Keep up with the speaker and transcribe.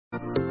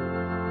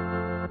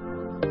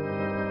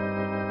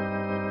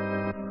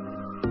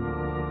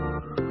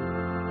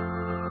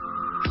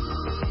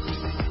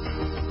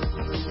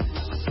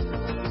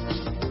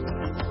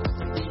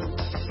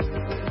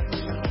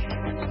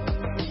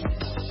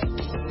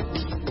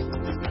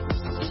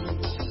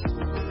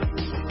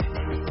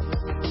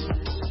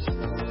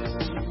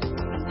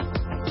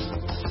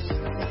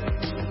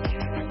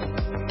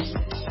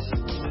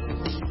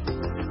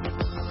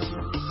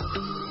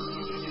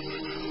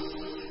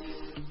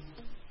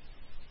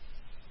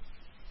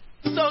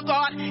oh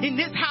God, in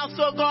this house,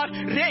 oh God.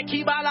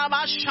 Keep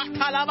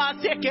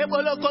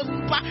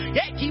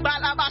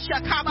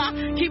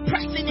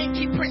pressing in,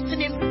 keep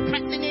pressing in,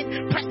 pressing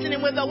in, pressing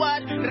in with the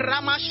word.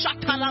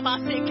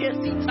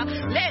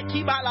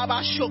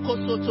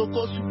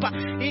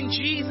 In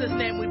Jesus'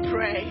 name we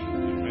pray.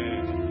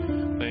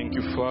 Amen. Thank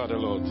you, Father,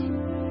 Lord.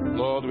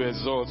 Lord, we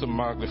exalt and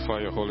magnify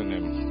your holy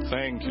name.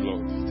 Thank you,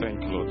 Lord.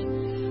 Thank you, Lord.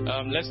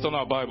 Let's turn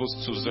our Bibles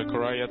to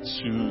Zechariah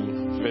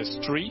 2, verse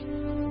 3.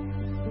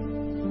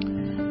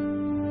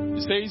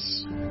 It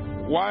says,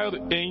 while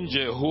the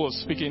angel who was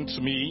speaking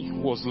to me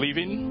was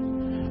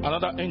leaving,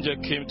 another angel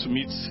came to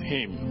meet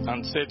him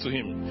and said to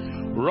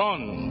him,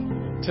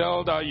 run,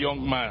 tell that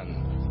young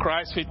man,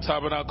 Christ's Faith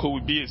Tabernacle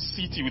will be a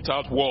city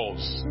without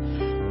walls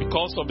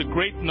because of the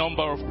great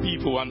number of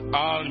people and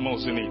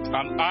animals in it.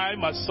 And I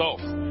myself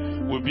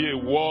will be a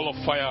wall of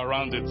fire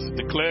around it,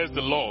 declares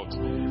the Lord,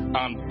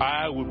 and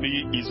I will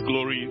be his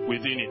glory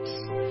within it.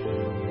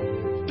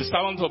 The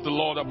servant of the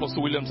Lord,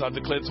 Apostle Williams, has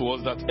declared to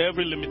us that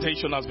every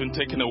limitation has been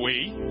taken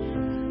away.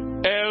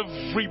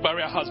 Every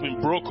barrier has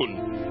been broken,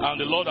 and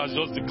the Lord has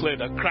just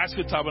declared that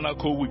Christ's Faith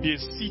Tabernacle will be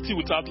a city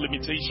without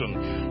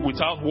limitation,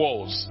 without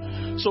walls.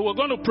 So we're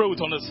going to pray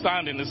with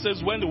understanding. It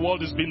says when the word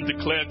is being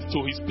declared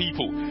to his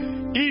people,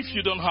 if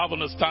you don't have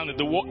understanding,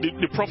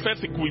 the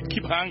prophetic will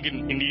keep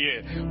hanging in the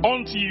air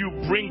until you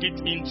bring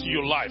it into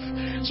your life.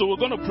 So we're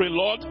going to pray,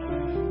 Lord,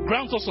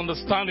 grant us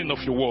understanding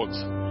of your words.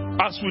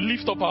 As we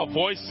lift up our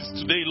voices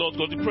today, Lord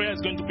God, the prayer is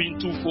going to be in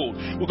twofold.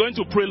 We're going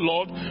to pray,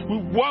 Lord, we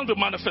want the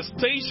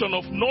manifestation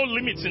of no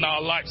limits in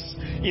our lives,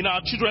 in our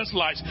children's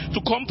lives,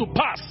 to come to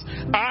pass.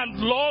 And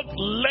Lord,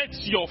 let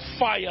your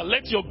fire,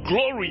 let your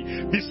glory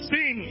be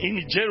seen in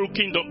the Jericho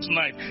kingdom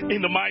tonight, in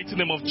the mighty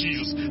name of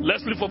Jesus.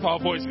 Let's lift up our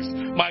voices.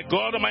 My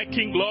God and my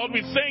King, Lord,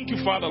 we thank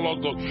you, Father,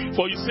 Lord God,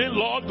 for you say,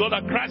 Lord God,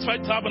 that Christ's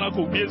Faith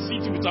Tabernacle will be a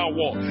city without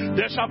wall.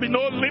 There shall be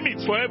no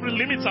limits, for every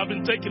limit has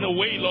been taken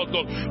away, Lord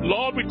God.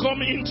 Lord, we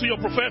come into your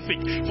prophetic,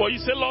 for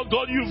you say, Lord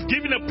God, you've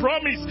given a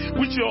promise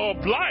which you're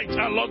obliged,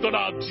 and Lord God,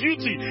 our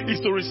duty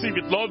is to receive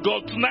it. Lord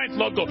God, tonight,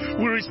 Lord God,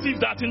 we receive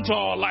that into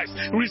our lives.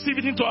 We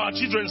receive it into our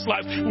children's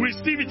lives. We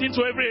receive it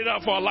into every area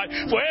of our life.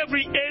 For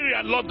every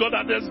area, Lord God,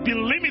 that there's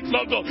been limit,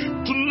 Lord God,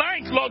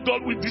 tonight, Lord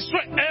God, we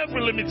destroy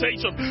every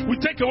limitation. We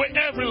take away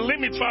every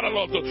limit, Father,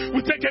 Lord God.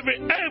 We take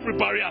away every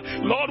barrier.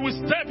 Lord, we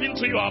step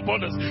into your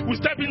abundance. We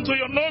step into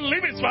your no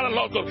limits, Father,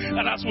 Lord God.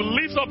 And as we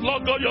lift up,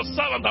 Lord God, your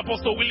servant,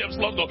 Apostle Williams,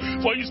 Lord God,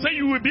 for you say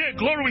you will be a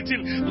glory with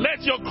him. Let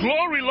your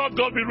glory, Lord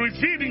God, be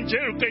revealed in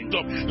Jericho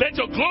kingdom. Let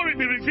your glory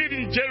be revealed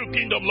in Jericho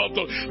kingdom, Lord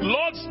God.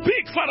 Lord,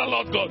 speak, Father,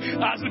 Lord God,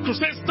 as the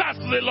crusade starts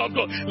today, Lord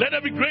God. Let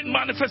there be great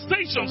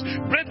manifestations,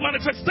 great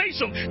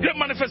manifestation, great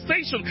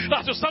manifestation.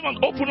 As your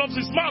servant open up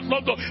his mouth,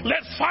 Lord God,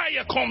 let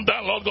fire come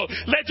down, Lord God.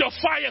 Let your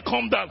fire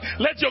come down.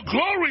 Let your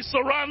glory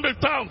surround the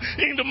town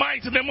in the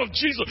mighty name of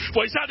Jesus.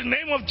 For it's at the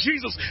name of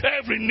Jesus,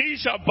 every knee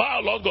shall bow,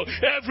 Lord God.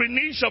 Every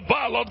knee shall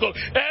bow, Lord God.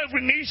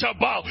 Every knee shall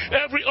bow.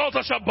 Every altar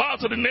shall bow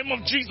to the name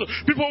of Jesus.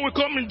 People will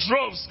come in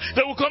droves.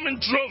 They will come in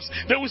droves.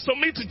 They will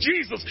submit to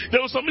Jesus. They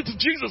will submit to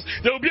Jesus.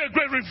 There will be a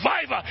great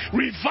revival.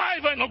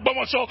 Revival in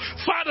Ogbomoso.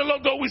 Father,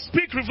 Lord God, we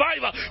speak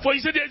revival. For you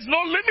said there is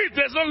no limit.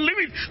 There's no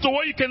limit to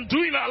what you can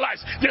do in our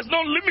lives. There's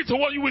no limit to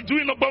what you will do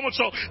in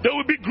Ogbomoso. There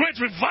will be great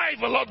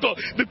revival, Lord God.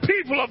 The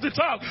people of the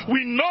town,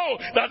 we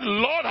know that the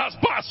Lord has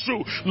passed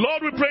through.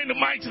 Lord, we pray in the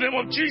mighty name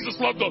of Jesus,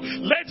 Lord God.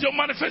 Let your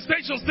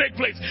manifestations take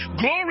place.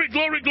 Glory,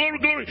 glory, glory,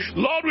 glory.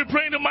 Lord, we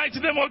pray in the mighty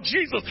name of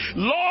Jesus.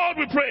 Lord,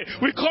 we pray.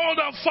 We call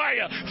down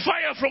fire.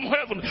 Fire from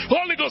heaven.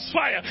 Holy Ghost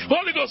fire.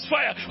 Holy Ghost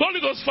fire.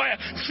 Holy Ghost fire.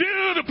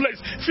 Fill the place.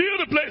 Fill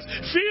the place.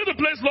 Fill the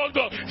place, Lord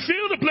God.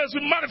 Fill the place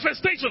with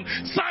manifestation,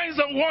 signs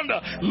and wonder.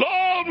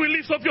 Lord, we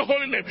lift up your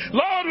holy name.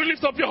 Lord, we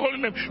lift up your holy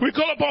name. We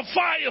call upon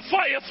fire,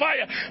 fire,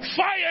 fire.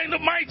 Fire in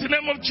the mighty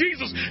name of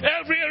Jesus.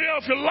 Every area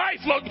of your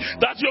life, Lord,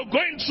 that you're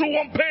going through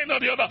one pain or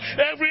the other.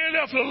 Every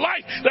area of your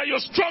life that you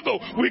struggle,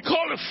 we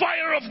call the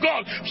fire of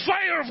God.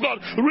 Fire of God.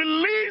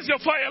 Release your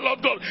fire,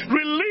 Lord God.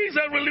 Release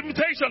every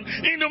limitation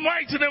in the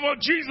mighty name of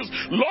Jesus.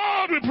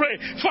 Lord, we pray.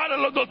 Father,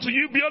 Lord God, to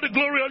you be all the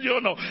glory and the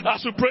honor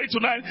as we pray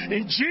tonight.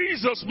 In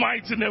Jesus'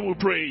 mighty name we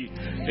pray.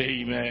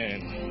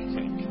 Amen.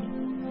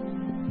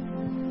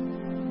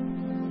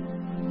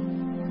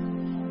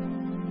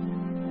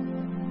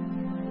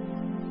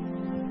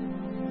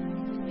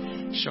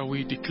 Shall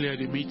we declare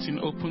the meeting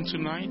open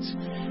tonight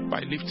by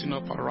lifting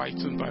up our right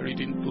hand by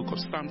reading the book of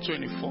Psalm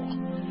 24.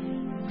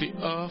 The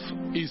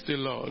earth is the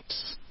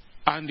Lord's,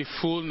 and the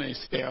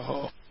fullness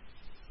thereof,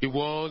 the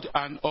world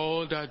and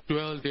all that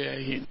dwell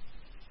therein.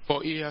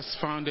 For he has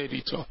founded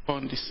it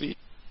upon the sea,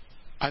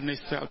 and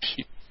established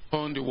it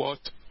upon the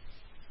water.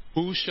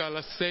 Who shall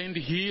ascend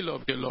the hill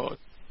of the Lord,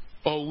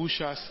 or who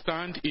shall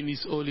stand in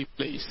his holy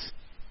place?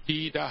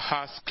 He that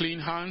has clean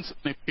hands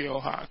and a pure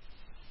heart,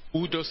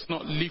 who does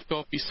not lift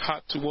up his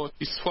heart toward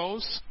his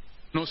foes,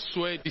 nor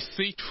swear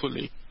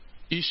deceitfully,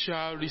 he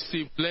shall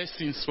receive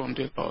blessings from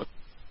the Lord,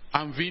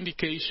 and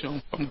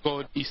vindication from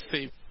God his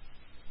Savior.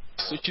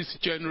 Such is the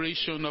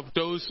generation of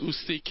those who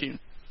seek him,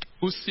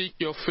 who seek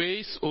your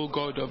face, O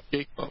God of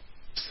Jacob.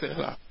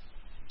 Selah.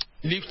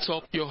 Lift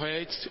up your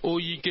heads, O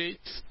ye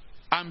gates,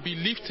 and be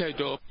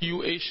lifted up,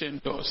 you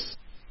ancient doors,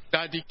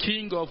 that the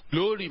King of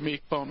glory may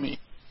come in.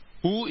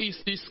 Who is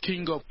this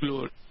King of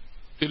glory?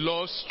 The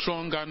Lord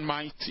strong and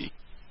mighty,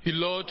 the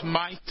Lord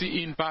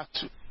mighty in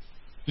battle.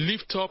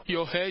 Lift up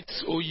your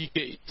heads, O ye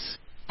gates,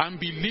 and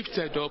be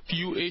lifted up,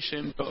 you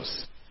ancient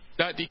doors,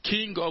 that the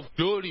King of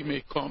glory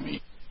may come in.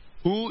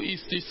 Who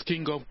is this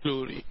King of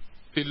glory?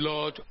 The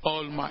Lord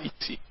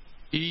Almighty.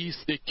 He is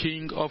the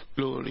King of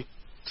glory.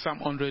 Psalm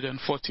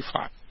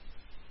 145.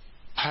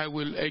 I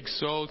will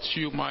exalt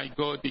you, my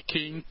God, the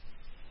King.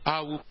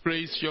 I will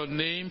praise your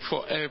name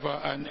forever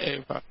and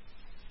ever.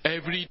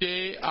 Every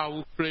day I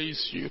will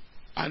praise you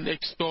and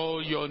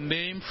extol your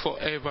name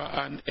forever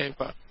and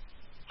ever.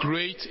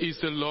 Great is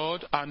the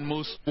Lord and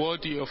most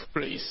worthy of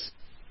praise.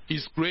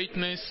 His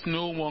greatness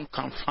no one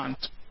can fathom.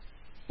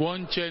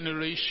 One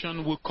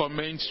generation will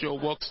commend your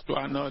works to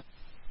another.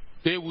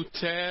 They will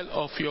tell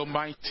of your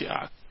mighty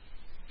acts.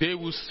 They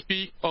will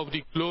speak of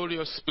the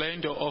glorious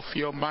splendor of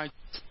your might,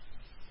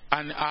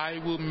 and I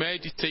will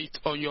meditate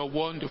on your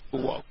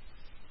wonderful work.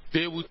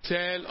 They will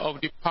tell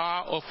of the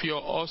power of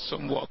your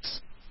awesome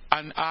works,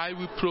 and I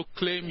will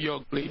proclaim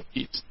your great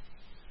deeds.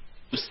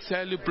 To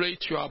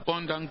celebrate your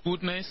abundant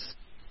goodness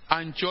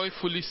and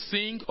joyfully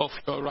sing of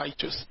your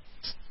righteousness.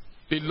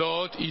 The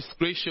Lord is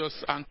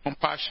gracious and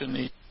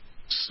compassionate,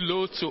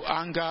 slow to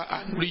anger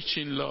and rich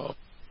in love.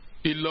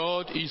 The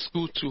Lord is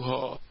good to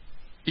all.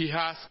 He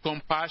has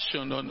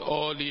compassion on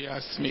all he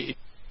has made.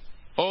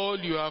 All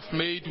you have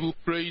made will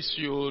praise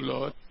you, O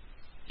Lord.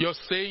 Your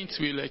saints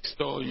will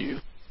extol you.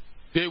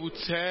 They will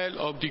tell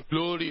of the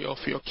glory of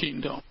your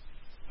kingdom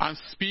and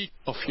speak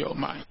of your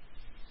might,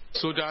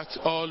 so that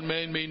all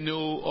men may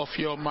know of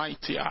your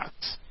mighty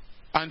acts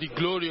and the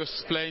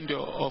glorious splendor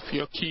of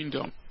your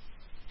kingdom.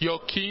 Your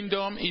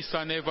kingdom is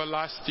an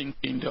everlasting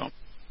kingdom,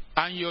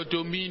 and your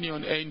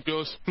dominion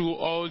endures through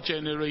all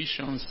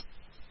generations.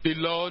 The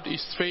Lord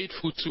is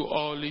faithful to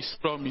all his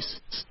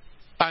promises,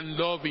 and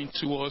loving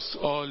towards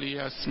all he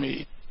has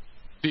made.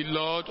 The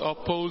Lord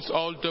upholds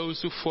all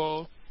those who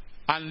fall,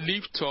 and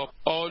lifts up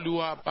all who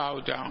are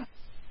bowed down.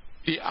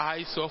 The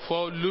eyes of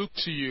all look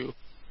to you,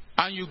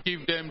 and you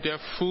give them their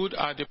food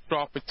at the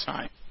proper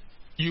time.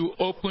 You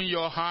open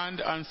your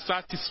hand and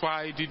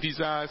satisfy the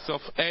desires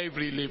of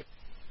every living.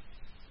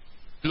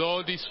 The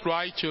Lord is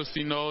righteous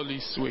in all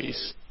his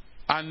ways,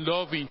 and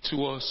loving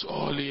towards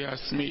all he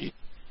has made.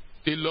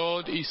 The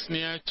Lord is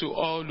near to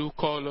all who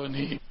call on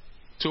him,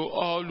 to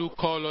all who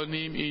call on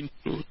him in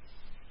truth.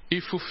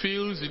 He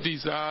fulfills the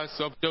desires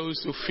of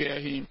those who fear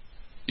him.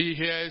 He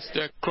hears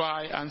their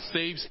cry and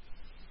saves them.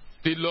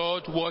 The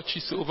Lord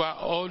watches over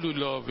all who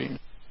love him,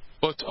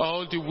 but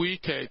all the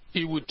wicked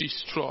he will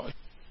destroy.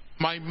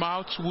 My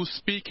mouth will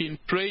speak in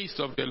praise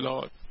of the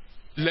Lord.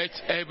 Let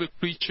every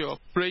creature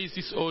praise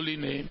his holy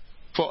name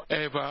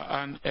forever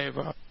and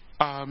ever.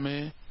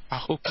 Amen. I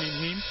hope in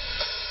him.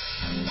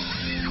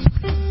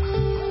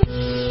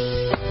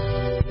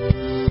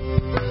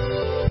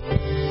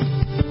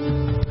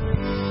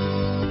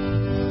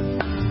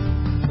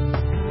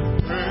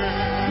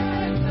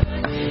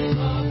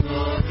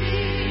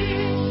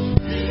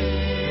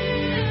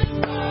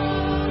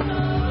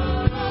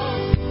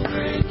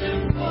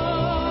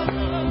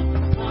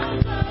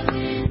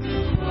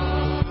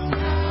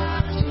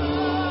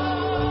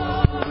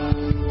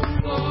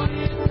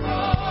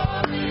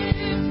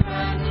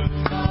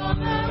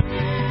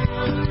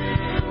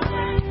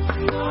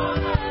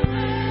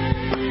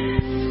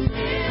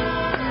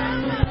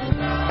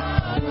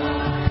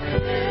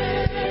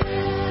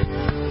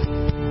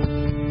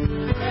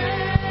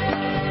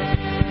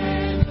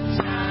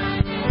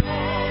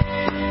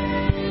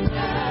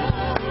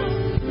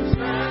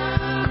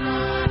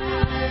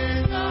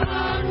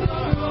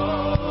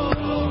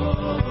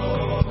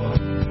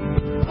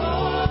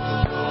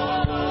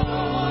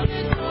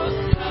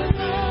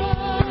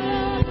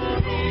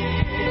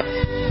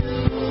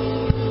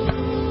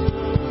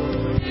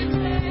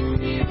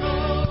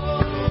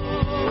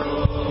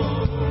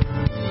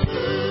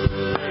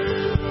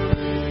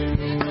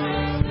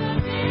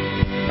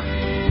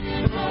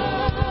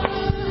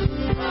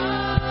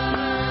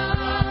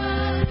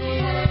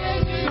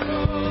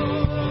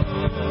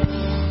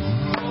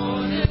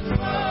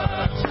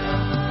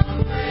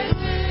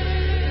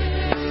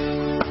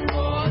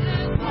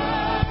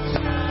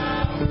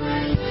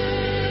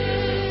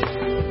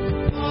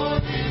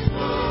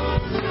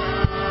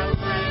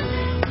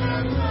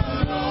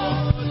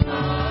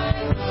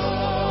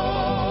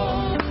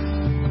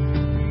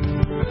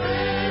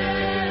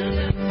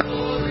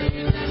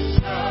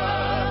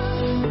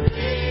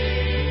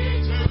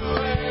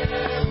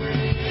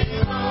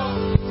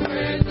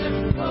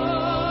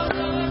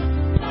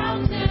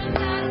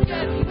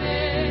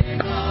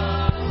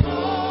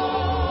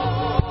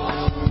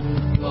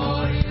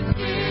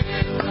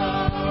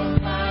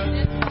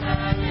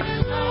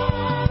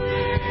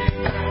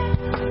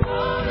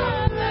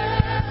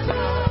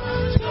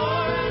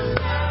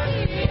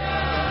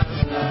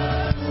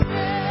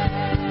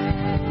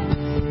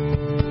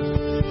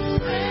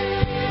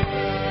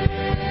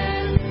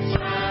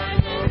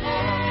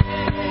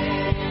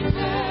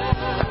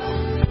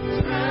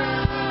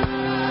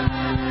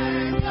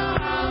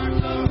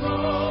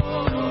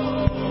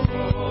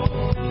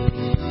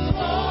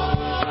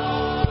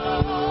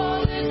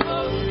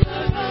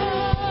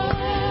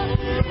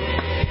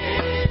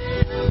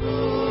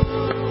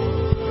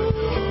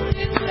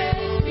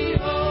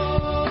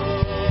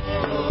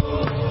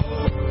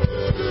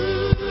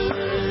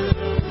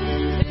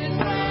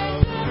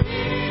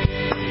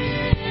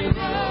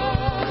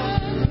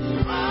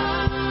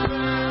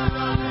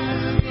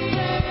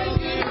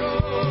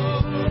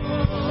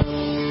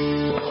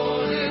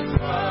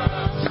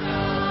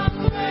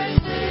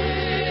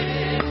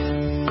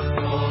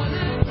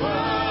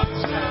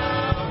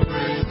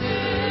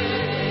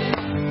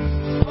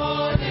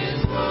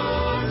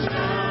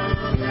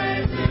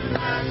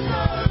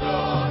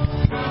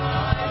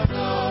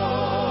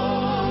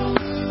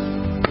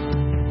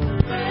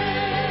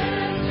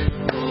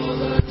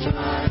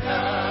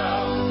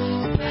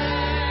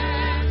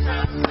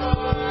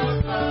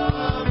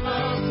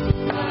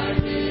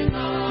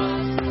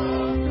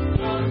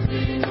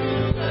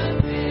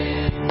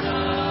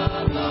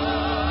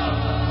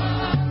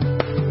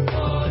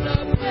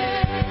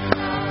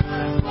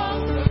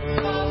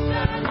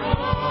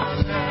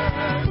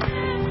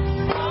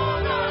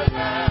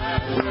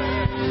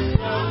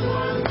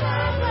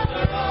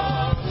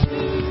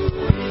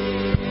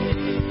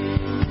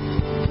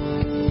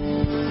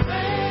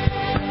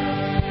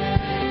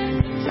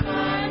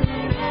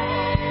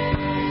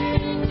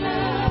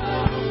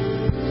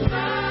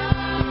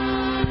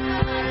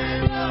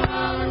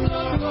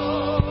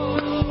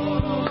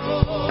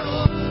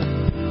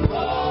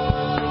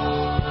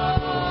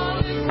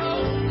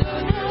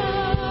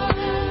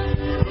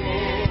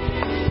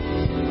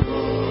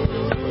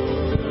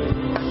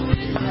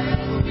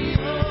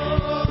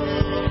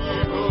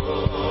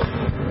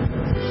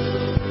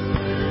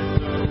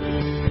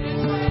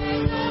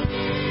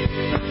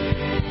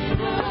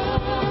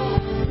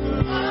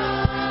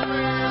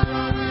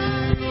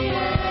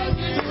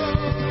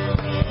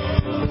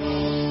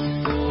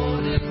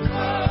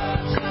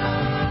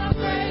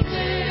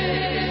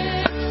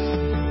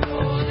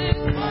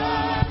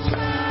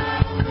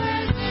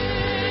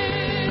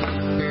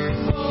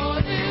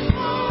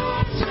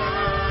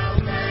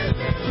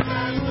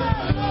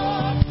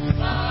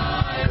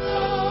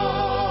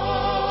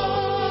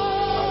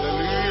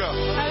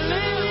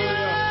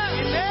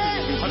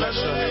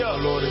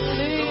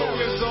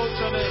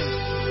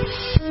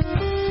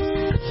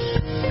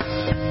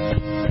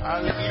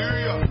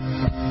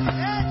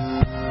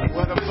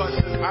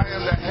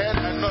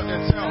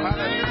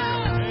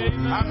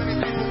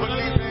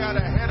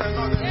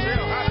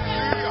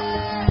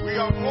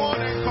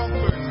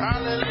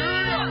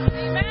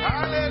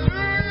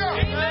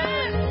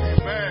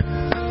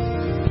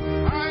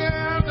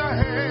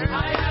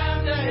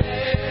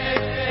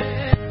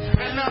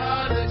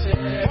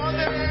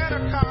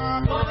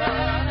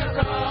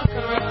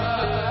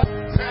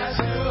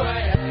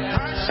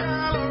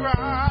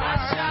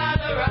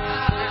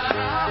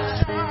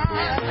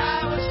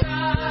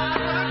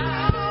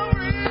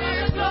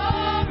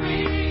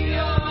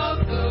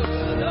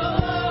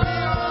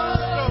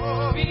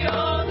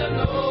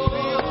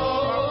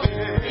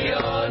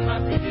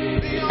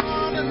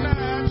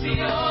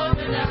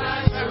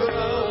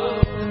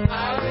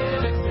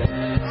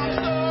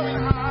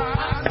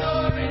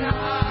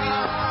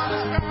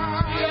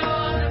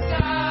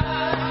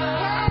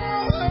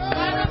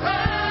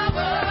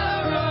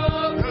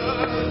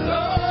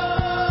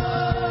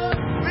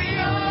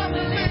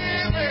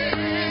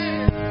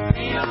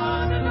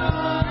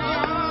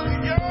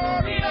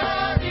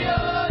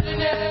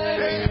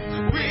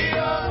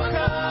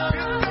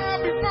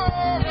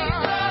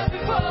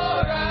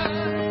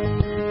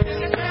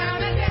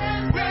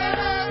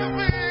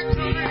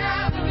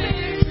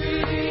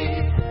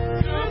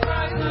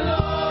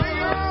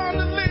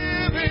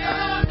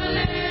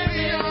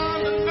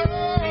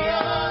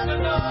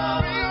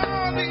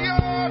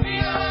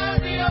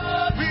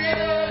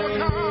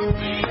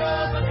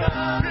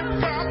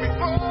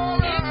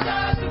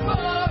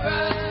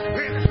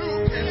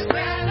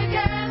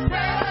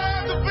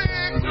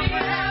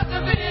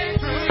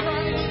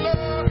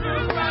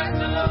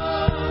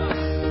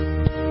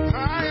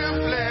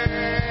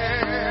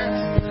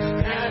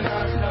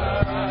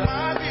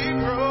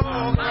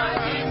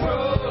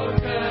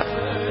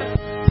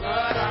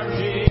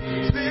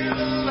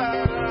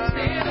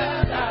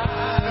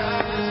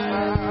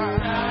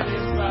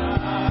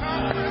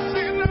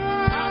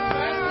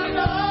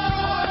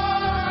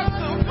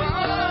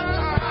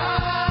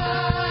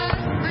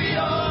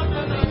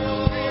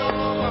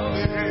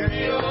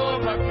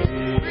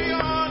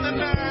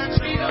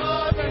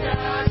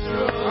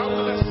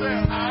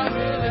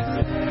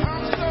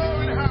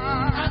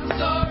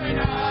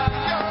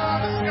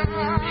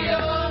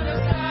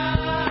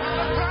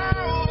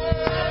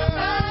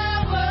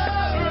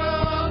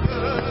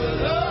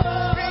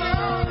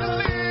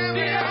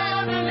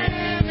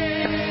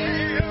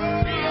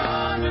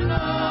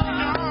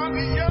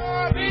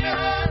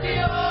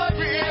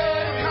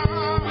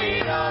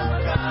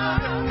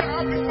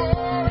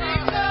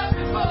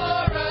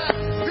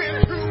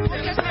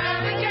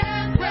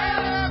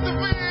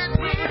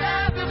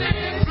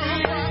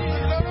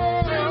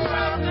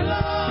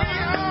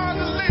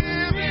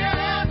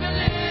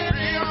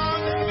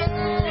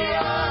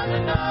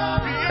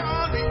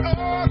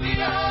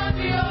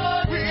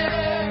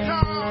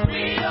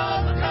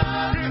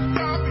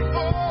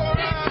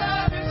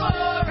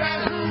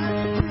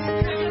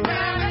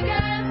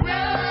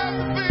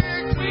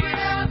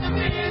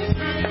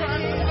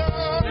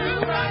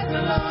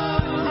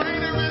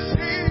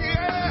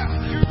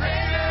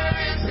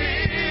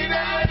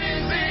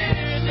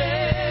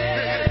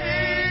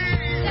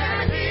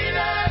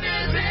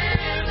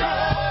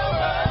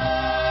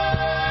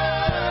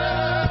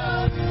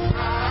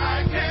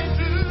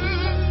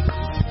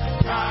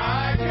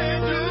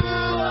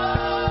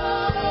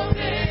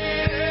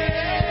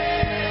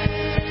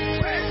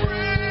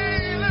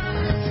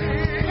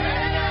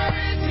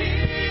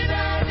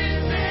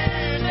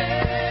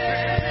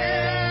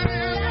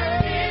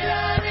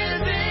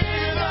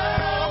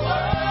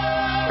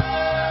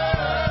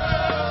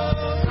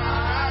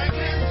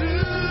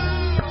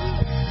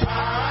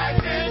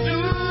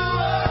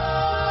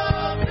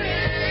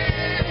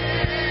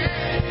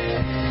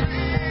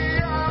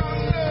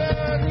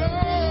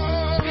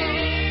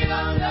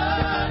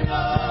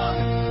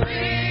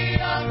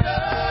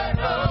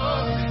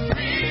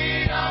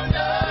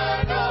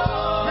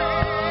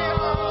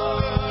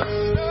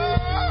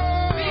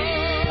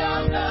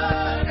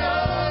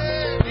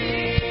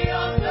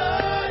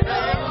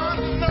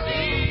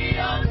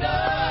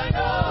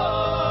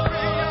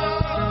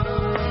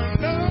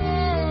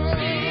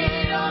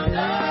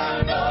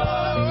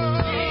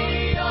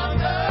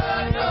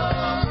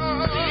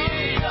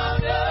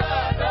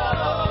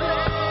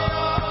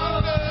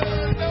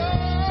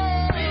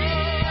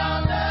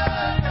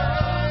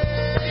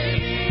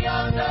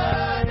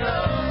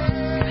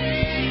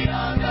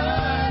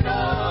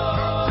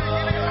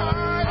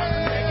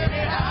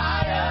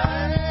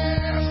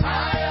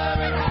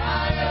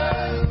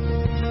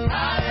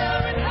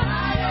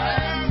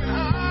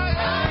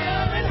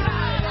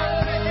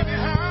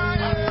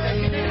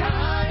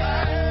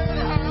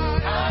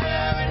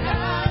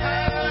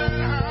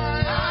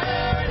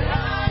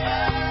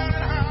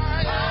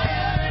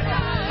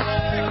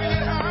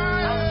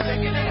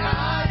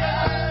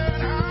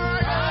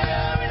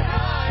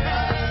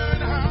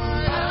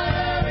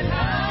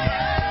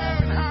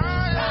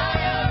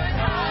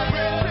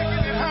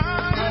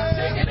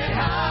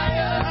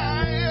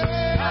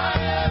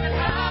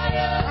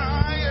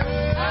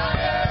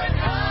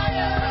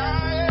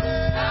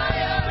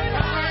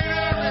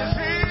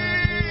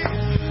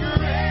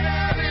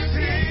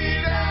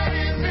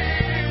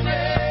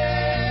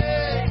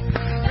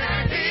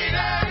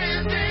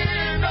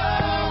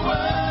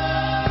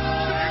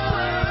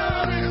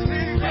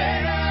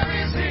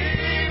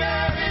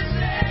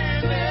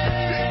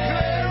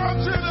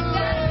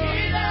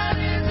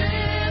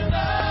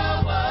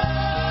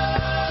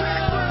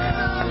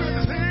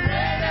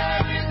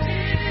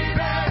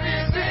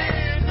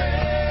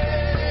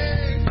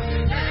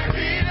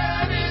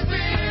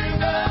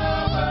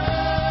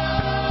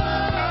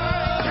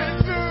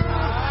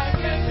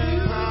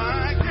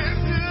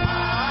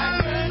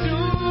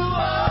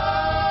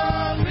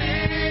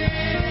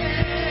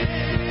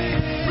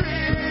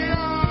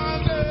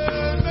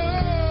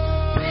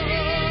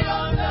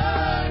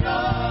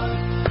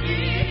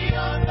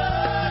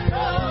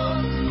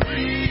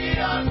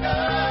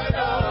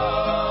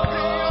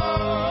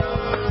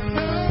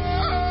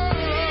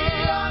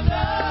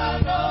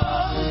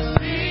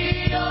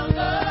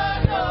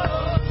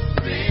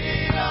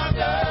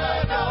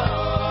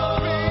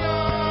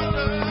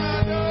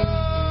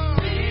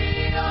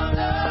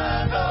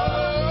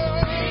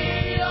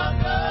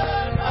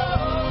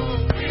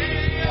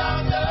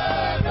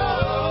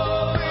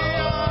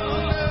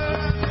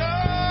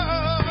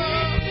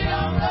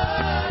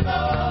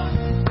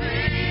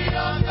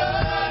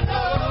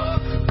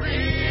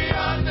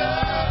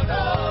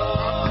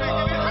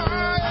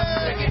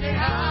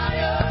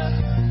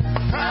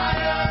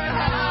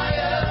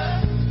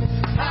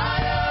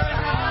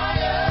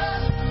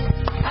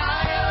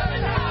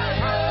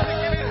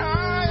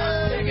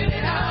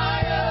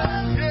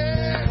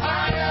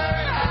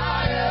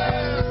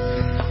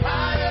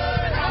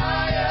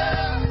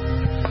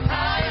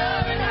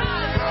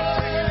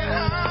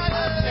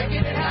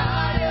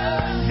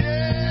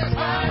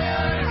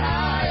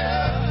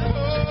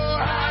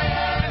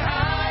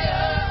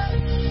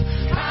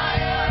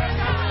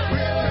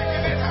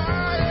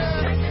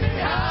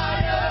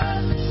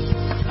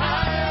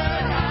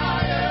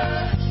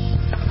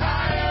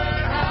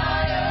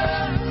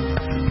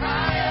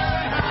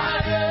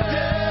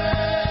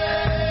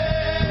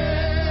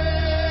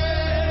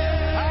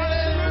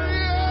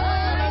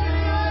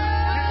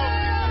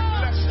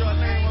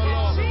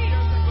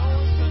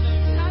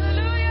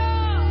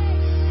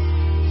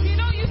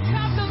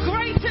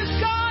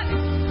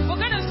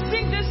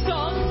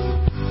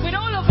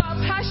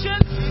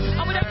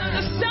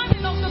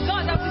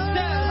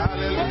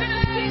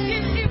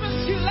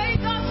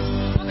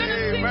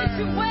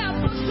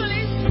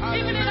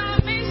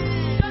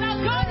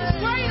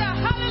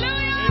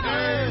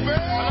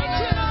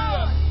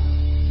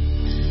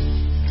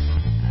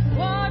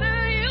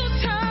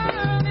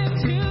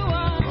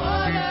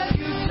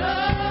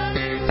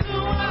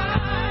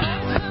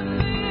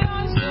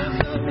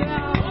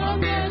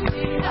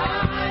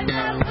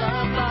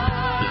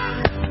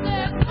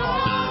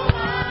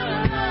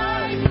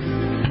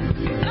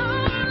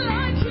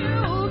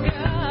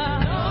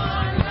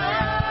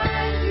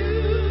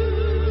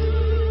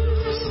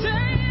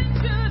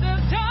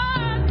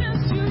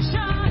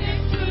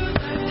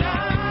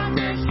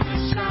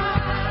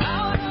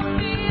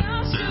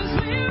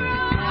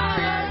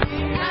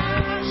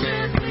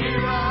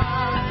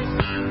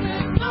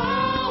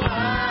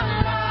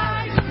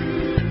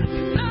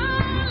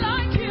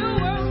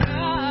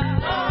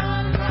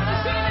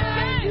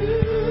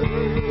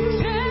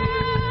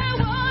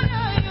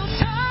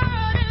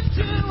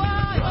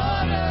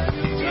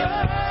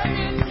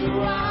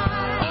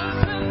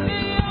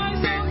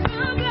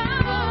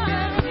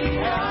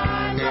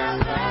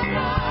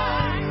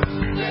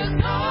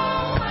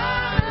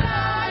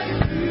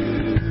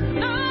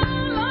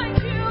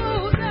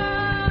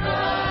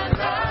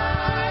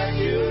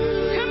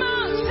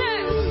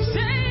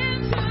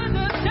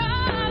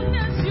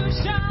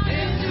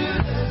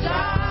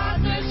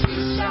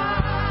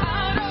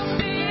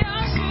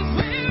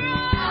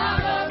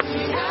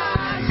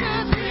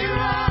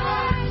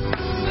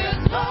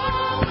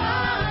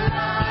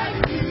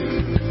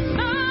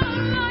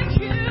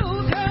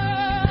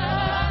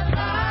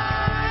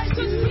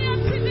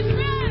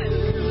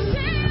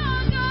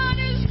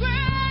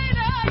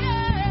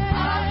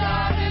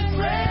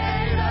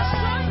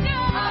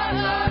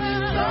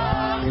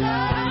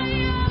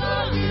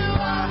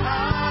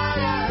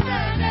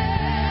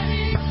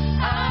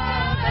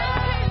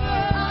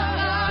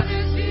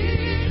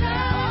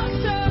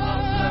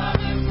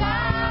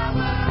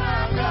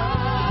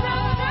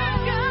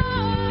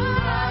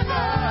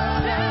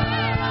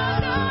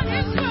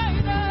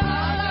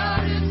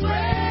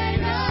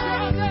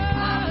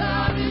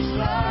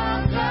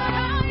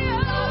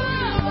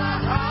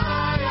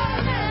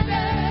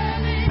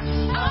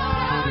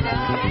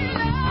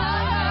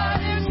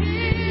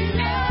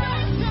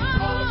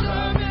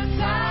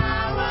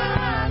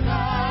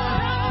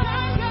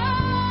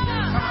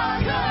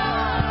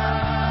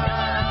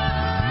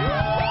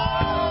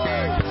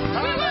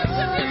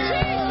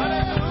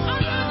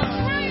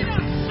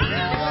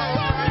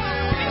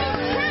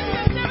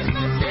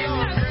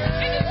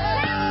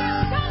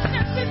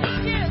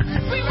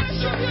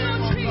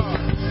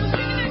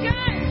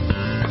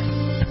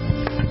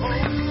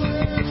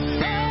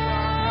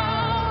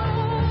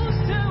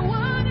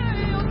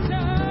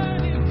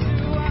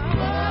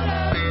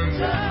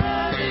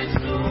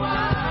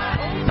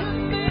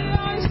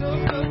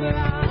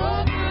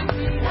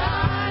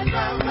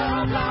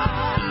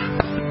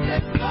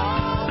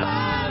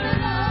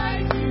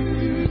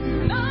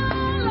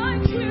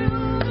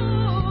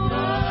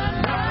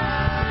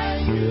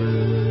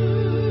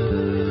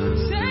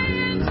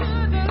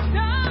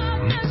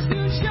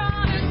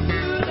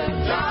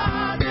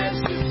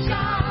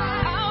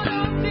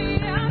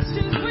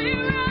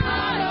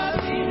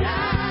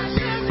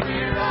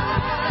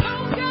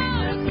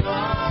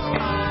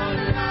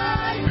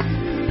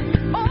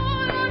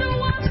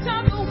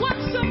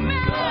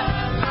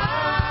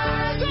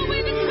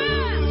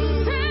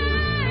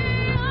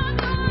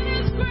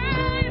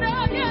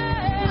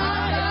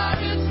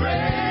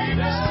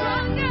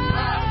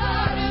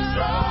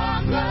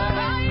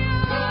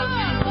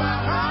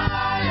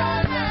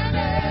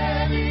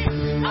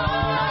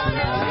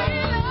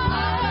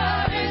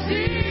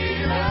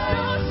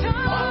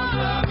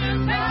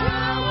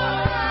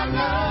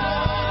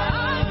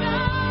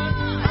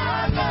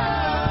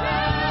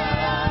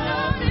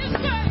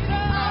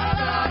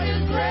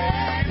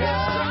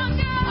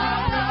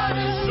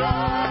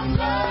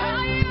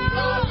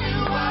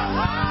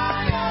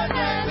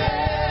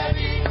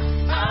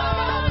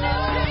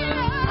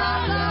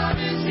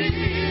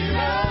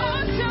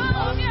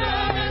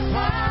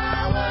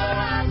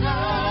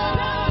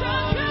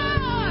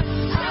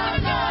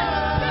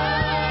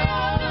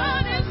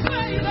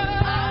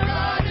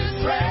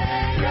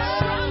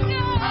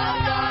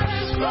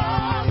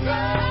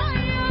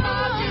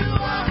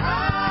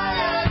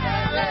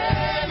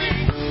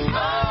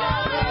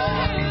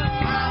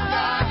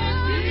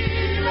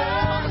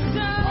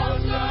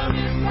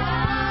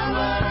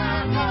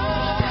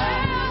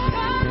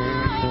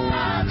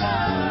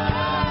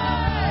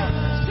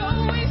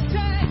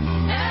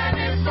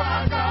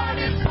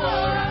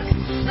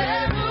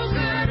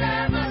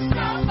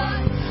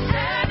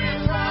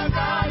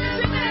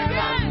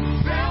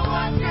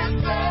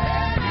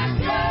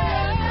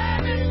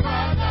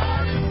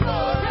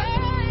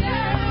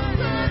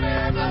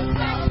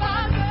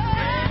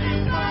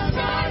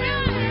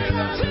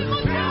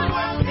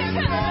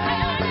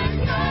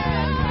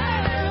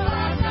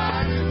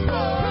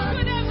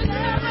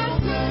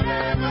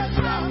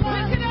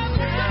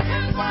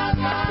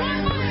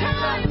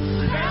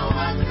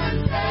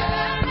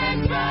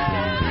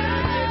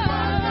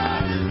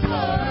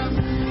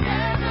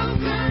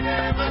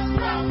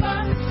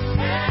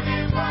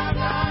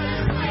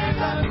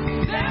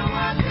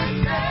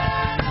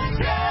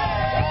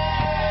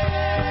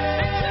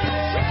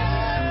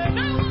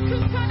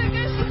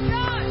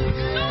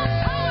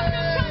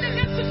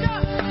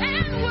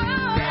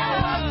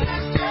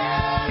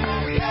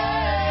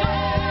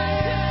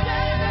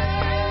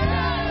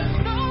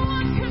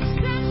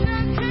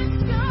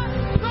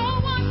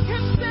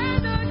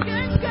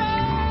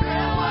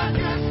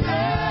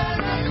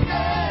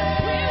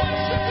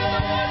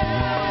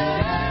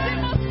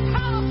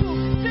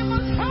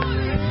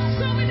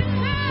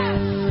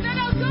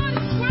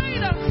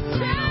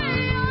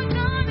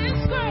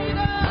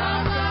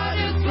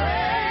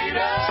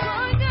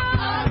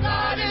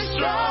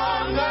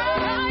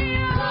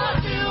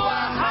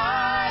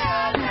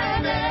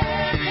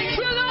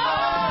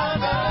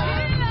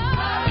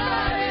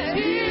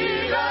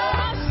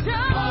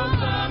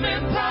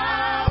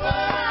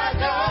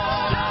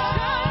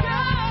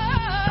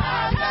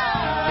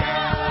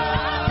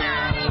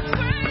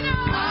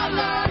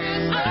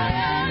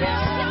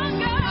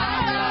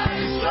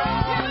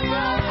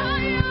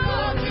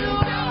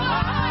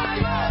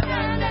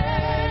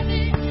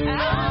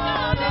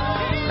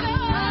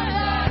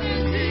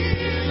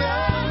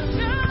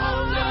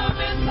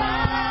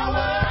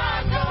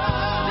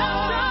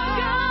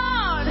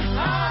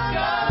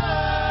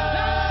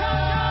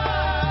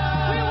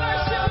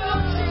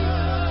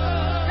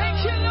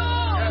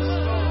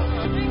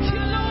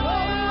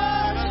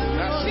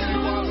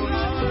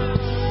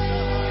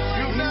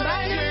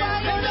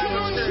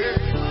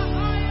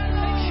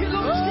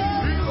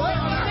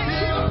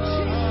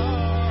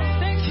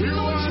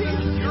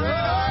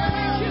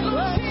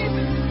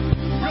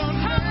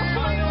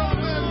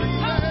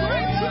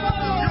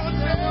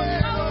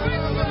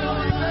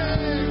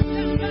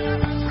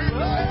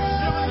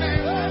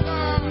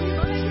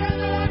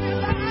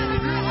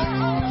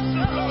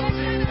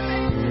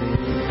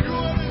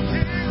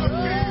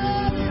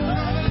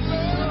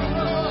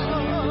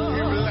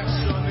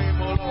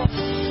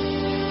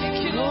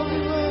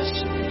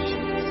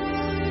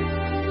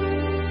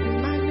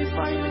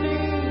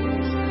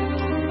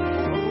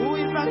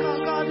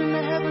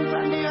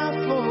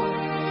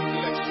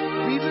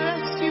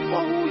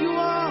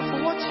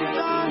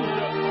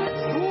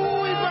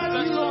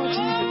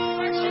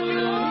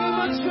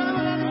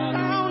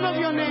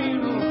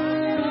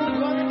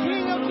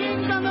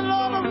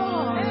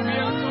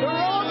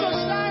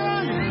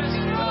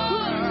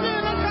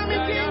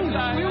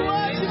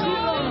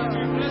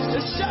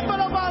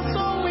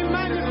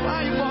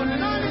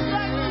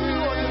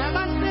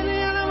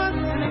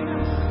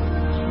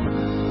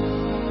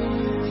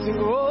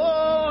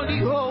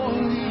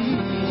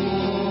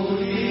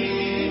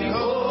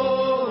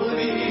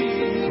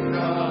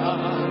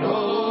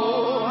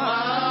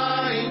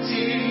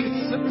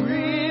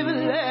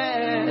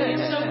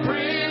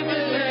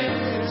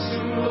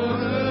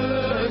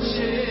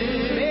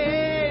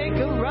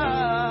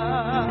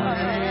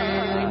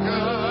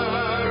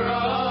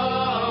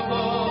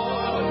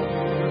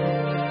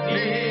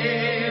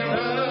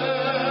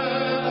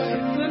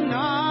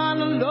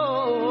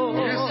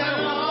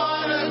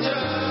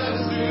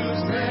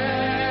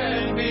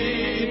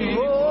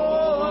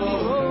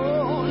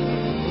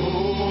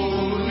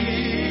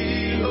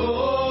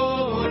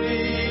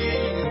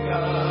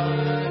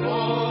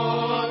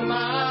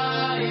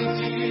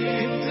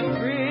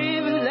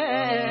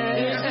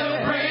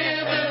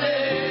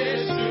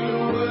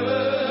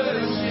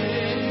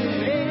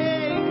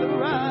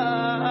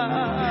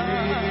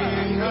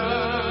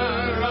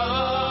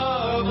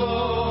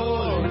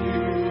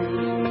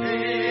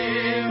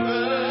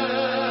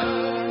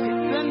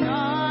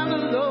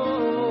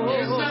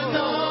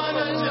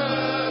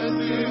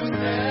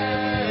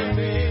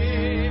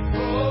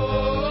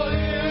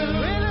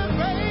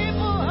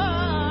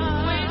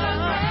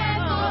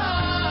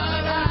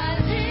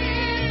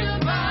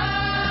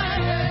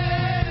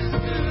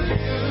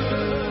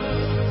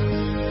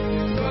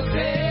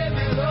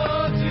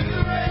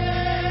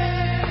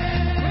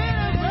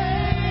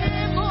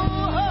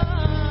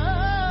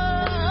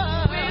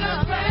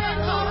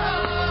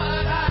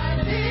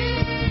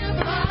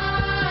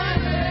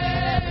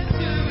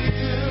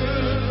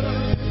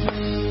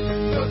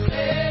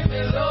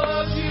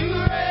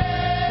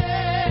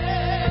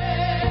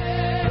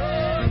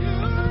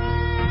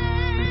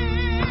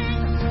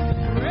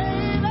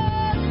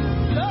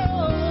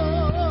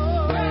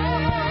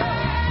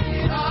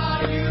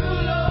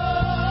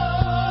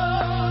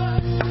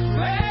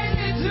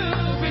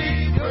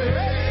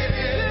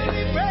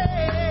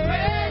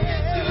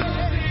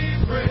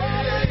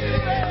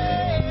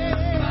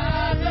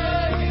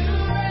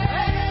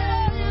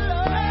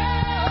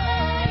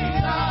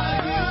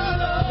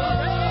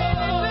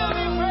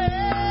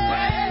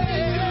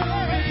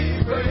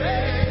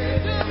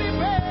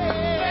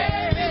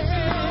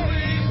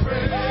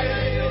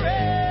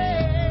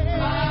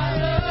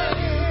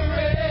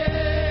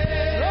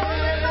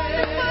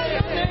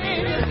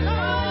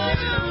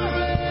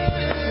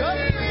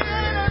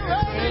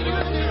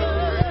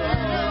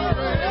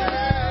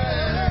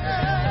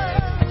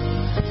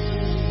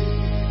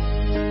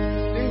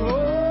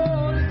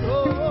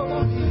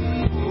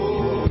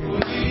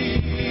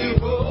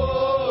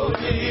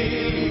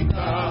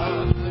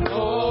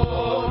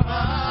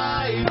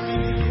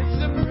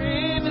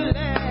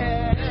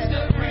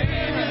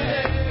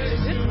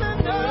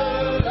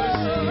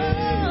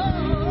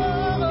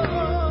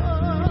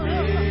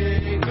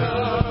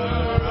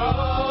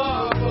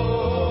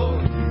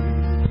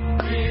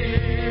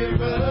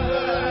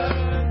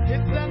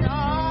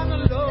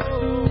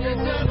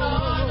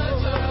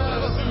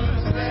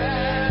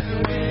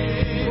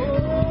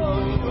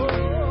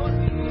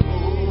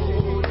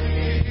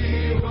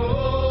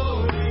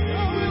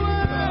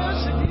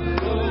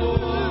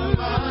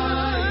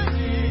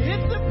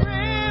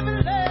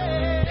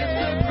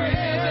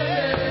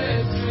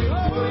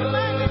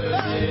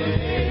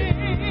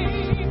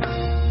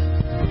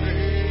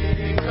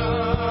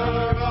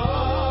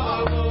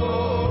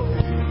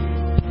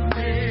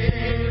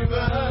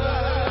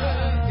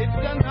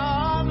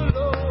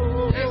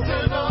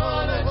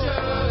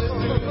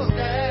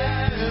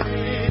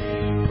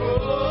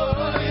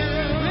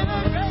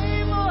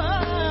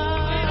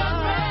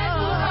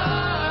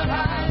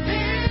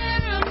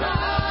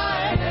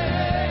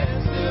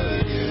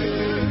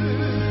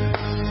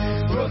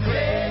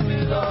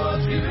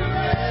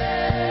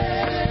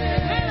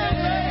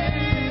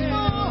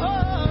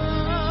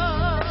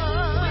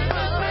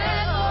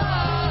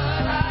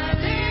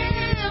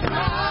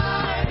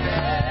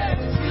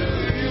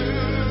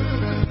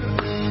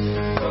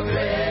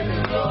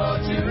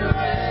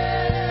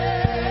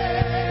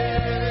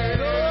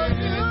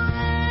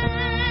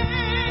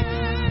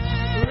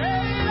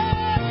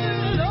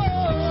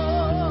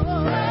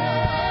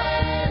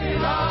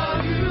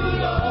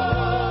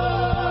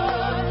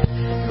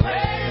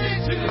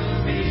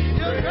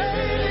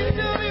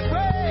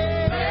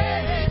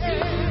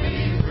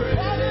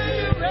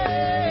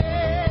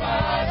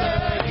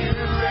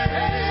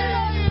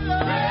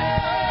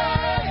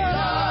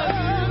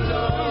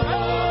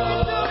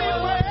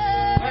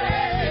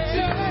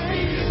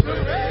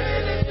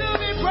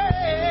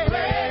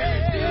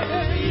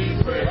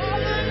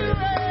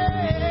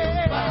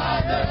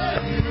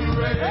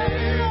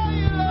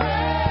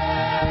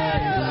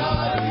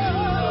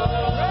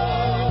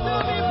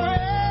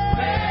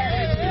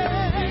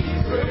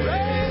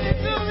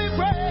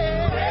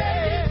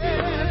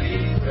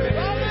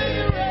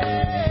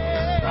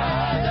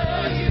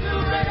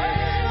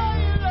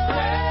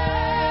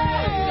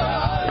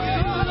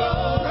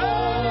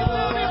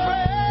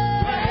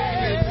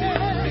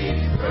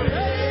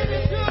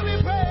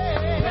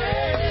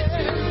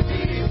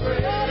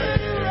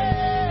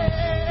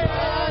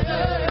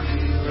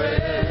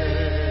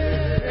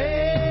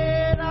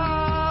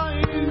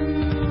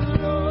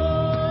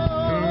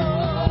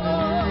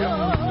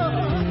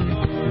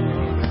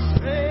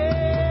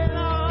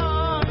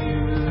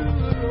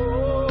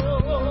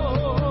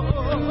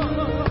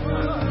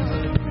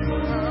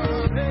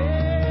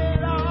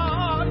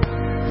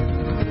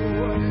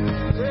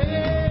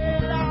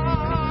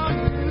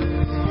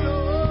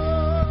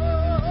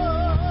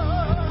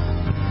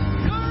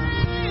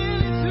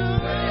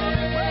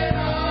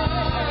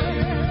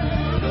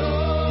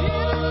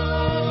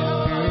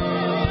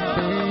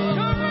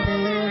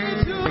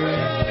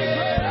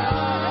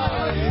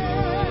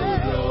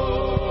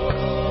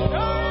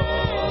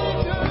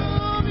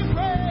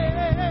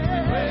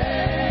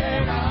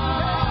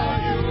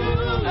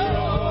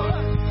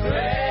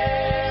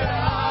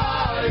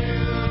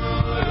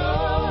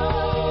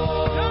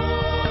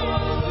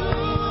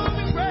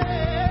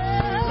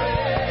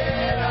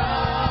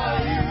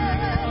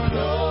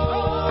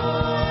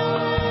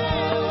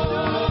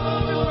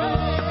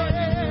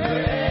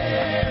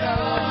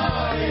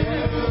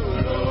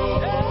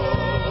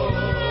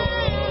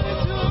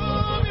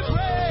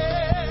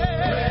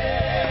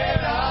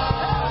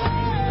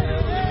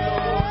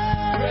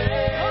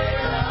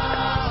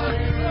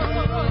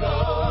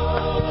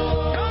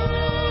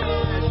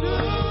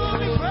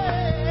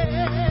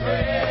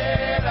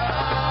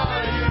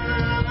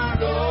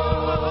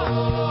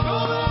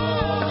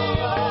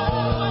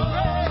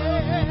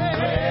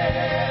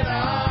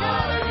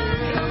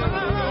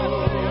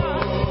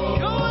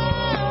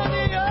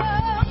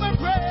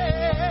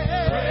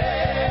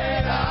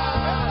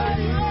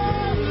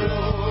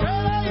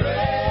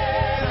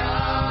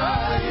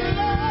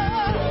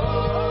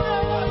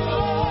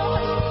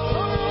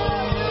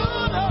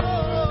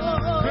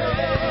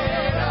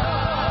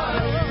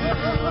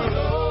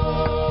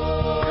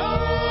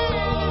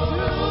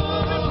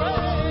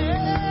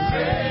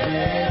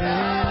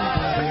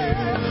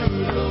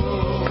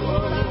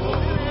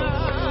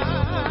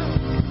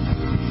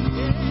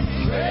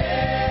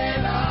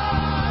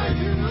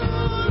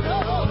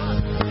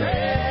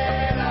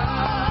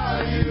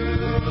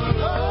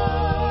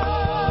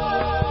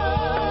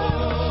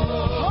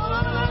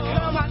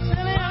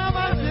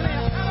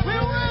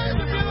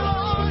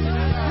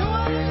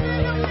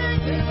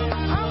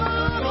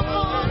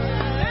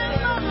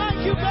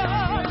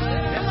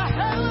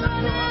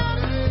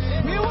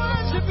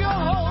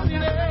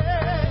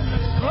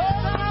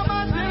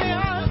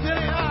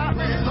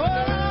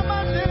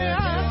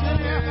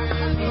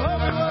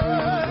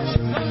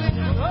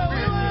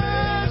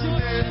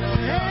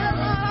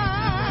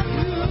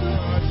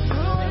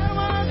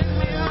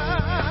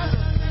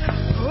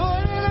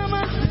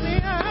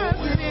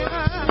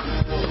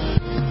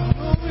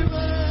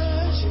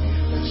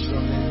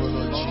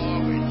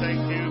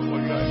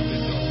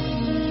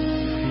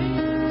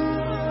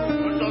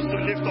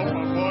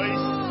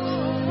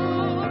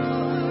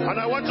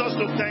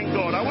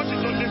 want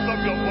you to lift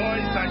up your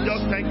voice and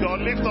just thank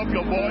God. Lift up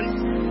your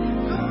voice.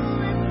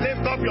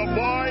 Lift up your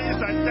voice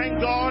and thank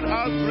God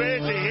how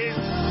great He is.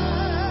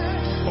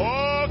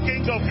 Oh,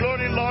 King of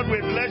glory, Lord,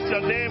 we bless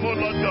your name, oh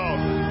Lord God.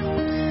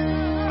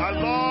 Our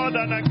Lord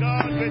and our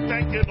God, we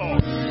thank you, Lord.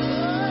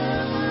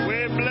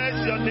 We bless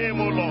your name,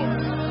 oh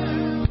Lord.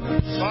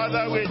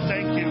 Father, we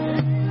thank you.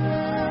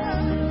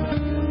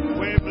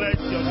 We bless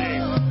your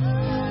name.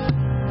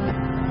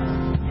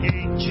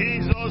 In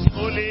Jesus'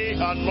 holy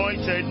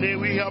anointed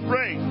name we are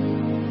praying.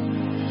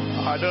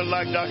 I don't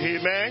like that,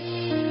 amen.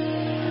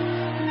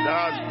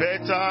 That's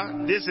better.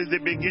 This is the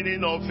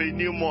beginning of a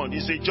new month.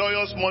 It's a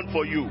joyous month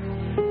for you.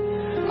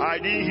 I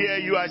didn't hear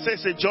you. I said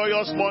it's a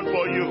joyous month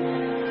for you.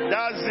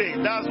 That's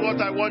it. That's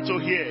what I want to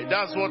hear.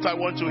 That's what I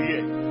want to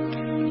hear.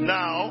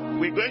 Now,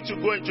 we're going to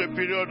go into a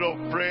period of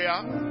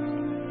prayer.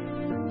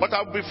 But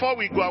before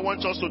we go, I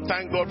want us to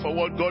thank God for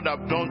what God has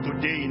done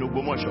today in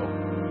Ogbomoso.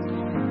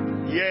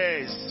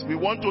 Yes, we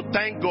want to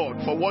thank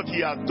God for what He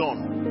has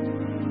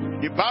done.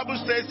 The Bible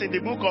says in the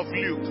book of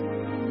Luke,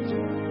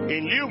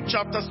 in Luke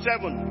chapter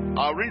 7,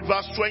 I'll read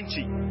verse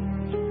 20.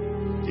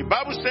 The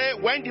Bible says,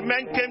 when the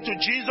men came to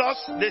Jesus,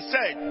 they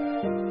said,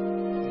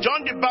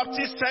 John the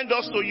Baptist sent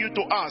us to you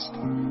to ask,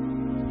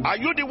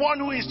 are you the one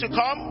who is to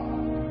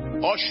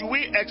come, or should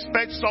we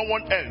expect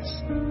someone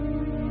else?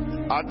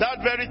 At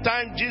that very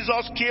time,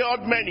 Jesus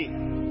cured many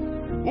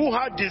who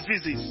had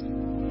diseases,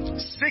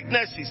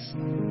 sicknesses,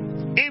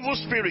 evil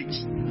spirits,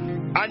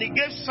 and He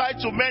gave sight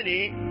to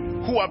many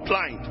who are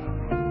blind.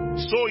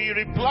 So He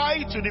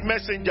replied to the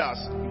messengers,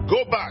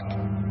 go back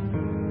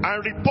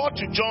and report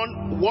to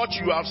John what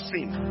you have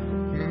seen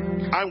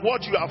and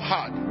what you have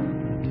heard.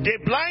 The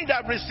blind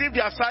have received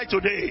their sight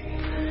today.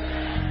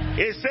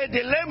 He said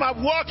the lame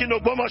have walked in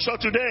Ogbomoso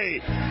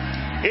today.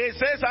 He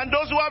says, and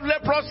those who have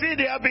leprosy,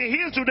 they have been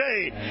healed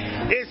today.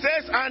 He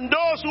says, and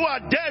those who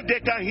are deaf, they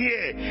can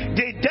hear.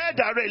 The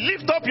dead are raised.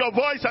 Lift up your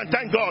voice and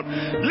thank God.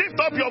 Lift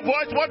up your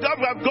voice. What have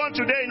we gone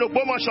today in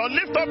Ogbomoso?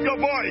 Lift up your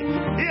voice.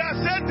 He has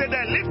said to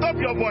them, lift up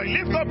your voice.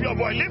 Lift up your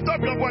voice. Lift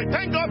up your voice.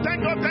 Thank God,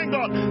 thank God, thank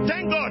God.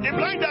 Thank God. The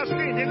blind have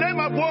seen. The lame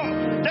have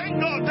walked.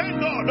 Thank God,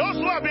 thank God. Those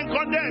who have been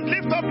condemned,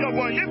 lift up your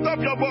voice. Lift up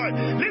your voice.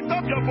 Lift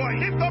up your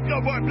voice. Lift up your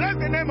voice. Bless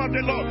the name of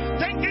the Lord.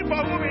 Thank Him for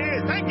who He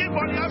is. Thank Him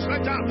for the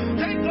outstretched arm.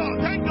 Thank God,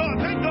 thank God,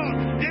 thank God.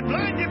 The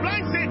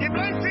blind see,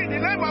 the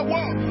lame are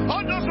walk.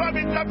 All those who have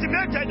been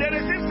captivated, they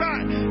receive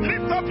sign.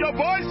 Lift up your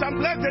voice and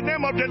bless the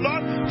name of the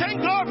Lord.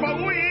 Thank God for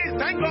who He is.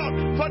 Thank God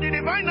for the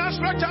divine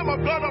outstretched arm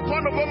of God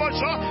upon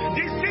Ogbomoso.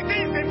 This city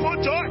is in full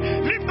joy.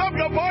 Lift up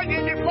your voice.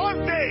 In the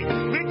first day,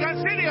 we can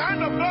see the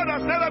hand of God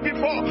as never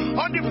before.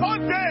 On the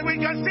first day, we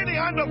can see the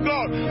hand of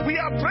God. We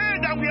have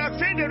prayed and we have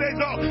seen the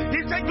result.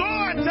 He said, go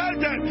and tell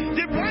them,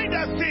 the blind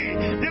have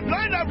seen, the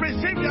blind have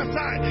received their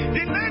sign,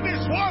 the lame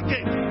is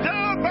walking.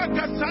 Hey,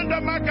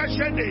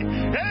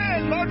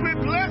 Lord, we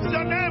bless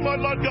your name, oh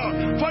Lord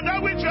God, for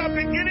that which you are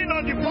beginning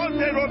on the first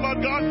day, oh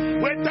Lord God.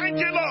 We thank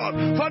you, Lord,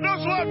 for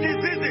those who have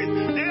diseases.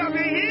 They have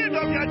been healed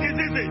of their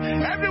diseases.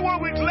 Everyone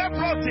with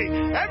leprosy,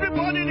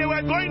 everybody, they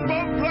were going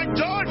home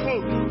joyful.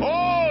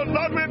 Oh,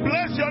 Lord, we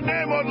bless your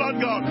name, oh Lord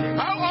God.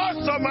 How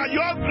awesome are you?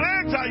 How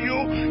great are you?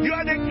 You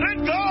are the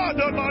great God,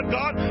 oh Lord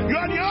God. You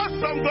are the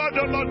awesome God,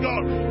 oh Lord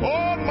God.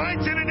 Oh,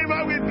 mighty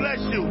Redeemer, we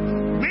bless you.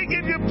 We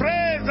give you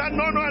praise and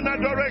honor and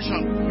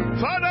adoration.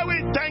 Father,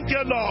 we thank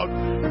you, Lord.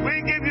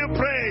 We give you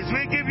praise.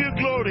 We give you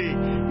glory.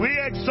 We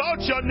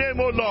exalt your name,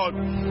 O Lord.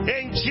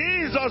 In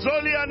Jesus'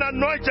 holy and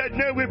anointed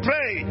name we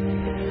pray.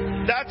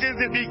 That is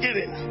the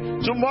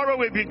beginning.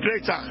 Tomorrow will be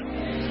greater.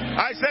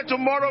 I said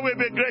tomorrow will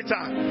be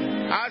greater.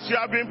 As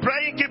you have been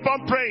praying, keep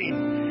on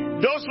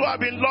praying. Those who have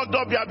been locked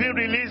up, they have been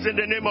released in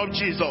the name of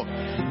Jesus.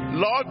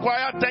 Lord,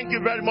 choir, thank you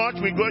very much.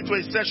 We go into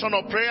a session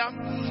of prayer.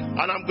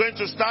 And I'm going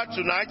to start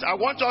tonight. I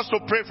want us to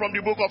pray from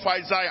the book of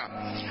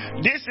Isaiah.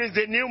 This is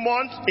the new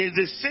month. It's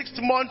the 6th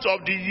month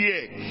of the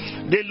year.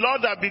 The Lord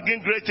that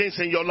begin great things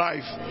in your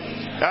life.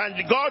 And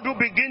God will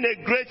begin a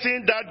great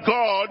thing that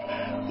God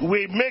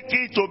will make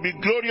it to be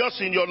glorious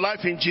in your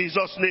life in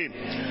Jesus' name.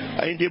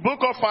 In the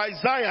book of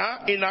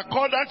Isaiah, in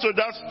accordance to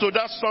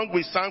that song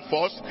we sang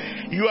first,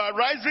 you are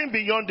rising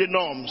beyond the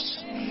norms.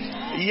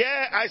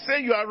 Yeah, I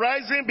say you are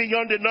rising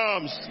beyond the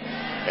norms.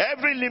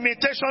 Every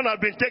limitation has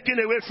been taken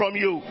away from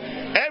you.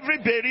 Every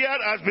barrier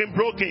has been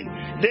broken.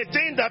 The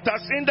thing that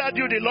has hindered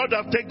you, the Lord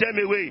has taken them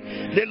away.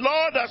 The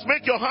Lord has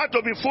made your heart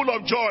to be full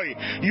of joy.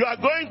 You are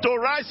going to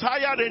rise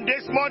higher in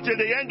this month, in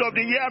the end of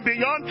the year and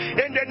beyond,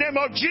 in the name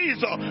of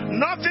Jesus.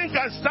 Nothing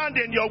can stand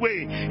in your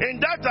way. In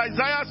that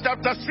Isaiah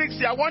chapter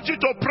 60, I want you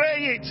to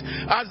pray it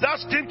as that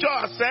scripture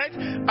has said,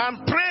 and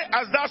pray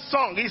as that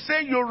song. He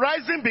said, you're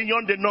rising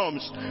beyond the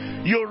norms.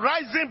 You're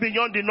rising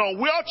beyond the norm.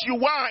 What you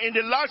were in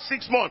the last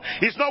 6 months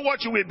is not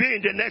what you will be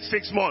in the next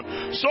 6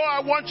 months. So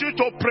I want you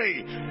to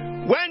pray.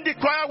 When the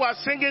choir was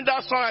singing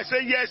that song, I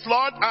said, yes,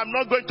 Lord, I'm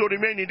not going to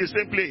remain in the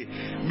same place.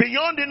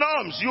 Beyond the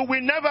norms, you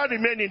will never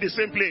remain in the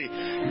same place.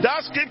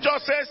 That scripture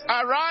says,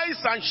 arise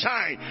and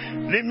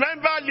shine.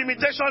 Remember,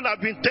 limitations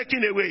have been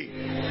taken away.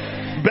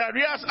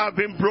 Barriers have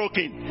been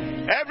broken.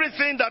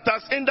 Everything that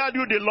has hindered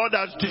you, the Lord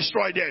has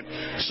destroyed them.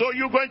 So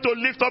you're going to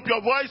lift up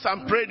your voice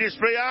and pray this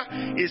prayer.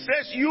 It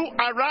says, you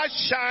arise,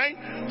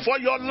 shine, for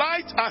your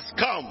light has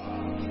come.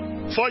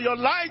 For your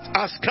light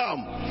has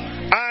come.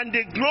 And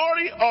the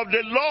glory of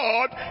the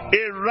Lord,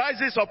 it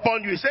rises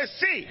upon you. It says,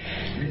 see,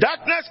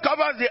 darkness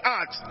covers the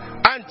earth,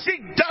 and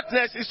thick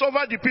darkness is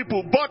over the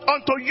people. But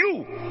unto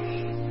you,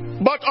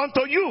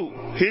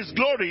 His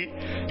glory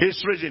is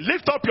risen.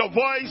 Lift up your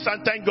voice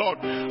and thank God.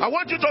 I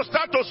want you to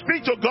start to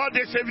speak to God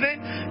this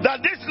evening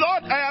that this,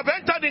 Lord, I have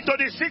entered into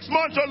the 6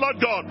 months, oh Lord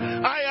God.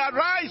 I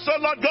arise,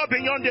 oh Lord God,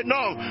 beyond the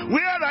norm.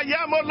 Where I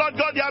am, oh Lord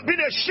God, there have been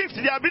a shift.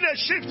 There have been a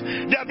shift.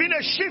 There have been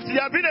a shift.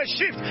 There have been a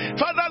shift.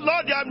 Father,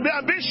 Lord, there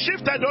have been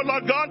shifted, oh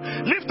Lord God.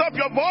 Lift up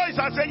your voice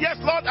and say, yes,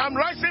 Lord, I'm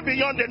rising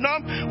beyond the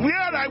norm.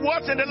 Where I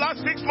was in the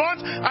last 6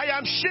 months, I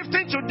am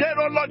shifting today,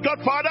 oh Lord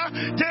God,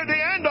 Father, till the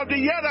end of the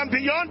year and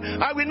beyond.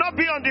 I will not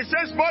be on the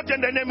same spot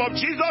in the name of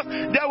Jesus.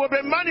 There will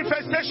be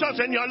manifestations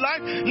in your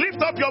life.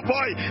 Lift up your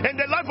voice. In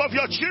the life of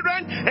your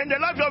children, in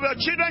the life of your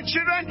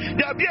children,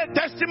 there will be a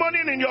testimony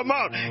in your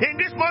mouth. In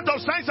this month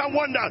of signs and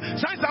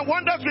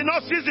wonders will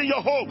not cease in your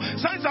home.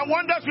 Signs and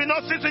wonders will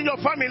not cease in your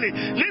family.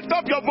 Lift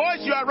up your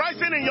voice. You are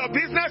rising in your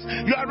business.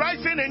 You are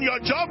rising in your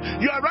job.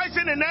 You are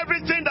rising in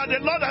everything that the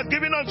Lord has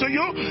given unto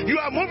you.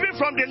 You are moving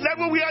from the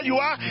level where you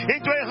are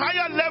into a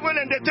higher level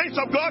in the things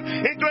of God,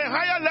 into a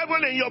higher level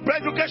in your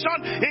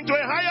education, into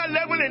a higher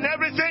level in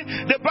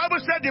everything. The Bible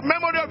said the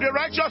memory of the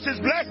righteous is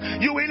blessed.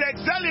 You will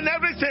excel in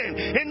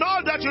everything. In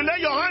all that you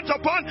lay your hands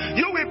upon,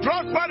 you will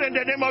prosper in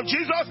the name of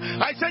Jesus.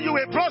 I say you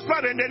will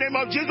prosper in the name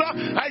of Jesus.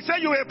 I say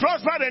you will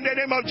prosper in the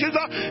name of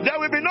Jesus. There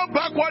will be no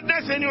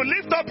backwardness in you.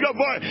 Lift up your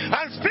voice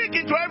and speak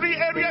into every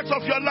areas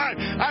of your life.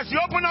 As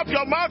you open up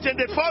your mouth in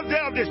the first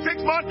day of the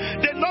 6th month,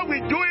 the Lord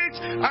will do it,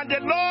 and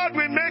the Lord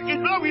will make it.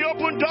 Lord will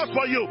open doors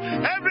for you.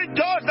 Every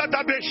door that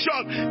have been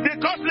shut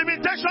because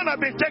limitation have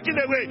been taken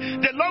away,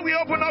 the Lord will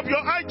open up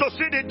your eyes to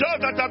see the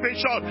doors that have been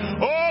shut.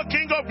 Oh,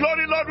 King of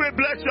glory, Lord, we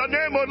bless your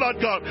name, oh Lord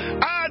God.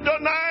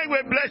 Adonai,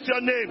 we bless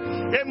your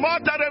name.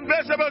 Immortal and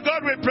invisible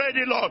God, we pray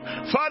thee, Lord.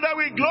 Father,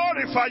 we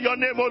glorify your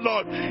name, oh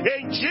Lord.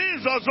 In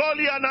Jesus'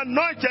 holy and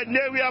anointed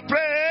name we are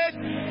prayed.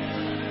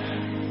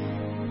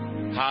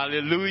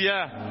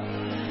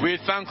 Hallelujah. We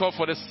thank God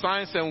for the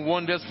signs and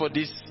wonders for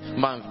this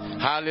month.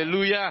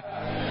 Hallelujah.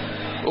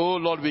 Oh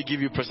Lord, we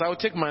give you praise. I will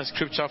take my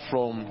scripture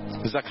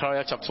from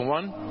Zechariah chapter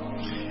 1,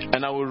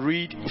 and I will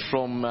read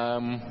from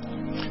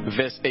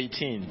verse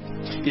 18.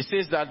 It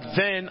says that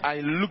then I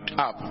looked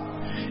up,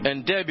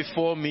 and there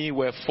before me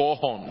were 4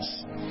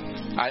 horns.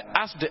 I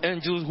asked the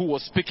angel who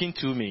was speaking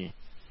to me,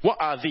 what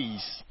are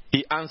these?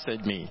 He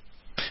answered me,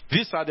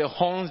 these are the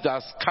horns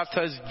that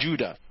scatters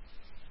Judah,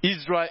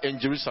 Israel, and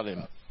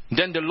Jerusalem.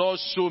 Then the Lord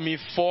showed me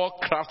 4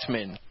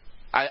 craftsmen.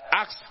 I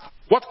asked,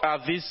 what are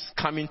these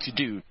coming to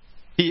do?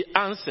 He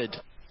answered,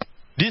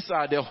 these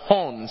are the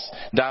horns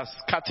that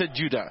scattered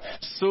Judah,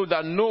 so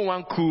that no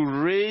one could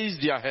raise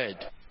their head.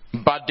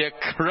 But the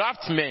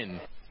craftsmen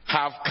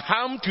have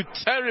come to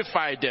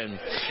terrify them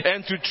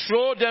and to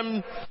throw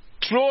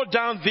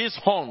down these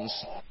horns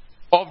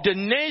of the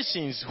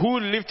nations who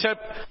lifted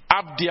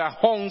up their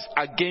horns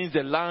against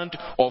the land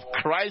of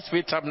Christ's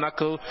faith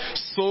tabernacle,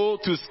 so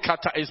to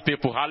scatter his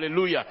people.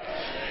 Hallelujah.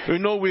 You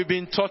know, we've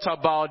been taught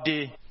about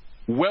the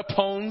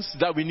weapons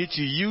that we need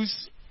to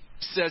use.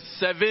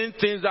 7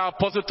 things that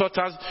Apostle taught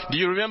us. Do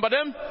you remember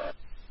them?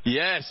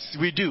 Yes,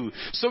 we do.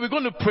 So we're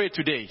going to pray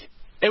today.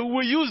 And we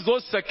will use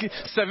those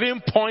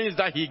 7 points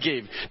that he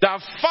gave.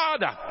 That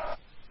Father,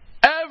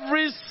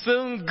 every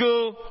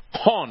single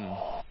horn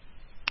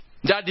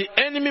that the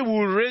enemy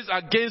will raise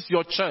against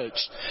your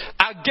church,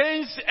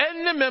 against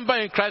any member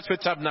in Christ's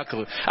Faith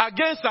Tabernacle,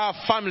 against our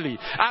family,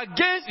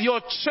 against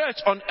your church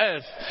on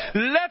earth,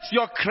 let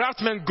your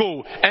craftsmen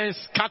go and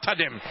scatter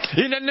them.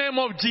 In the name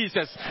of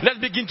Jesus, let's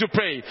begin to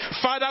pray.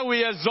 Father,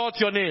 we exalt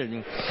your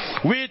name.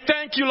 We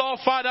thank you, Lord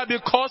Father,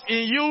 because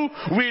in you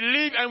we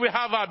live and we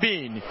have our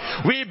being.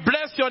 We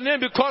bless your name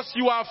because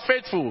you are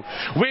faithful.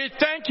 We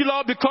thank you,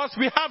 Lord, because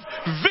we have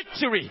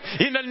victory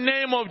in the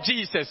name of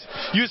Jesus.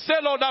 You say,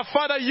 Lord, that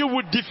Father, you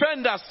would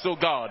defend us, oh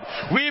God.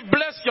 We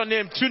bless your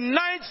name.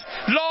 Tonight,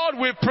 Lord,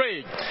 we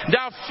pray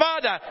that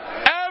Father,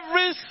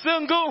 every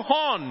single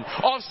horn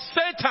of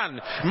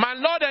Satan, my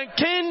Lord and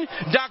King,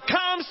 that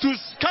comes to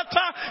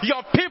scatter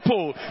your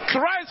people,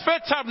 Christ's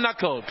Faith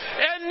Tabernacle,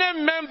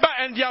 any member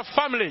and their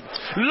family,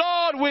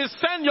 Lord, we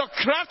send your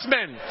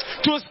craftsmen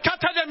to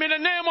scatter them in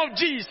the name of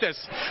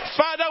Jesus.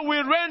 Father, we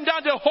rain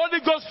down the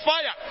Holy Ghost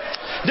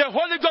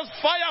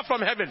fire from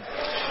heaven.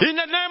 In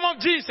the name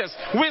of Jesus,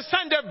 we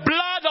send the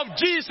blood of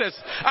Jesus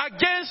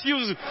against you,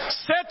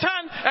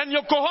 Satan and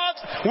your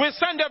cohort. We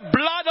send the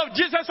blood of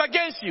Jesus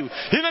against you.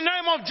 In the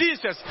name of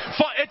Jesus,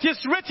 for it is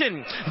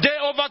written, they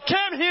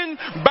overcame him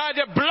by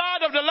the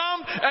blood of the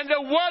Lamb and the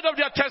word of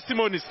their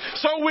testimonies.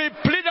 So we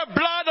plead the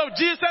blood of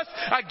Jesus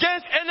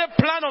against any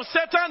plan of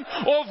Satan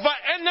over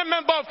any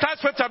member of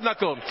Christ's Faith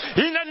Tabernacle.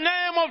 In the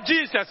name of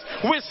Jesus,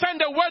 we send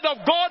the word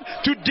of God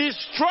to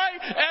destroy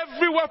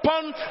every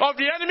weapon of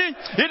the enemy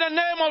in the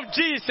name of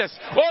Jesus.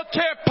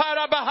 Okay,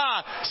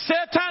 Parabaha.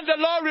 Satan, the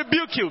Lord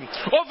rebuke you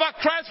over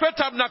Christ's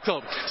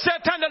Tabernacle.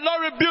 Satan, the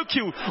Lord rebuke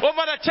you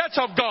over the church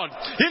of God.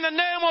 In the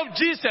name of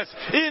Jesus,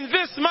 in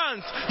this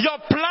month, your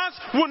plans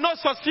will not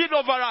succeed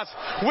over us.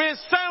 We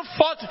send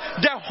forth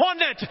the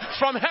hornet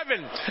from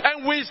heaven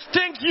and we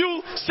sting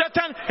you,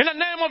 Satan, in the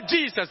name of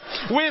Jesus.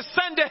 We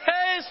send the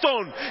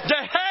hailstone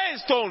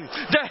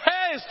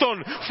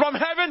from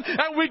heaven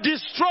and we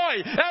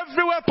destroy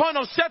every weapon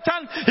of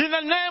Satan in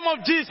the name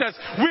of Jesus.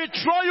 We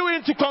throw you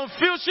into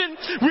confusion.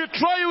 We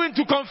throw you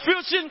into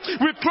confusion.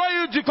 We throw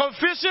you into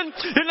confusion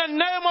in the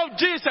name of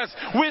Jesus.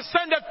 We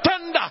send a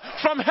thunder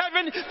from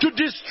heaven to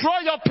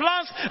destroy your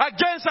plans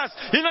against us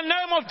in the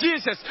name of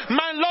Jesus.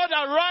 My Lord,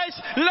 arise.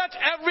 Let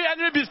every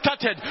enemy be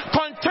scattered.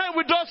 Contend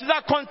with those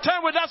that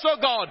contend with us, O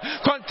God.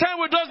 Contend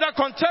with those that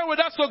contend with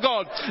us, O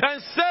God.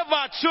 And save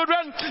our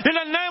children in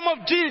the name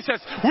of Jesus.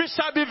 We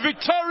shall be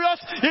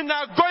victorious in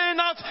our going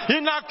out,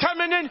 in our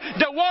coming in.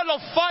 The wall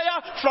of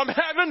fire from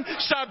heaven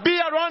shall be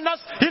around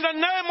us in the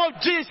name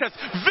of Jesus.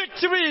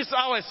 Victory is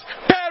ours.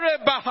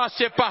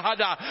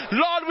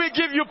 Lord, we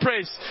give you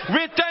praise.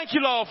 We thank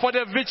you, Lord, for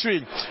the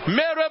victory.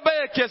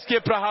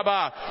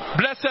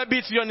 Blessed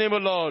be to your name, O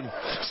Lord.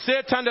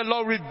 Satan, the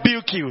Lord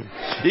rebuke you.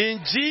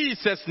 In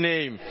Jesus'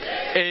 name,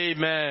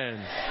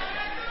 amen.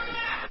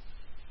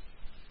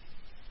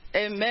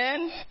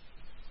 Amen.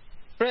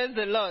 Praise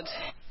the Lord.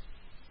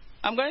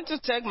 I'm going to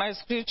take my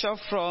scripture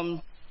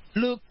from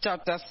Luke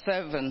chapter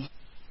 7.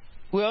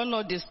 We all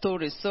know the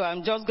story, so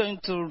I'm just going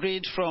to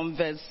read from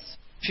verse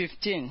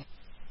 15.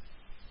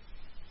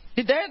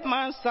 The dead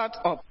man sat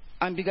up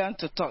and began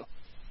to talk,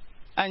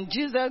 and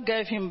Jesus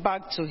gave him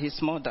back to his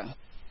mother.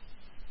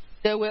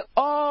 They were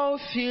all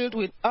filled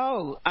with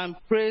awe and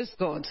praised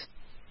God.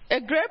 A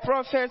great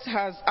prophet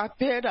has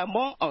appeared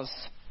among us,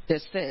 they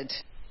said.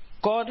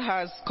 God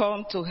has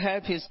come to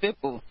help his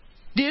people.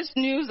 This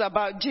news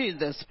about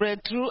Jesus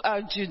spread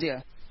throughout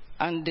Judea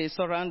and the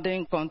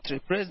surrounding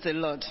country. Praise the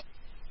Lord.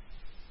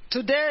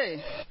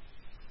 Today,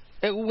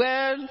 a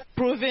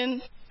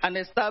well-proven and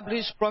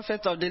established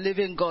prophet of the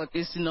living God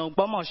is in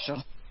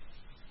Ogbomosho.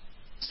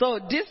 So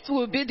this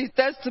will be the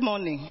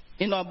testimony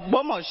in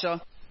Ogbomosho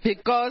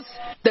because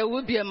there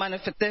will be a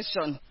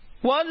manifestation.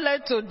 What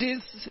led to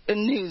this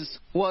news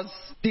was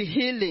the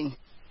healing,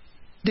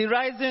 the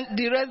raising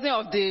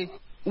of the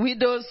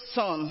widow's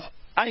son.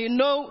 And you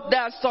know,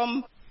 there are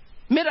some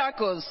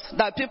miracles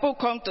that people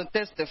come to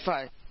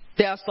testify.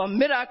 There are some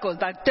miracles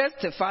that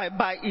testify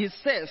by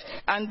itself,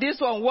 and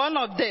this one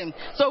of them.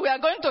 So we are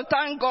going to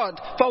thank God,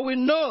 for we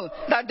know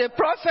that the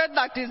prophet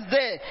that is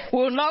there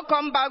will not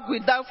come back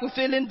without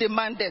fulfilling the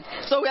mandate.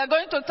 So we are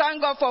going to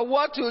thank God for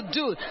what you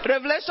do.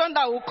 Revelation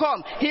that will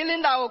come,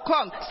 healing that will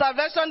come,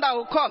 salvation that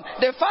will come,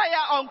 the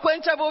fire,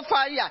 unquenchable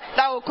fire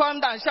that will come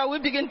down. Shall we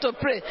begin to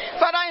pray?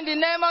 Father, in the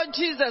name of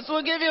Jesus,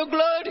 we give you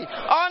glory,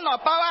 honor,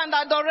 power, and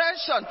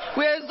adoration.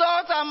 We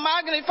exalt and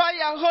magnify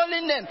your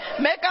holy name,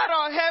 maker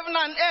of heaven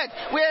and earth.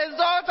 We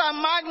exalt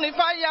and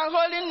magnify your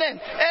holy name,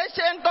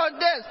 ancient of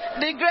days,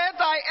 the great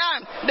I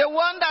am, the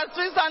one that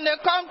speaks and they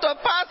come to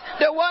pass,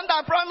 the one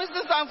that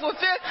promises and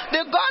fulfills,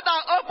 the God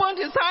that opened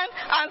his hand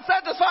and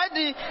satisfied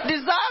the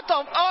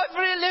desire of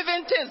every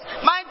living thing.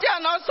 Mighty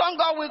and awesome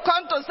God, we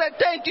come to say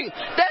thank you.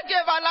 Thank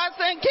you,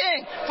 everlasting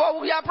King,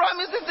 for your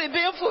promises are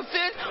being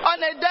fulfilled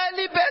on a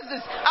daily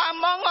basis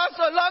among us,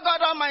 O Lord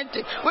God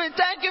Almighty. We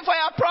thank you for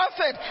your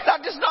prophet that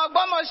is not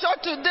Ogbomosho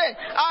today.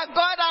 Our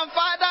God and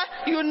Father,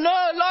 you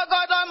know, Lord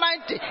God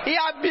Almighty, he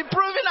has been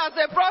proven as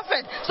a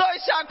prophet. So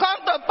it shall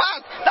come to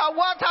pass that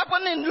what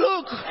happened in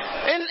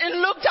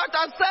Luke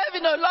chapter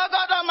 7, O Lord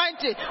God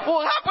Almighty,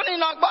 will happen in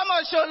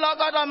Ogbomosho, Lord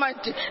God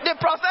Almighty. The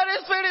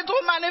prophetic spirit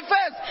will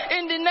manifest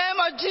in the name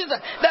of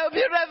Jesus. There will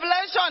be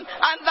revelation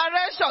and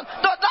direction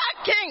to that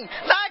king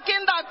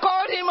that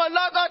called him, O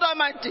Lord God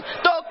Almighty,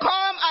 to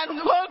come and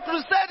hold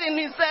crusade in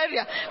his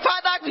area.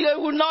 Father, they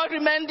will not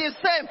remain the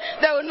same.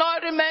 They will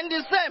not remain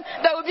the same.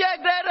 There will be a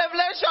great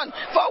revelation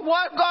for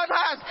what God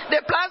has.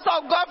 The plans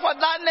of God for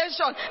that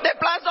nation, the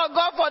plans of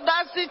God for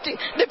that city,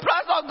 the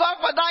plans of God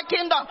for that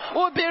kingdom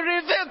will be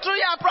revealed through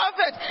your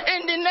prophet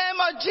in the name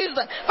of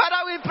Jesus.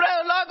 Father, we pray,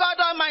 Lord God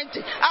Almighty,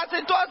 as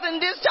it was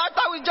in this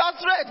chapter we just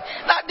read,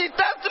 that the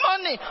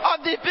testimony of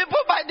the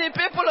people by the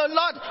people, O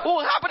Lord,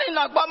 will happen in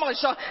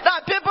Ogbomosho.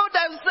 That people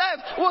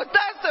themselves will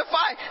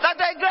testify that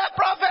the great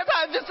prophet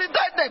has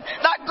visited them,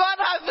 that God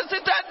has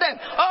visited them.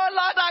 Oh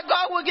Lord, our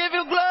God will give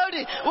you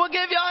glory, will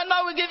give you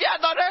honor, will give you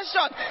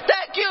adoration.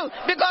 Thank you,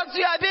 because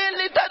you are being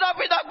lifted up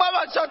in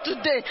Ogbomosho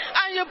today.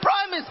 And you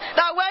promise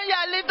that when you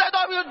are lifted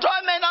up, you draw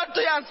men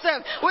unto yourself.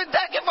 We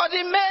thank you for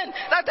the men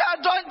that are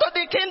joined to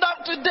the kingdom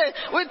today.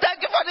 We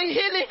thank you for the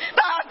healing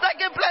that has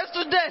taken place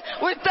today.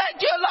 We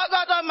thank you, Lord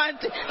God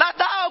Almighty, that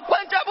that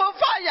unquenchable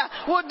fire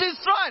will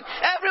destroy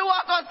every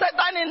work of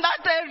Satan in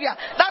that area.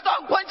 That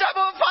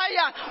unquenchable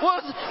fire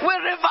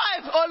will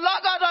revive, oh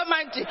Lord God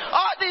Almighty,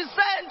 all the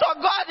saints of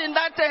God in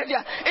that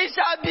area. It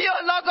shall be,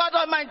 oh Lord God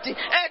Almighty,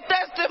 a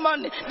testimony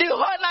testimony. The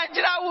whole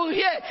Nigeria will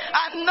hear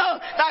and know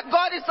that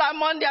God is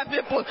among their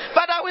people.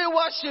 Father, we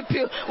worship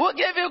you. We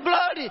give you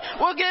glory.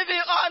 We give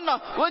you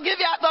honor. We give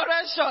you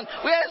adoration.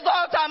 We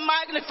exalt and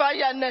magnify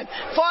your name.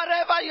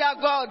 Forever you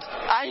are God,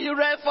 and you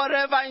reign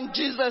forever. In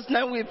Jesus'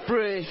 name we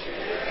pray.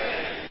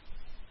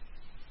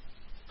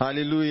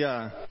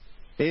 Hallelujah.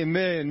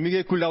 Amen.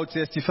 Miracle will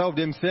testify of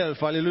themselves.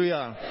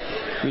 Hallelujah.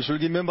 We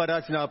should remember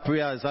that in our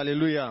prayers.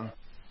 Hallelujah.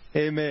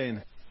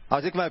 Amen.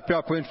 I'll take my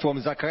prayer point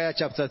from Zechariah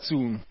chapter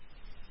 2.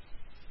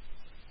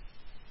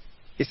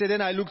 He said,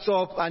 then I looked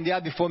up, and there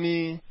before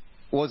me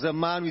was a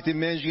man with a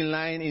measuring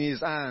line in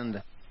his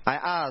hand. I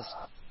asked,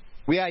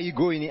 where are you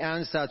going? He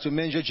answered, to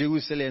measure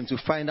Jerusalem, to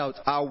find out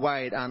how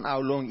wide and how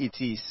long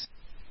it is.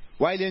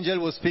 While the angel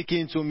was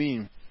speaking to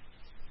me,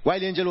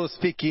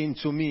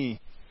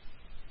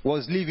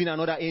 was leaving,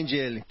 another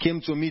angel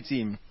came to meet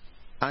him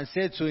and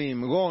said to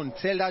him, run,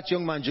 tell that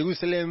young man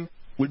Jerusalem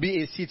will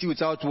be a city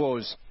without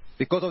walls,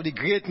 because of the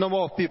great number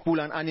of people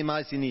and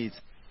animals in it.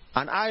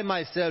 And I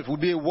myself will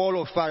be a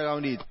wall of fire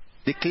around it,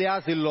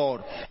 declares the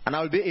Lord, and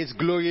I will be his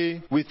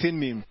glory within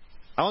me.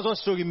 I want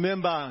us to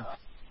remember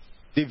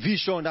the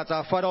vision that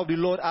our Father of the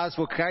Lord has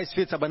for Christ's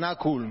Faith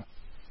Tabernacle,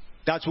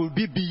 that will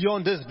be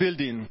beyond this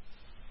building,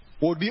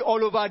 will be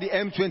all over the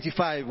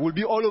M25, will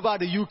be all over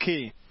the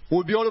UK,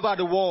 will be all over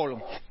the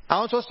world. I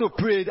want us to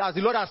pray, as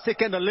the Lord has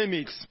taken the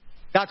limits,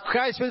 that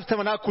Christ's Faith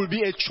Tabernacle will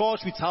be a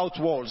church without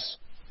walls.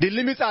 The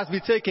limit has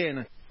been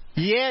taken.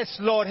 Yes,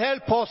 Lord,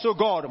 help us, O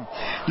God.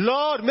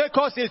 Lord, make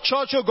us a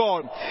church, O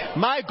God.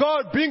 My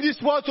God, bring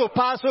this word to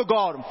pass, O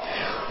God.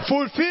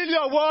 Fulfill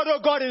your word, O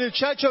God, in the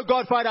church, O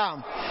God,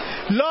 Father.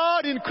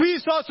 Lord,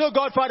 increase us, O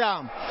God,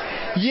 Father.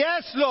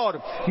 Yes, Lord,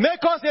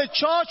 make us a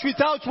church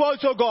without walls,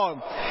 O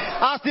God.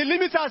 As the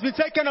limit has been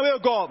taken away, O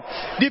God,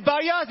 the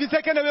barrier has been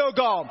taken away, O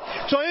God,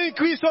 to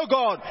increase, O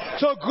God,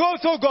 to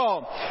growth, O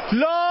God.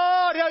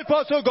 Lord,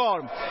 help us, O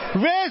God.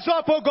 Raise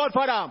up, O God,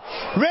 Father.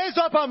 Raise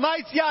up a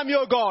mighty army,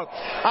 O God,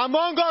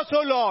 among us,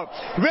 O Lord.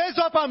 Raise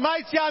up a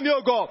mighty army,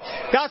 O God,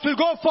 that will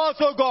go forth,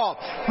 O God.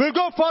 Will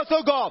go forth,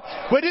 O God,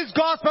 with this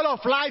gospel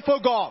of life, O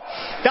God.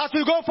 That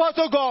will go forth,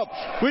 O God,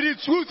 with the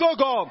truth, O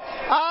God.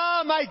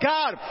 Ah, my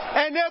God,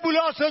 enable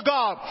us, O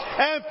God.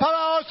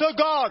 Empower us, O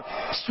God.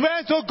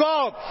 Strength, O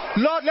God.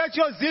 Lord, let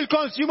your zeal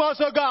consume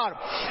us, O God.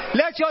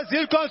 Let your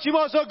zeal consume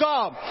us, O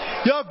God.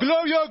 Your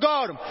glory, O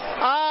God.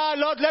 Ah,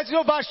 Lord, let it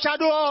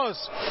overshadow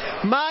us.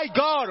 My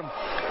God,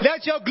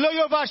 let your glory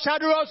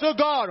overshadow us, O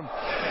God.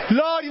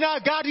 Lord, in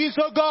our gatherings,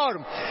 O God,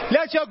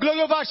 let your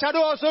glory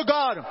overshadow us, O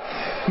God.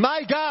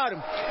 My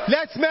God,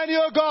 let many,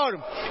 O God,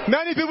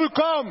 many people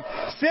come,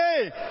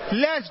 say,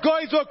 let's go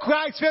into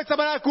Christ's Faith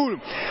Tabernacle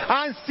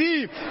and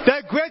see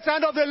the great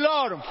hand of the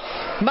Lord.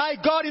 My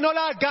God, in all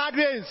our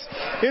gatherings,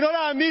 in all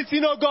our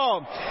meetings, O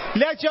God,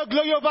 let your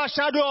glory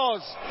overshadow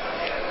us.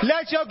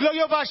 Let your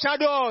glory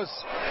overshadow us.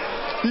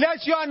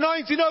 Let your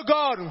anointing, O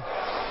God,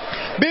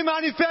 be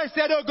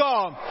manifested, O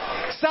God.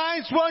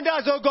 Signs,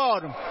 wonders, O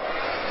God.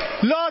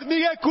 Lord,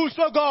 miracles,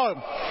 O God,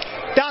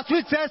 that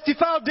we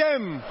testify of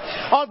them,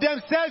 of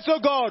themselves, O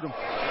God.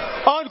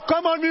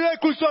 Uncommon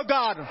miracles, O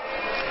God.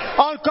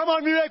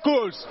 Uncommon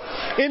miracles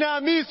in our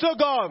midst, O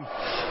God.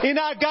 In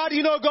our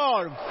gathering, O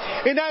God.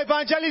 In our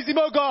evangelism,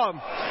 O God.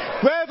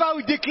 Wherever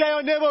we declare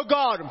your name, O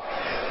God.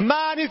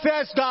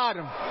 Manifest, God.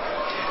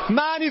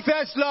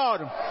 Manifest,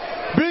 Lord.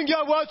 Bring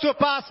your word to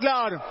pass,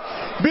 Lord.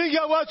 Bring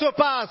your word to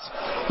pass.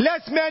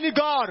 Let many,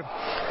 God,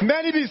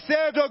 many be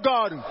saved, O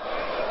God.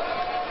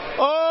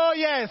 Oh,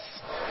 yes.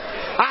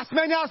 As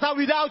many as are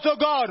without, oh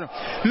God,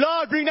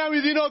 Lord, bring them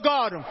within, oh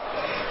God.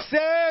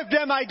 Save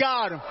them, my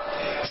God.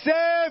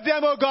 Save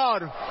them, oh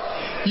God.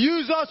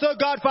 Use us, oh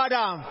God,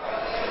 Father.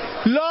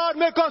 Lord,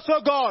 make us,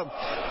 oh God,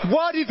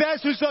 worthy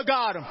vessels, oh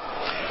God.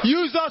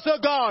 Use us, oh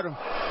God.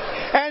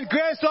 And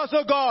grace us,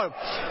 oh God.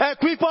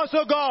 Equip us,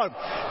 oh God.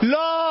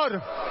 Lord,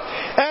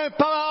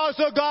 empower us,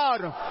 oh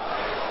God.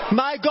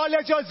 My God,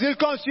 let your zeal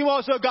consume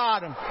us, oh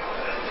God.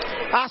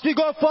 As we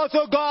go forth,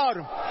 oh God,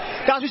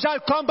 that we shall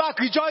come back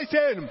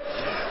rejoicing.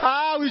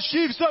 With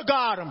sheep, oh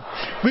God,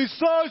 with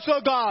souls,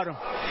 oh God.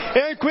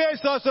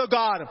 Increase us, oh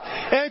God.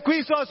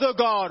 Increase us, oh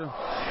God.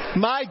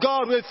 My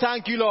God, we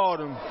thank you, Lord.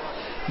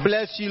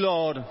 Bless you,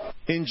 Lord,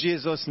 in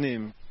Jesus'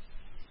 name.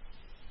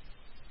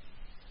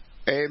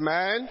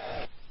 Amen.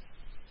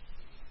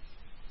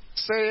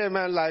 Say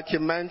amen like you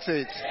meant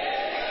it.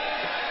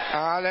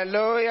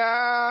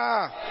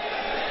 Hallelujah.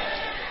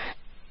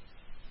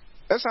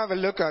 Let's have a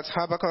look at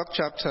Habakkuk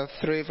chapter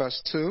 3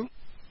 verse 2.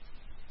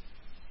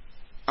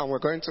 And we're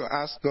going to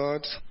ask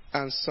God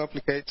and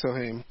supplicate to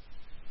him.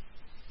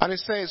 And it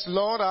says,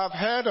 Lord, I've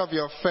heard of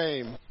your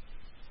fame.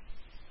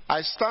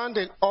 I stand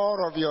in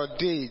awe of your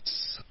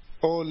deeds,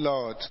 O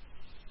Lord.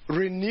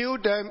 Renew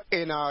them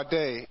in our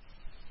day.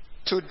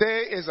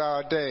 Today is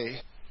our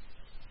day.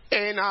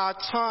 In our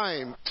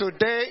time,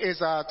 today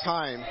is our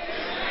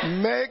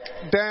time.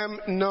 Make them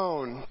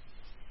known.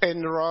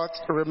 In wrath,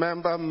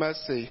 remember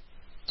mercy.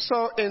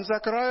 So in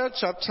Zechariah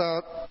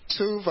chapter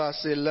 2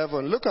 verse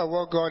 11, look at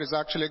what God is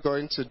actually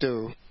going to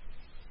do.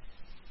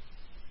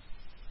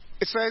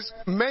 It says,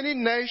 many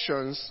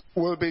nations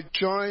will be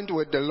joined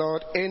with the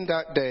Lord in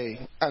that day,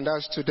 and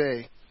that's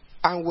today,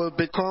 and will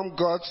become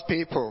God's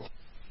people,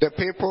 the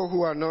people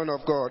who are known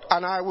of God.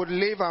 And I will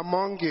live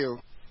among you,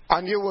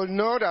 and you will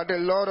know that the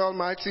Lord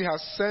Almighty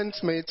has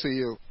sent me to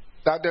you,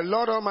 that the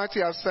Lord Almighty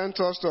has sent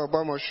us to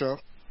Obamosho.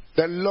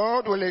 The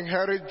Lord will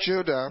inherit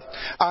Judah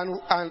and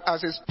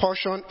as his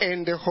portion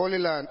in the Holy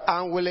Land,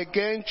 and will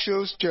again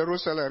choose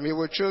Jerusalem. He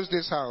will choose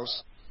this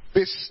house.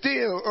 Be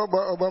still,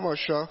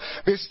 Obamosho,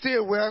 be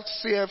still where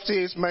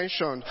CFT is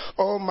mentioned,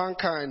 O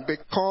mankind,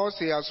 because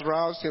he has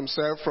roused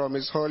himself from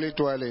his holy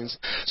dwellings.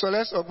 So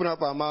let's open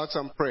up our mouths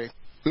and pray.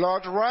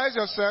 Lord, rise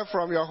yourself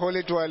from your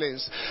holy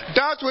dwellings.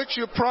 That which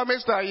you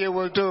promised that you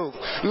will do.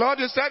 Lord,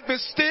 you said, be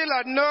still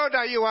and know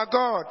that you are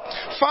God.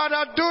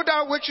 Father, do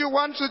that which you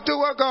want to do,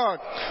 O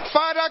God.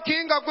 Father,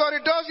 King of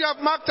glory, those you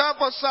have marked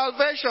out for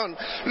salvation.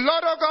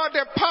 Lord, O God,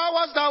 the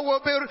powers that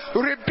will be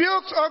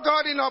rebuked, O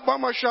God, in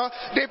Obamosho,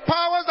 the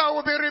powers that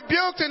will be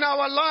rebuked in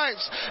our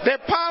lives, the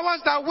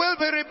powers that will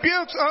be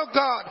rebuked, O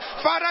God.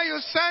 Father,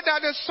 you said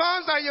that the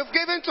sons that you've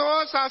given to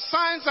us are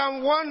signs and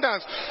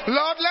wonders.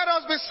 Lord, let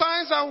us be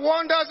signs and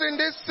wonders in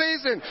this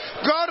season.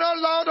 God, oh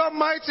Lord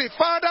Almighty,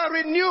 Father,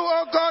 renew,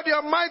 oh God,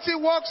 your mighty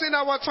works in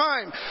our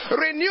time.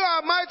 Renew our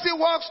mighty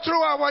works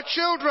through our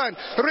children.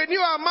 Renew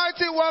our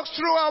mighty works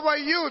through our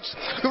youth.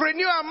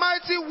 Renew our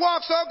mighty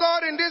works, oh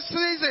God, in this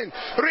season.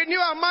 Renew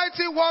our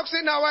mighty works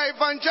in our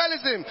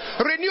evangelism.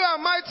 Renew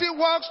our mighty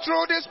works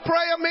through this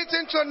prayer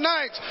meeting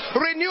tonight.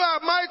 Renew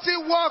our mighty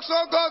works,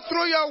 oh God,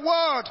 through your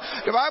word.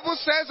 The Bible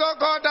says, oh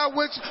God, that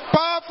with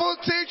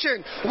powerful teaching,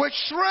 which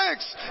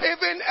shrinks,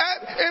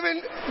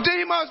 even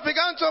demons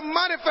began to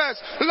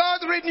manifest.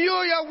 Lord,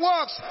 renew your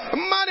works.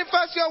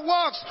 Manifest your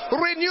works.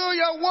 Renew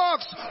your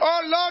works.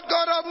 Oh Lord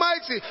God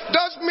Almighty,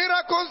 those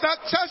miracles that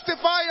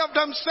testify of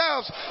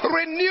themselves,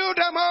 renew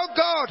them, oh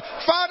God.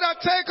 Father,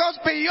 take us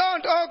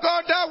beyond, oh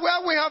God, that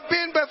where we have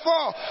been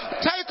before.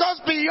 Take us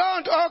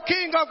beyond, oh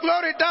King of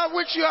glory, that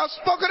which you have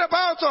spoken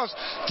about us.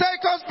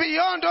 Take us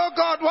beyond, oh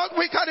God, what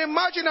we can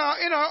imagine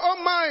in our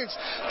own minds.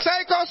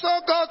 Take us,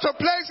 oh God, to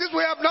places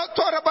we have not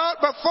thought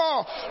about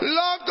before.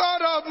 Lord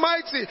God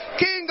Almighty,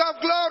 King of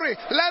glory,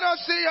 let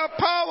us see your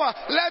power.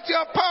 Let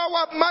your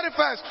power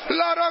manifest.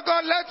 Lord, oh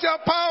God, let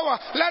your power,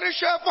 let it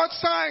show forth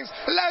signs.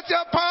 Let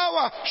your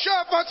power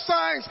show forth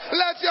signs.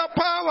 Let your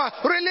power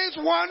release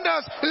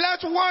wonders.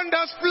 Let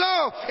wonders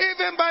flow,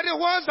 even by the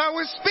ones that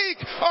we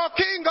speak. Oh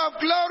King of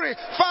glory,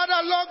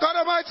 Father, Lord God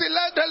Almighty,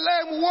 let the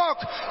lame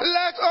walk.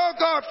 Let, oh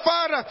God,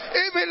 Father,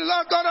 even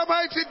Lord God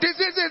Almighty,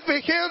 diseases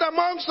be healed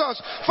amongst us.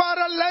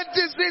 Father, let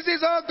diseases,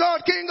 oh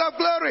God, King of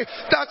glory,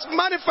 that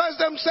manifest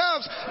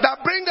themselves,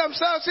 that bring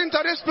themselves into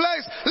this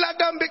place, let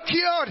them be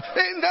cured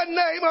in the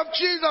name of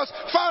Jesus.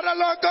 Father,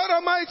 Lord God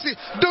Almighty,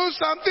 do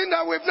something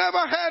that we've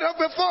never heard of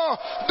before.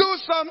 Do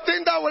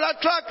something that will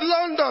attract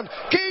London.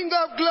 King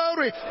of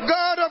glory,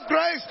 God of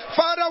grace.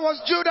 Father, was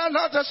Judah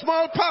not a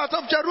small part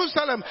of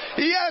Jerusalem?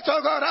 Yet,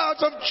 oh God,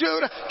 out of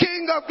Judah,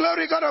 King of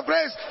glory, God of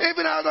grace,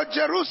 even out of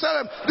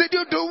Jerusalem, did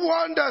you do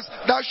wonders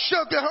that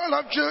shook the whole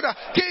of Judah?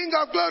 King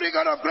of glory,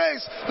 God of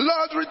grace,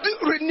 Lord,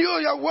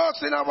 renew your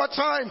works in our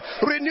time.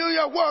 Renew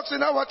your works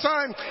in our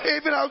time.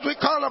 Even as we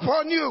call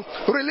upon you,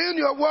 renew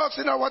your works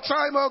in our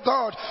time, oh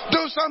God.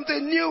 Do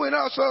something new in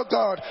us, oh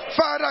God.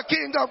 Father,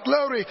 King of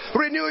glory,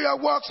 renew your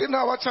works in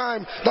our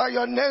time, that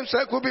your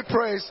namesake will be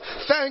praised.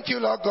 Thank you,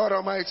 Lord God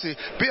Almighty.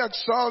 Be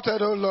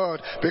exalted, oh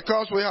Lord,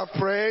 because we have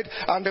prayed,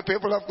 and the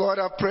people of God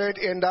have prayed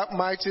in that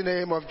mighty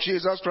name of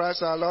Jesus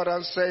Christ, our Lord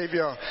and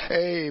Savior.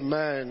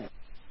 Amen.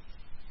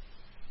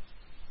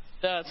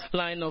 That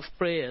line of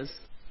prayers,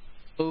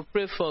 we'll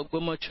pray for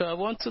Ogbomoso. I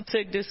want to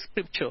take this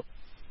scripture.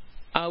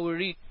 I will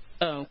read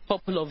a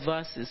couple of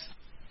verses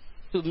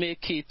to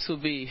make it to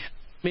be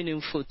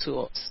meaningful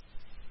to us.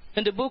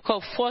 In the book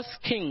of 1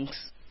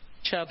 Kings,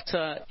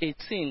 chapter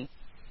 18,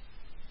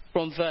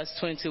 from verse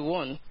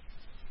 21,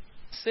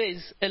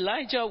 says,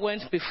 Elijah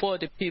went before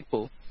the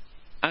people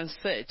and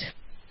said,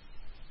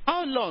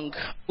 how long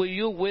will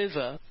you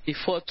waver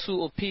before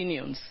two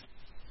opinions?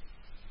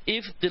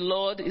 If the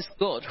Lord is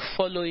God,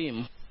 follow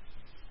him.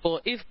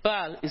 Or if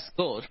Baal is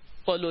God,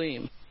 follow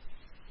him.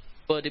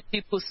 But the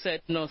people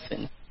said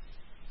nothing.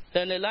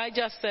 Then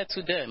Elijah said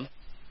to them,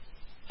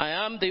 I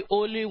am the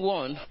only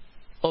one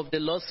of the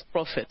lost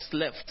prophets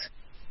left,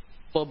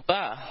 but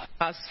Baal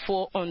has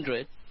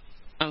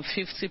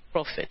 450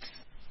 prophets.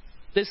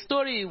 The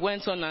story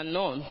went on and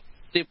on.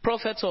 The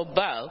prophets of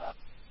Baal,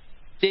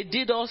 they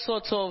did all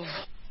sorts of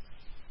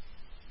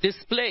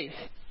display.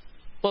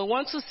 But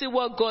want to see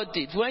what God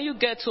did. When you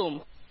get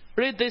home,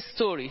 read this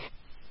story.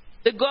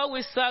 The God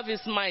we serve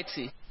is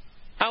mighty.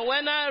 And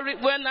when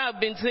I've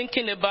been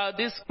thinking about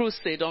this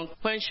crusade,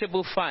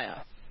 unquenchable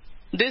fire,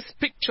 this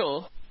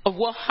picture of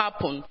what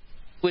happened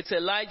with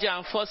Elijah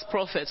and false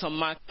prophets on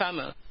Mount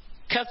Carmel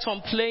kept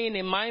on playing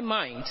in my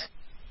mind.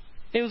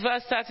 In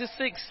verse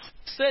 36,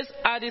 says,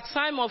 at the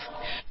time of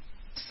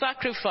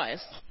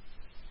sacrifice,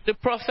 the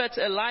prophet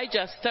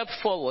Elijah stepped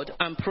forward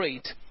and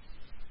prayed,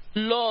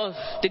 Lord,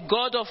 the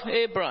God of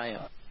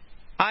Abraham,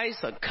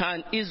 Isaac,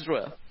 and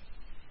Israel,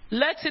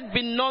 let it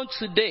be known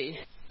today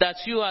that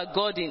you are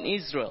God in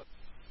Israel,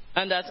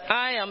 and that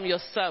I am your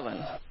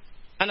servant,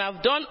 and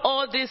I've done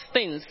all these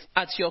things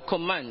at your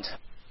command.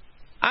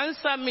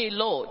 Answer me,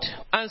 Lord,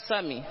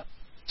 answer me.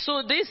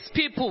 So these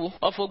people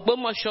of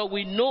Ogbomoso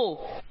will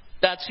know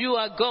that you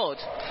are God,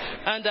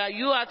 and that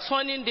you are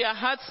turning their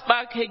hearts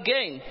back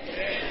again.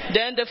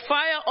 Then the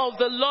fire of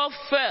the Lord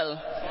fell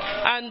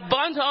and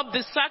burnt up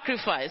the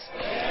sacrifice,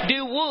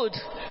 the wood,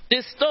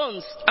 the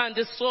stones, and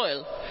the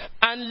soil,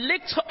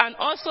 and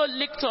also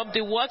licked up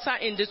the water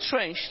in the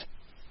trench.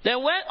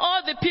 Then when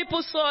all the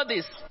people saw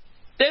this,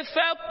 they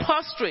fell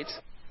prostrate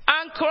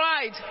and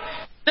cried,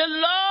 "The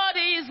Lord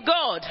is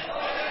God!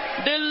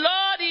 The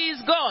Lord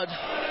is God!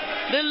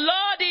 The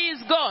Lord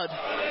is God!"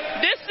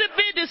 This will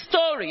be the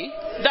story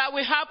that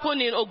will happen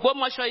in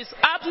Ogbomoso. It's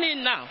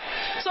happening now.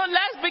 So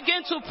let's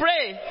begin to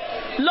pray.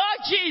 Lord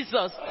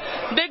Jesus,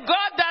 the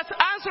God that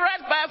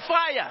answered by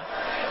fire,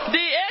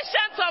 the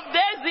ancient of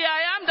days, the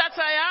I am that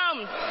I am,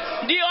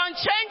 the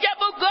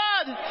unchangeable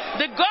God,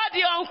 the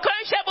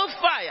unquenchable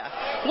fire.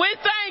 We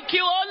thank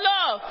you, O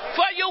Lord,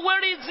 for you will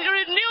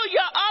renew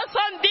your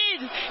awesome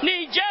deeds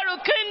in Jeru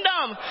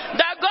Kingdom,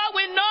 that God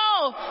will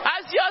know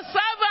as your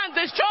servant,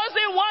 the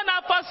chosen one,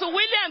 Apostle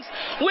Williams,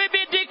 will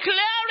be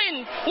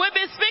declaring, will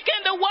be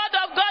speaking the word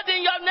of God in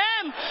your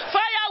name.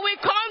 Fire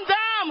will come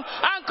down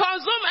and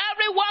consume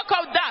every work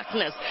of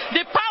darkness.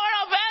 The power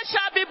of hell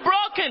shall be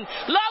broken.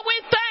 Lord, we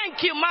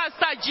thank you,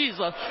 Master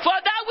Jesus, for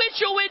that which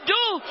you will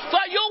do,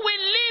 for you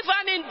will leave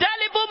an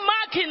indelible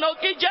mark in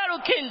Jeru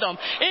Kingdom.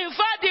 In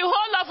fact, the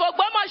whole of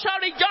Ogbomoso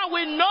region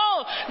will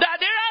know that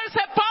there is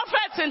a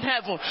prophet in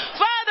heaven.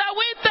 Father,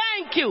 we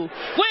thank you.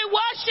 We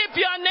worship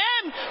your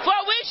name, for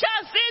we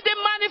shall see the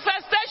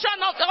manifestation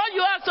of all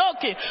you are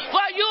talking.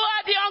 For you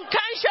are the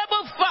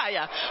unquenchable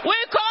fire. We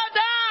call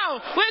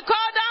down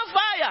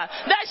fire.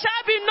 There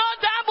shall be no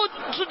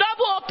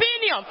double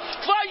opinion,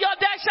 for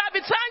there shall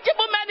be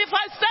tangible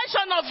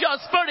manifestation of your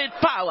spirit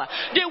power.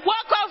 The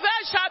work of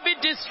hell shall be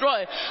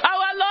destroyed.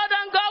 Our Lord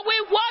and God, we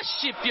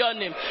worship your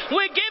name.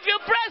 We give you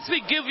praise,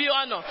 we give you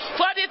honor,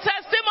 for the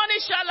testimony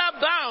shall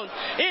abound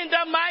in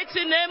the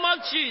mighty name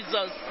of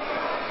Jesus.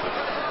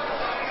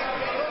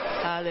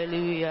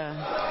 Hallelujah.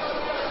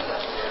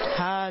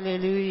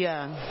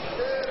 Hallelujah.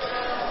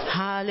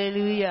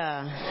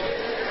 Hallelujah.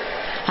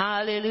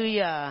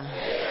 Hallelujah.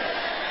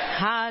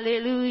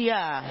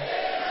 Hallelujah.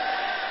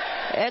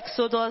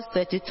 Exodus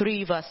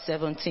 33 verse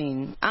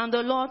 17. And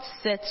the Lord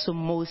said to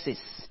Moses,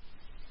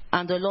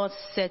 and the Lord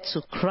said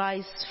to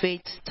Christ's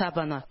faith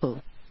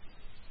tabernacle,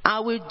 I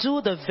will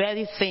do the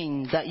very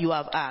thing that you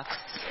have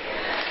asked,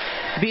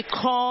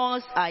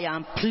 because I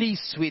am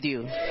pleased with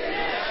you,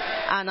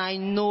 and I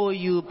know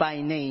you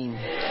by name.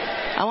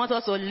 I want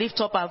us to lift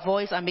up our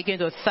voice and begin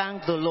to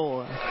thank the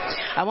Lord.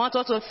 I want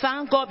us to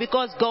thank God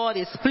because God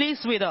is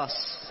pleased with us.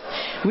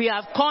 We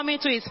have come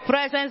into his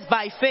presence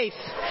by faith.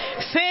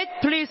 Faith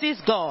pleases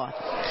God.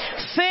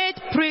 Faith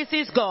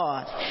pleases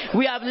God.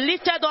 We have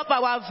lifted up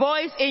our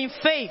voice in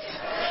faith.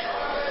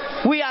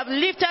 We have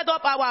lifted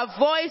up our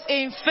voice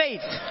in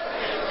faith.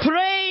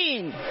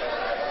 Praying,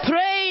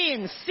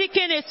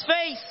 seeking his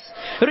face,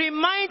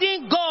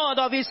 reminding God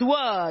of his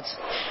word.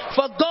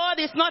 For God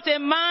is not a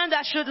man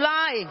that should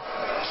lie,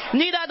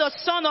 neither the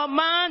son of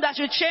man that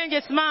should change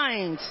his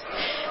mind.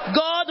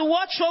 God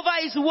watch over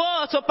his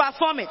word to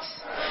perform it.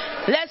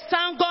 Let's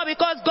thank God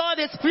because God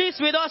is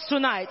pleased with us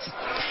tonight.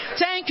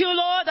 Thank you,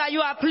 Lord, that you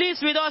are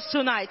pleased with us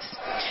tonight.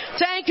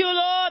 Thank you,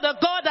 Lord, the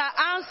God that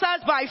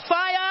answers by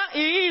fire,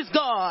 he is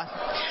God.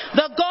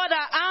 The God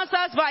that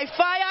answers by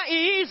fire,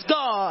 he is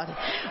God.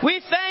 We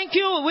thank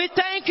you, we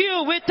thank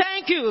you, we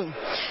thank you.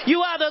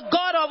 You are the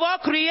God of all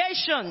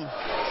creation.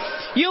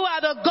 You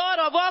are the God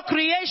of all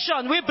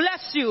creation. We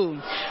bless you.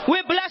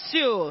 We bless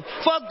you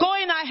for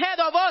going ahead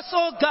of us,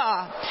 oh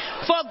God.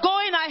 For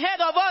going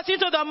ahead of us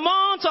into the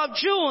month of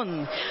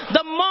June.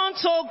 The month,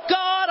 oh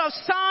God, of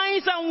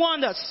signs and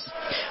wonders.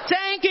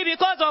 Thank you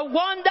because the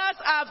wonders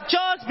have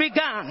just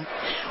begun.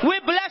 We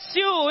bless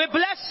you. We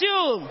bless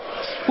you.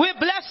 We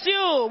bless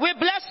you. We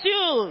bless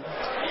you.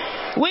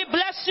 We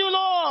bless you,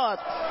 Lord.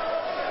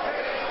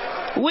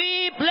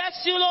 We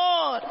bless you,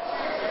 Lord.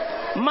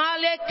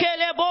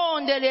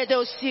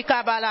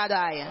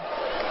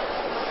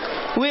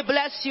 We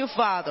bless you,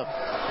 Father.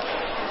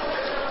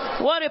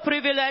 What a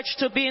privilege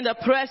to be in the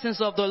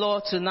presence of the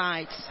Lord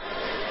tonight.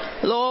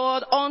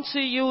 Lord, unto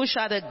you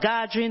shall the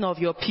gathering of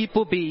your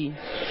people be.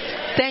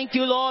 Thank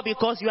you, Lord,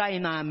 because you are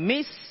in our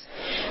midst.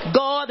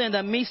 God in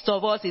the midst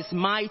of us is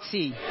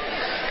mighty.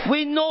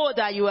 We know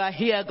that you are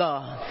here,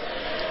 God.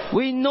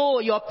 We know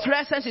your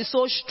presence is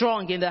so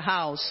strong in the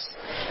house.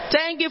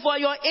 Thank you for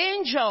your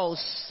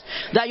angels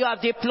that you have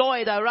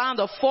deployed around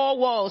the four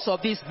walls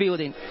of this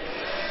building.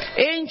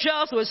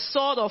 Angels with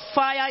sword of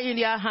fire in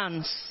their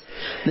hands.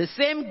 The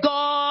same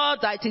God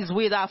that is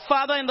with our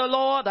father in the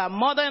Lord, our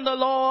mother in the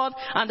Lord,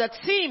 and the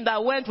team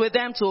that went with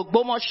them to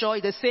Ogbomoso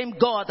is the same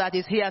God that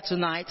is here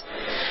tonight.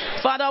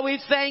 Father, we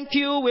thank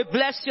you. We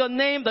bless your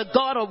name, the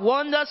God of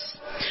wonders.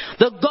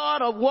 The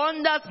God of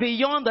wonders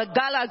beyond the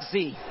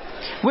galaxy.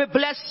 We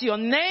bless your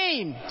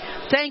name.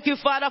 Thank you,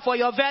 Father, for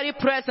your very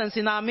presence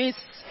in our midst.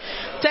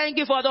 Thank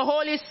you for the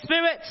Holy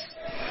Spirit.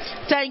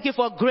 Thank you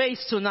for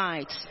grace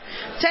tonight.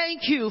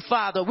 Thank you,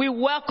 Father. We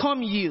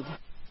welcome you.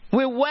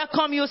 We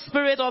welcome you,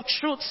 Spirit of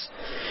truth.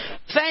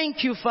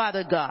 Thank you,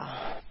 Father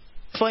God.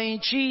 For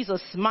in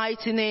Jesus'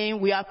 mighty name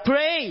we are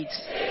prayed.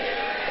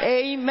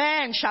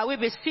 Amen. Shall we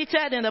be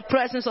seated in the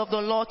presence of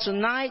the Lord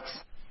tonight?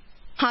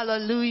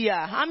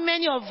 Hallelujah. How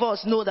many of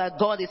us know that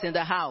God is in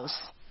the house?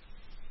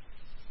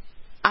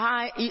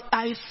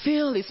 I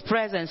feel His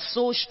presence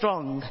so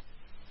strong.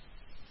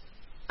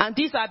 And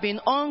these have been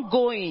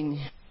ongoing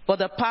for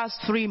the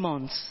past 3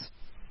 months.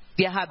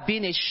 There have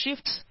been a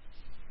shift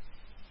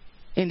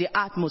in the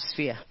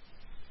atmosphere.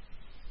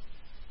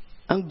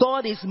 And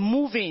God is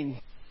moving,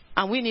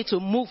 and we need to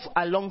move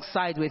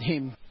alongside with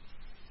Him.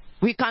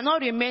 We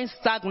cannot remain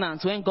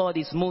stagnant when God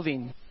is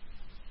moving.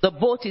 The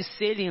boat is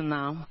sailing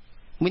now.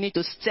 We need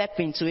to step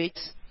into it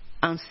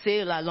and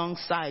sail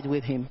alongside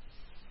with Him.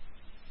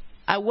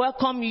 I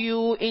welcome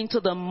you into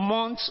the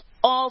month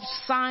of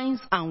signs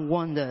and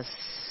wonders.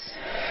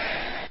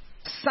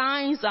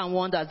 Signs and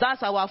wonders.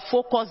 That's our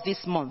focus this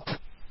month.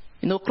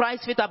 You know,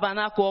 Christ Faith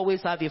Tabernacle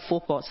always have a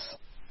focus.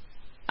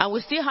 And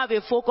we still have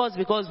a focus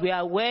because we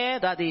are aware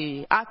that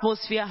the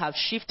atmosphere has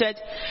shifted.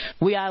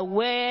 We are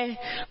aware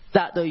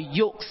that the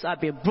yokes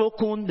have been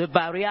broken, the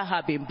barrier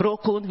have been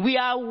broken. We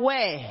are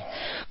aware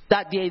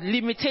that the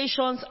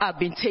limitations have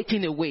been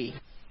taken away.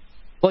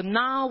 But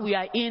now we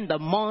are in the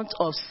month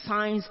of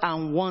signs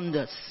and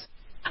wonders.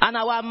 And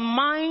our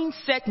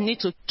mindset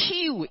needs to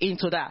cue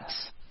into that.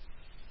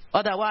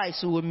 Otherwise,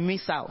 we will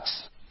miss out.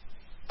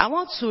 I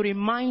want to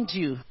remind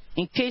you,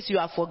 in case you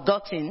have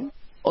forgotten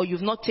or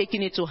you've not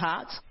taken it to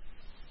heart,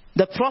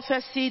 the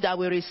prophecy that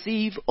we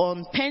receive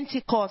on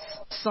Pentecost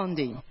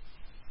Sunday.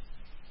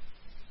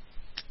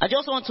 I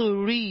just want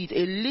to read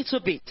a little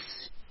bit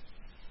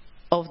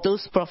of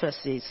those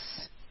prophecies.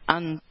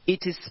 And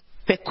it is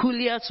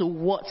peculiar to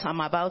what I'm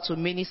about to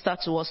minister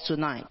to us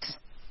tonight.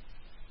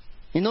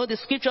 You know, the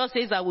scripture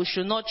says that we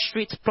should not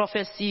treat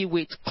prophecy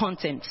with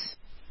contempt.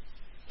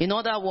 In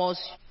other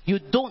words, you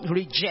don't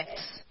reject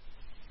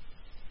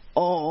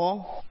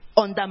or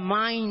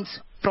undermine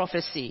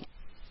prophecy.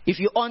 If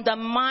you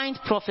undermine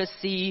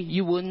prophecy,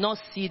 you will not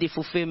see the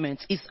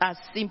fulfillment. It's as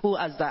simple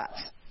as that.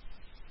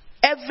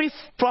 Every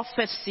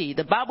prophecy,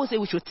 the Bible says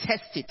we should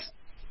test it.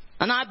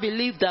 And I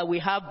believe that we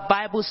have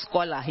Bible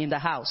scholars in the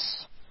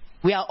house.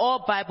 We are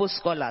all Bible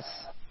scholars.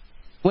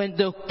 When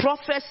the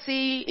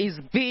prophecy is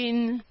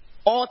being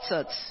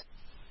altered,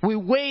 we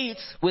wait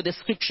with the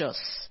scriptures.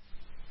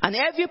 And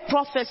every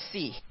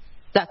prophecy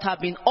that have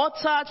been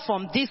uttered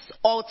from this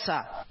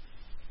altar,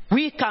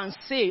 we can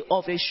say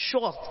of a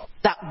sure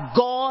that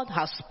God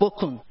has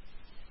spoken.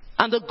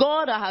 And the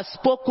God that has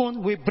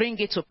spoken will bring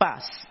it to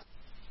pass.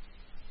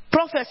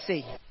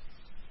 Prophecy.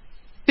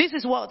 This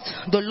is what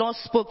the Lord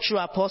spoke through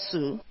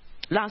Apostle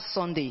last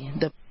Sunday,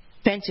 the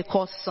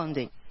Pentecost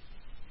Sunday.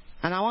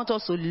 And I want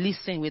us to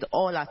listen with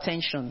all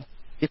attention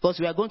because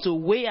we are going to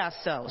weigh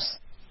ourselves.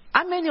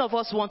 How many of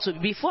us want to,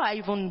 before I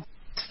even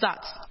start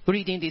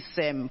reading this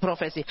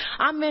prophecy,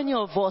 how many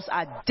of us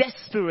are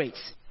desperate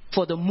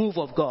for the move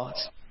of God?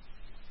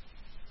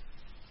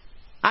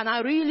 And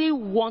I really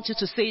want you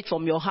to say it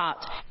from your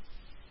heart.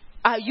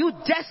 Are you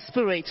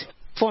desperate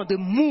for the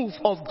move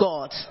of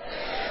God?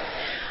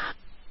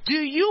 Do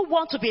you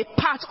want to be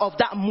part of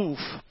that move?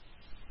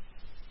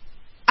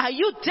 Are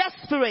you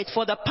desperate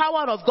for the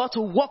power of God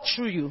to walk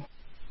through you?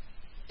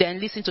 Then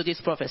listen to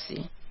this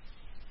prophecy.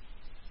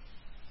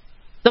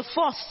 The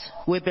first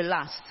will be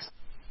last,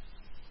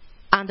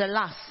 and the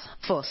last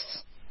first.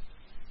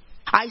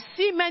 I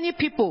see many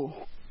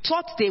people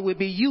thought they will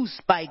be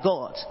used by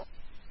God,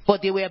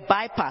 but they were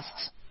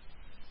bypassed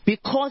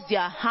because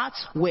their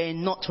hearts were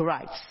not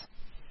right.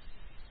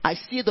 I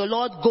see the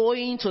Lord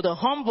going to the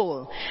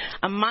humble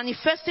and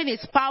manifesting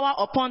His power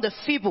upon the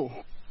feeble.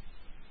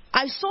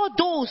 I saw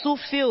those who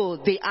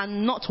feel they are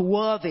not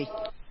worthy,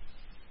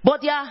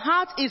 but their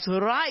heart is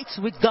right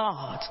with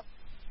God,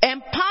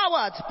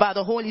 empowered by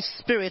the Holy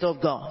Spirit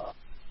of God.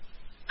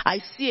 I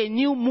see a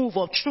new move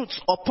of truth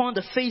upon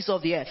the face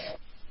of the earth,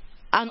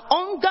 an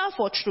hunger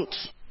for truth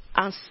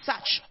and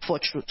search for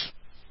truth.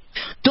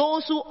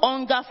 Those who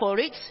hunger for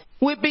it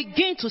will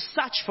begin to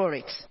search for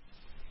it.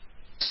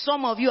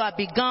 Some of you have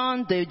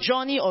begun the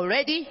journey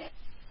already,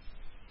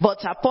 but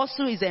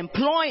Apostle is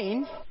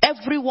employing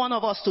every one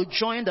of us to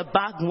join the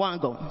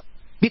bandwagon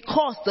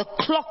because the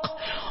clock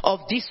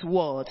of this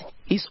world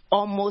is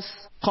almost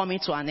coming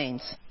to an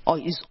end or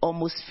is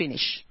almost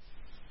finished.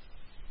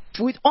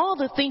 With all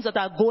the things that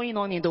are going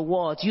on in the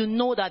world, you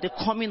know that the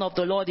coming of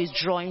the Lord is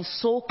drawing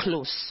so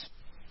close.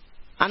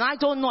 And I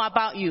don't know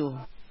about you,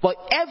 but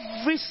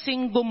every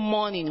single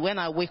morning when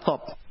I wake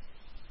up,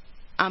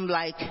 I'm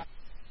like,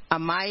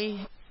 am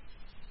I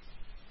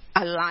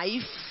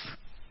alive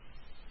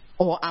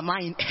or am I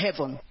in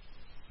heaven?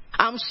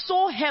 I'm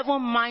so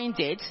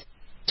heaven-minded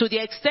to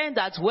the extent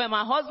that when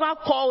my husband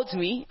called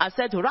me, I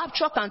said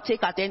rapture can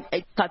take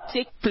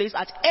place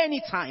at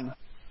any time.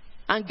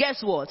 And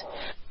guess what?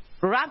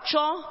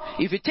 rapture,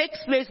 if it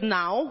takes place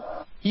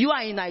now, you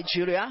are in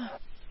Nigeria,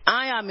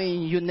 I am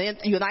in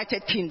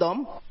United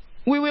Kingdom,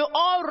 we will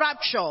all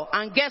rapture,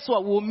 and guess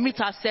what? We'll meet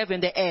ourselves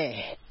in the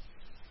air.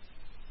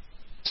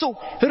 So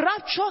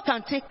rapture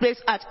can take place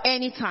at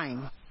any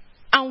time.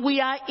 And we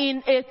are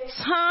in a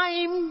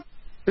time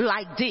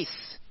like this,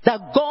 that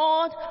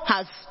God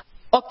has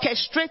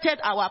orchestrated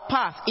our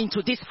path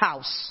into this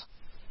house.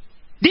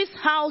 This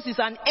house is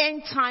an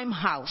end time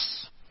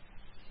house.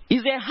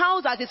 It's a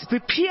house that is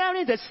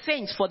preparing the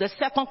saints for the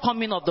second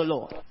coming of the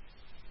Lord.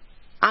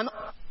 And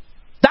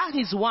that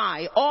is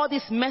why all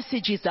these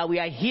messages that we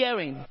are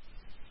hearing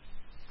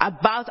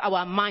about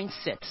our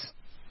mindset,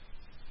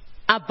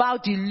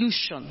 about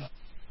delusion,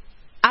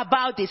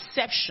 about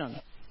deception,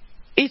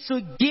 is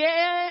to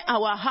gear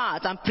our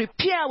heart and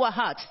prepare our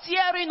heart,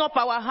 steering up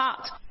our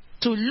heart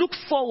to look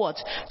forward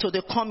to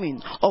the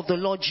coming of the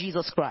Lord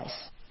Jesus Christ.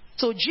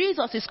 So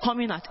Jesus is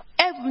coming at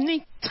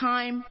any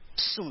time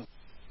soon,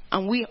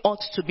 and we ought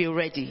to be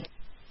ready.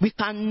 We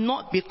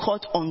cannot be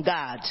caught on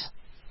guard.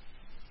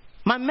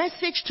 My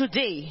message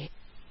today,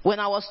 when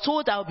I was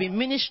told I would be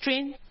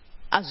ministering,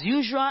 as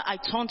usual, I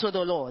turned to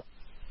the Lord.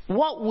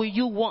 What will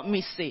you want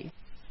me to say?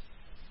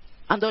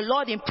 And the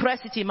Lord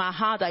impressed it in my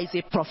heart that it's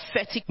a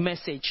prophetic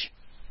message.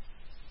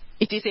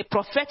 It is a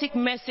prophetic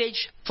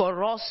message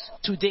for us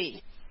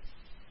today.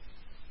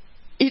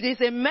 It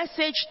is a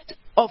message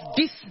of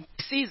this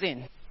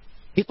season,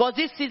 because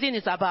this season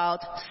is about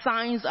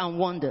signs and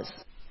wonders.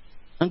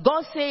 And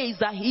God says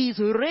that He is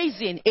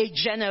raising a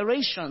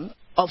generation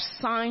of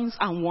signs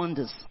and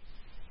wonders.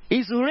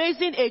 He's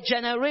raising a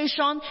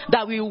generation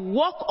that will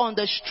walk on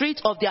the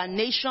street of their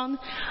nation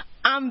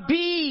and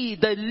be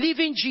the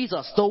living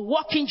Jesus, the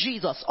walking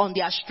Jesus on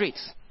their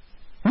streets.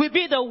 Will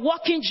be the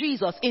walking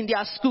Jesus in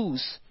their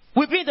schools.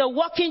 Will be the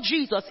walking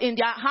Jesus in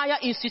their higher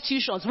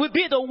institutions. Will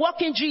be the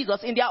walking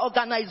Jesus in their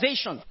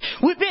organization.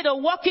 Will be the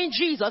walking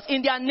Jesus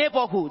in their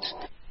neighborhood.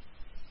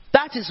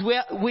 That is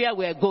where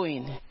we're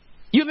going.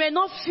 You may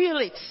not feel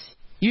it.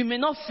 You may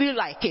not feel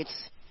like it.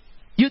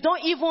 You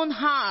don't even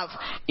have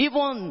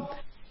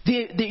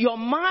your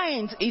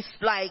mind is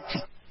like,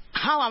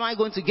 how am I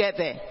going to get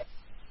there?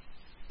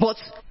 But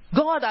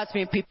God has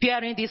been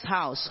preparing this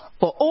house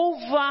for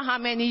over how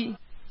many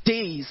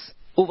days?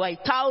 Over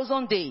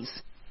 1,000 days.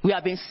 We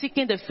have been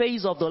seeking the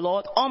face of the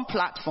Lord on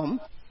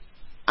platform.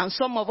 And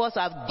some of us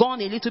have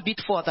gone a little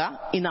bit further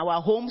in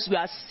our homes. We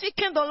are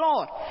seeking the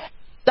Lord.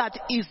 That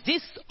is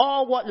this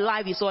all what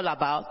life is all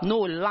about? No,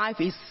 life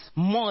is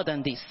more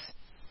than this.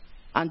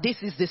 And this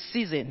is the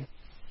season.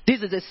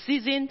 This is the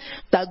season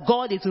that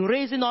God is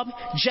raising up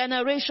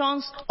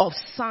generations of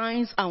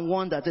signs and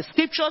wonders. The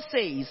scripture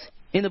says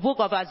in the book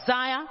of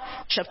Isaiah,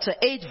 chapter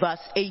 8, verse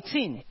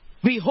 18,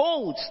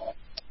 "Behold,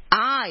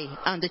 I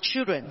and the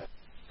children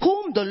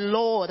whom the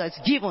Lord has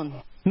given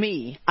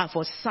me are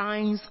for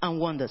signs and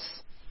wonders.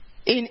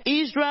 In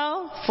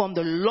Israel, from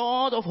the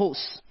Lord of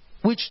hosts,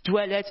 which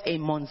dwelleth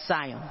in Mount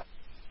Zion."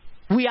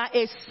 We are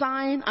a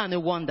sign and a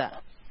wonder.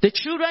 The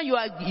children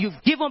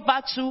you've given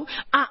birth to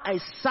are a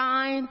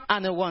sign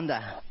and a wonder.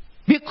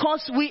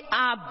 Because we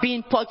are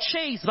being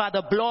purchased by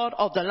the blood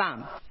of the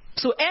Lamb.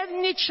 So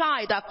any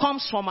child that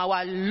comes from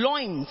our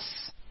loins,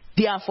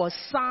 they are for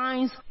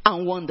signs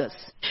and wonders.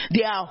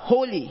 They are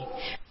holy.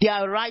 They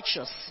are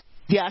righteous.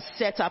 They are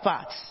set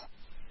apart.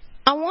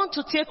 I want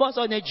to take us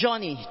on a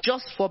journey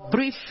just for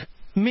brief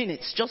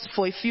minutes, just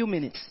for a few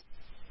minutes.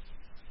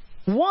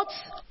 What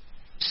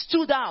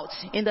stood out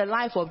in the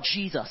life of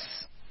Jesus?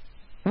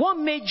 What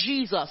made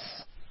Jesus?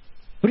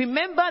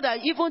 Remember that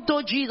even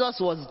though Jesus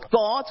was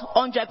God,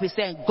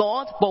 100%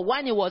 God, but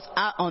when He was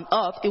on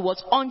earth, He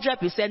was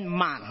 100%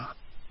 man.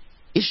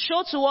 It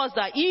showed to us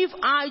that if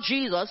I,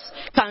 Jesus,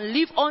 can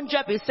live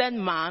 100%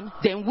 man,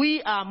 then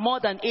we are more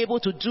than able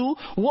to do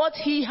what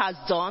He has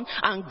done,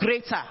 and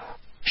greater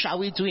shall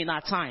we do in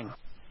our time.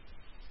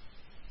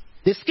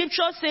 The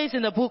scripture says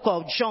in the book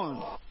of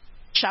John,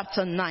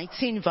 chapter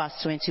 19, verse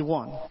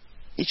 21.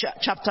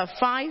 Chapter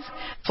 5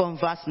 from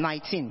verse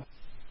 19.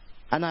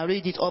 And I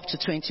read it up to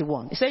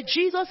 21. It said,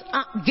 Jesus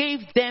gave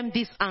them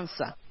this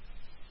answer.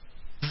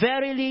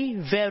 "Verily,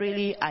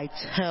 verily, I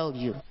tell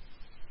you,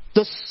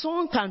 the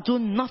Son can do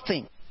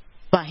nothing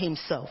by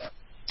Himself.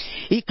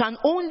 He can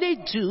only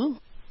do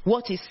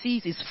what He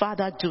sees His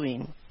Father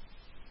doing.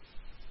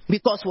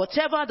 Because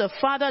whatever the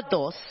Father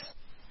does,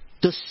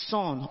 the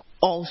Son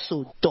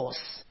also does."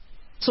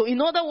 So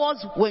in other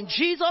words, when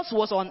Jesus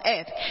was on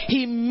earth,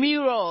 He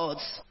mirrored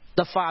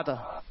the Father.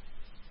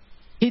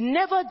 He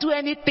never do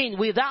anything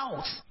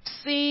without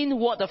seeing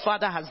what the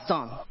Father has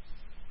done.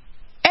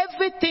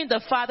 Everything the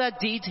Father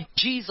did,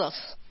 Jesus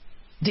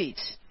did.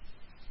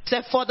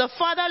 So for the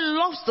Father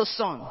loves the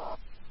Son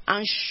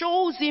and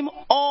shows Him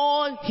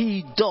all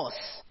He does.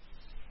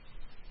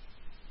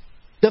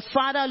 The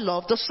Father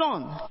loved the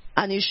Son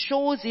and He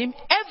shows Him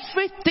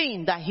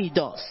everything that He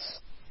does.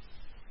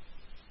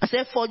 I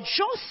said, for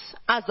just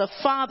as the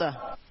Father,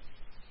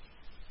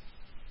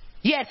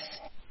 yes,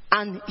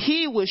 and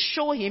He will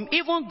show Him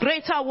even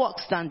greater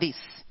works than this,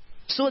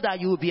 so that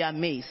you will be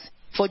amazed.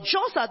 For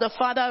just as the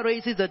Father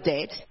raises the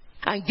dead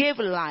and gave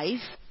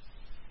life,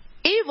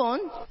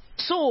 even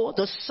so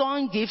the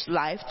Son gives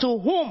life to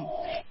whom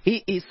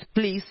he is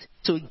pleased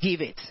to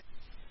give it.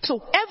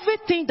 So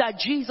everything that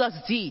Jesus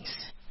did,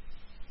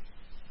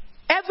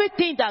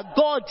 everything that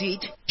God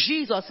did,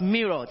 Jesus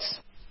mirrored.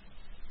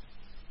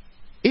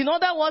 In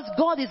other words,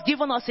 God is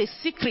giving us a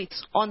secret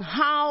on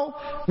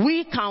how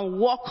we can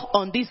walk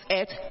on this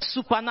earth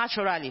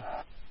supernaturally.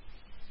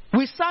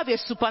 We serve a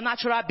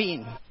supernatural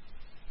being.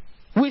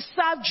 We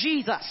serve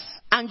Jesus,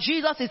 and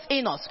Jesus is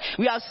in us.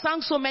 We have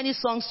sung so many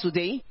songs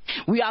today.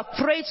 We have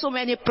prayed so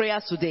many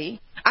prayers today.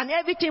 And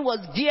everything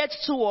was geared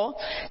toward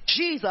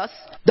Jesus,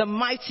 the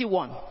mighty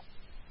one.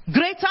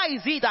 Greater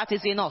is he that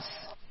is in us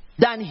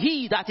than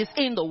he that is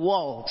in the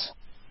world.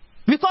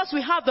 Because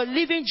we have the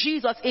living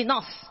Jesus in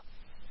us,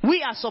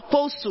 we are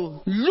supposed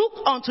to look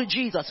unto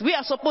Jesus. We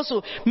are supposed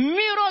to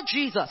mirror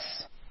Jesus.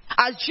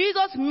 As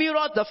Jesus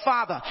mirrored the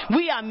Father,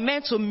 we are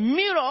meant to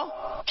mirror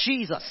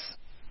Jesus.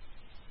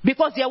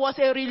 Because there was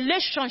a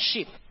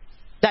relationship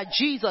that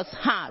Jesus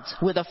had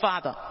with the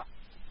Father.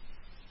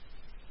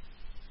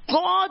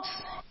 God,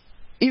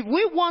 if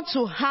we want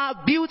to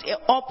build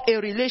up a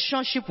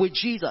relationship with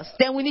Jesus,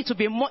 then we need to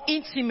be more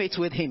intimate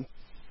with him.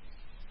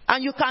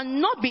 And you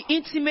cannot be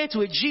intimate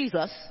with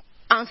Jesus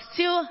and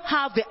still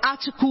have the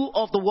article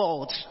of the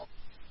world.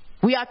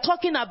 We are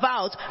talking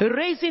about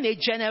raising a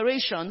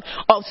generation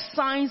of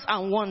signs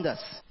and wonders.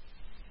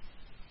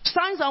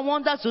 Signs and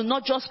wonders do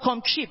not just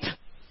come cheap.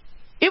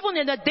 Even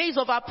in the days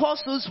of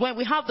apostles, when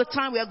we have the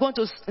time, we are going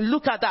to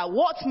look at that.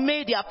 What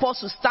made the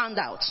apostles stand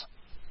out?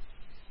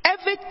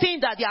 Everything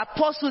that the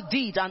apostles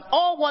did and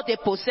all what they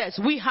possessed,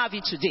 we have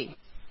it today.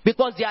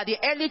 Because they are the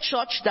early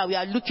church that we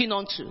are looking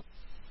onto.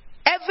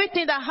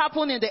 Everything that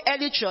happened in the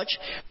early church,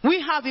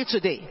 we have it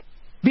today.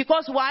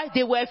 Because why?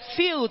 They were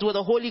filled with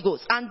the Holy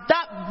Ghost. And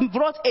that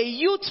brought a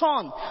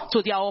U-turn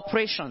to their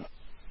operation.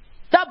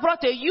 That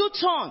brought a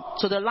U-turn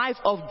to the life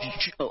of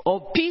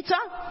Peter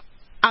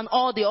and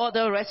all the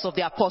other rest of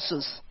the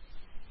apostles.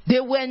 They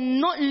were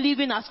not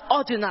living as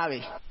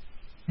ordinary.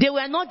 They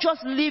were not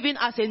just living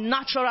as a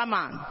natural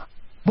man.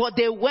 But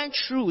they went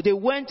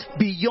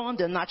beyond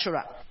the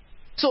natural.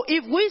 So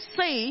if we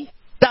say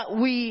that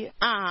we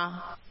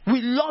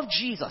love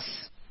Jesus,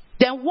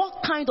 then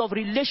what kind of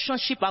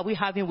relationship are we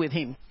having with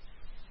him?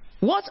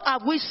 What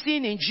have we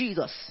seen in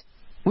Jesus?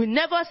 We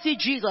never see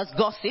Jesus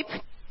gossip.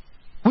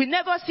 We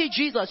never see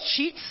Jesus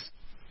cheat.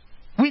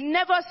 We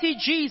never see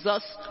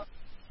Jesus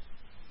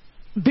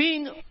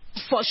being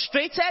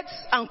frustrated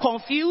and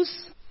confused.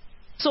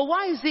 So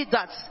why is it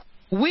that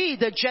we,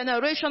 the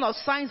generation of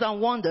signs and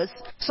wonders,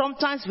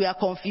 sometimes we are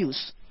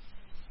confused?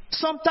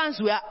 Sometimes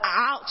we are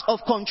out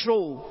of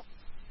control.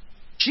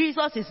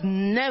 Jesus is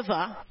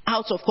never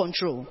out of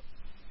control.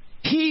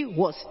 He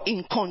was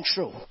in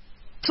control.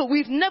 So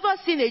we've never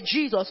seen a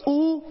Jesus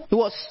who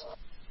was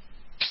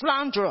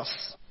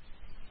slanderous,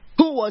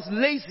 who was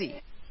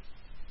lazy.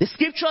 The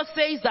scripture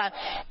says that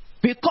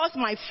because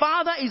my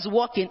Father is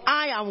working,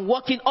 I am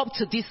working up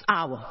to this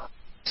hour.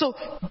 So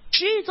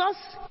Jesus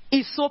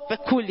is so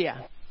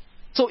peculiar.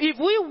 So if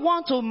we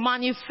want to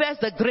manifest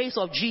the grace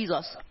of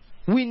Jesus,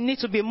 we need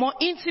to be more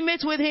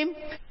intimate with him.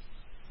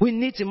 We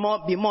need to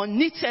be more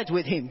knitted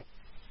with him.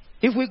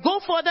 If we go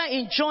further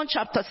in John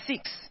chapter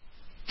 6,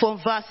 from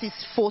verses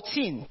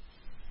 14.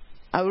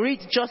 I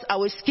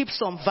will skip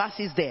some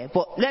verses there,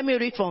 but let me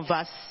read from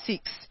verse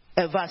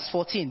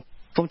 14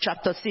 from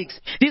chapter 6.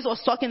 This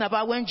was talking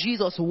about when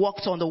Jesus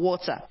walked on the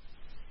water.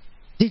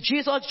 Did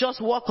Jesus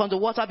just walk on the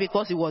water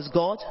because he was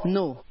God?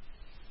 No.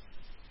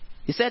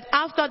 He said,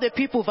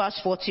 verse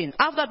 14,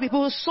 after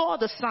people saw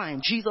the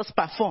sign Jesus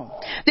performed,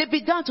 they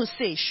began to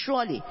say,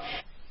 surely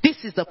this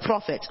is the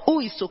prophet who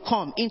is to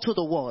come into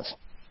the world.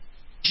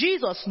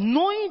 Jesus,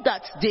 knowing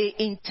that they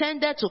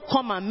intended to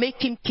come and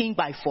make him king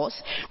by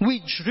force,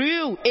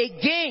 withdrew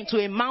again to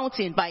a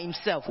mountain by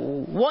himself.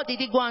 What did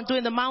he go and do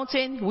in the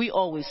mountain? We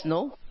always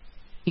know.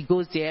 He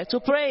goes there to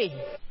pray.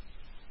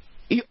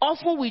 He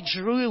often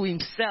withdrew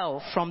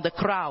himself from the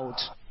crowd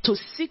to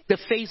seek the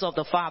face of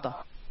the Father.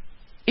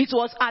 It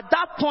was at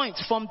that point,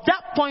 from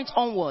that point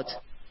onward,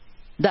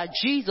 that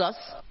Jesus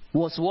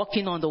was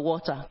walking on the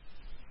water.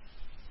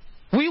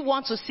 We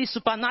want to see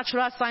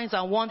supernatural signs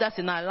and wonders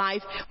in our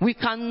life. We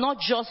cannot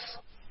just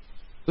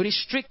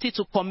restrict it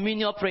to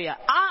communion prayer.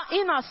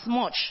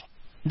 Inasmuch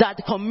that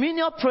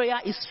communion prayer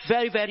is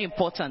very, very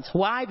important.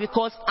 Why?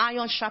 Because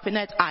iron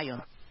sharpeneth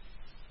iron.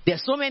 There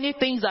are so many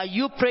things that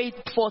you prayed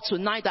for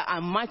tonight that I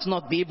might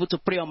not be able to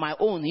pray on my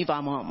own if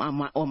I'm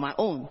on my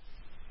own.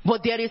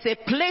 But there is a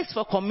place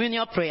for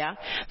communion prayer.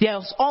 There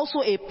is also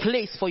a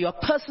place for your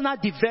personal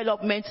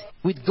development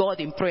with God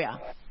in prayer.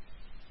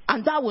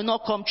 And that will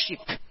not come cheap.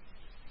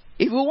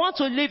 If we want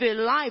to live a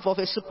life of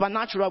a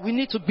supernatural, we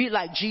need to be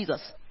like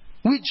Jesus.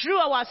 We drew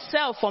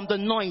ourselves from the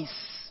noise.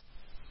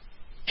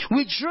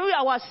 We drew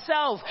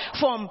ourselves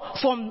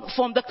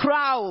from the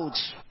crowd.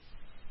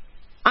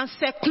 And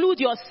seclude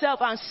yourself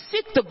and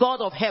seek the God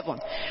of heaven.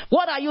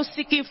 What are you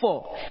seeking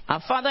for?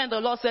 Our Father in the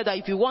Lord said that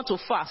if you want to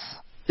fast,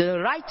 the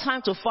right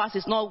time to fast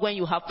is not when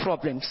you have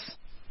problems.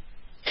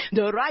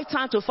 The right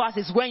time to fast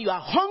is when you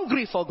are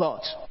hungry for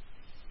God.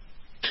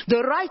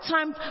 The right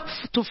time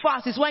to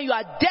fast is when you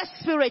are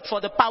desperate for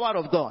the power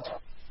of God.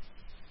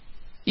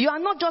 You are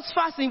not just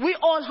fasting. We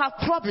all have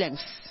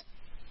problems.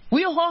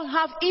 We all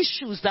have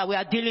issues that we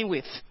are dealing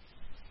with.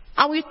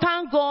 And we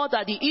thank God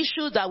that the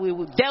issue that we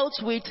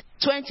dealt with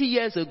 20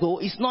 years ago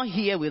is not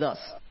here with us.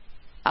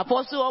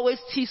 Apostle always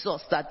teaches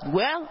us that,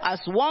 well,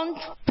 as one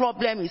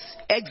problem is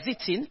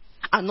exiting,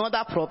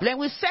 another problem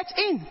will set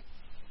in.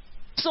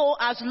 So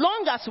as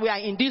long as we are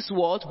in this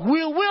world,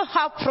 we will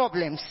have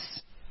problems.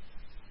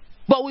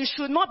 But we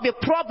should not be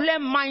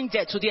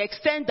problem-minded to the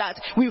extent that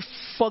we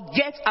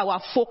forget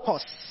our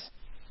focus.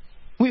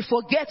 We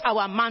forget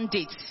our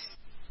mandate.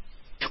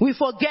 We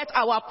forget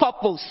our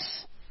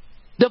purpose.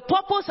 The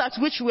purpose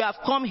at which we have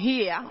come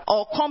here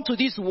or come to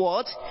this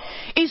world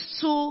is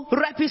to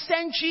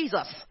represent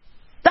Jesus.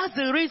 That's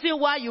the reason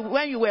why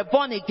when you were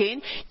born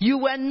again, you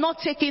were not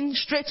taken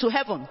straight to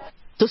heaven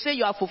to say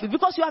you are fulfilled.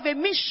 Because you have a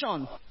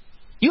mission.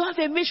 You have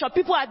a mission.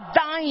 People are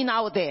dying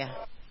out there.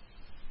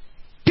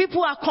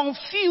 People are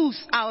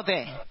confused out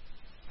there.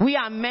 We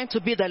are meant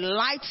to be the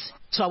light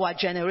to our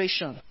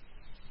generation.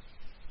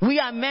 We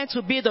are meant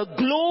to be the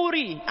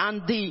glory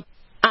and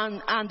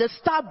the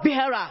star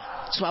bearer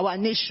to our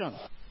nation.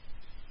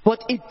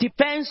 But it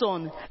depends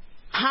on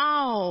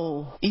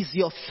how is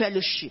your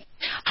fellowship?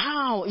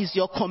 How is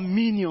your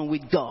communion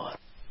with God?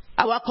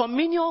 Our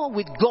communion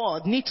with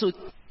God needs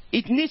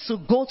to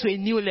go to a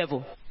new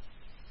level.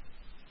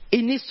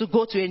 It needs to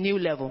go to a new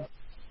level.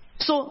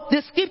 So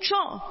the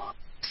scripture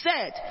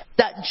said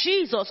that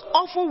Jesus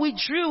often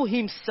withdrew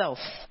himself.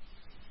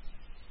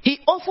 He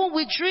often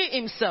withdrew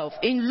himself.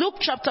 In Luke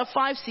chapter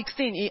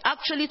 5:16, he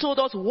actually told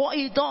us what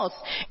he does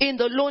in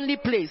the lonely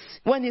place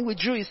when he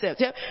withdrew himself.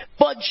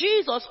 But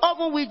Jesus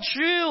often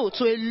withdrew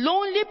to a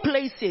lonely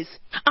places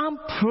and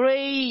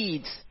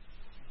prayed.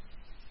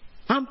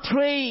 And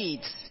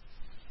prayed.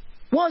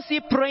 What's he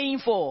praying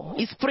for?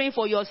 He's praying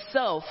for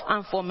yourself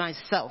and for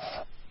myself.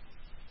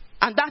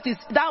 And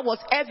that was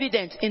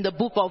evident in the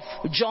book of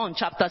John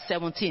chapter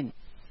 17.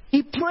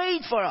 He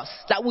prayed for us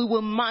that we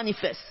will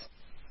manifest.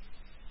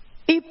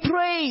 He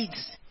prayed.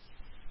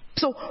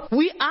 So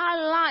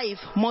our life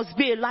must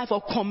be a life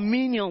of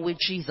communion with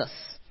Jesus.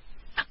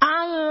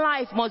 Our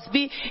life must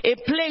be a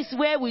place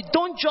where we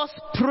don't just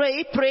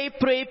pray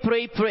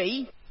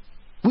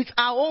with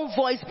our own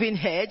voice being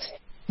heard,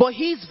 but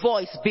his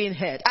voice being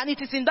heard. And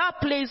it is in that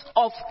place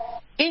of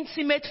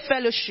intimate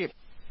fellowship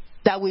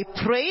that we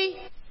pray,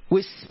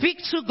 we speak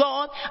to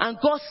God, and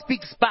God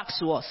speaks back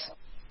to us.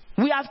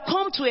 We have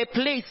come to a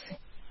place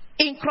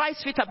in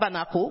Christ's Faith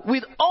Tabernacle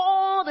with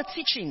all the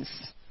teachings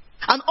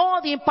and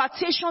all the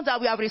impartations that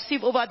we have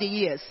received over the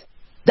years,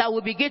 that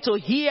we begin to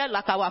hear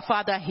like our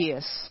Father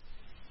hears,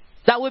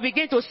 that we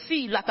begin to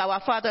see like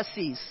our Father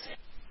sees,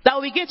 that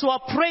we begin to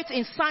operate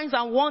in signs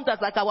and wonders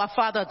like our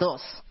Father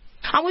does.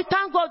 And we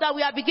thank God that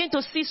we are beginning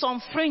to see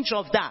some fringe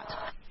of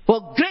that.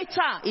 But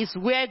greater is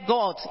where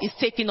God is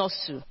taking us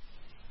to.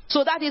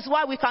 So that is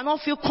why we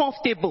cannot feel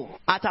comfortable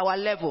at our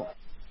level.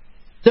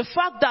 The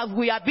fact that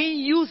we are being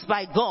used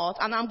by God,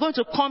 and I'm going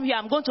to come here,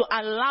 I'm going to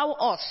allow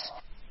us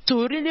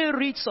to really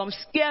read some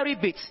scary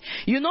bits.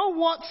 You know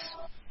what?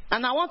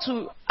 And I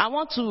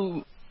want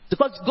to,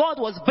 because God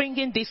was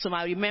bringing this to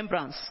my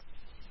remembrance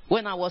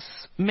when I was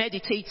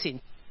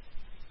meditating.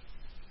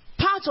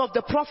 Part of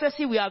the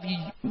prophecy we have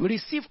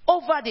received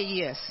over the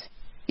years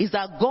is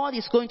that God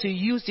is going to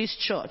use this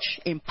church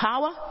in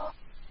power.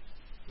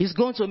 He's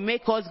going to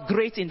make us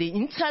great in the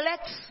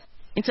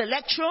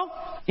intellectual,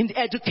 in the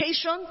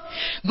education.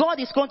 God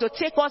is going to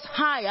take us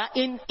higher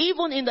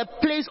even in the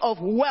place of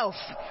wealth.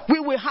 We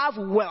will have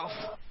wealth.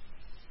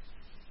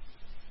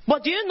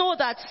 But do you know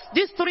that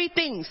these three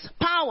things,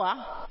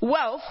 power,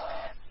 wealth,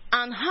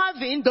 and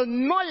having the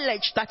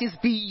knowledge that is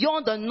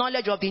beyond the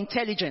knowledge of the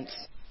intelligence,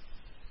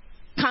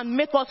 can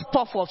make us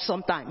puff off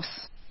sometimes.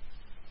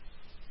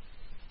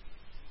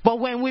 But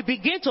when we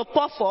begin to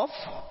puff off,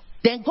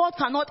 then God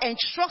cannot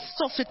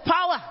entrust us with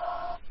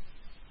power.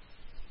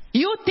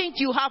 You think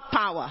you have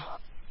power,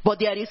 but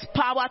there is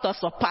power that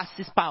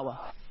surpasses power.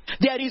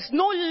 There is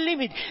no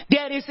limit.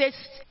 There is a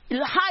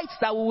height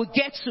that we will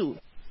get to.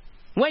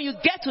 When you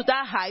get to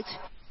that height,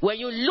 when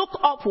you look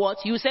upward,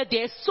 you say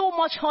there's so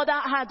much other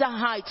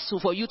heights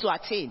for you to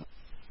attain.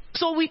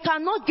 So we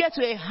cannot get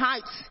to a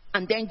height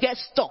and then get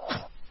stuck.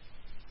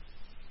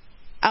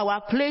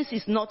 Our place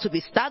is not to be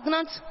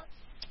stagnant.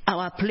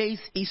 Our place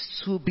is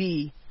to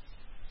be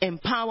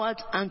empowered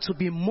and to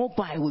be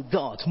mobile with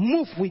God,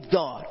 move with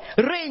God,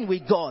 reign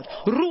with God,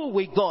 rule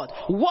with God,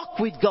 walk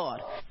with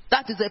God.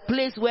 That is a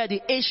place where the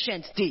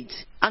ancients did.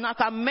 And I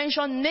can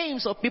mention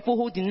names of people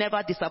who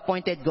never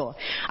disappointed God.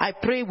 I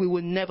pray we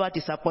will never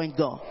disappoint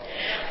God.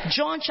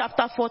 John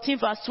chapter 14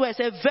 verse 12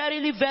 says,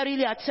 "Verily,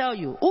 verily, I tell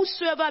you,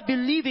 whosoever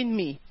believe in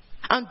me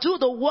and do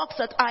the works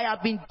that I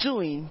have been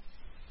doing,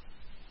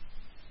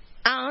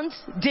 and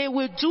they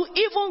will do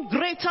even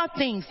greater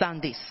things than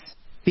this,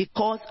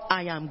 because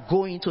I am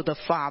going to the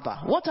Father."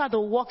 What are the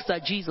works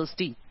that Jesus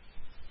did?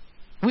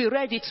 We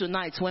read it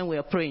tonight when we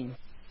were praying.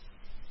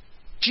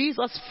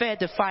 Jesus fed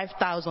the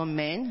 5,000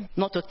 men,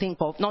 not to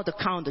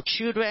count the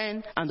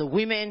children and the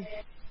women.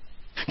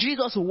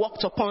 Jesus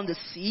walked upon the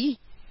sea.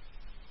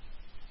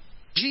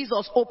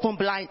 Jesus opened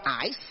blind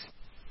eyes.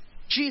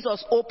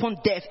 Jesus opened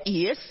deaf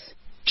ears.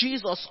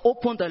 Jesus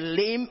opened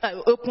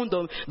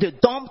the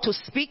dumb to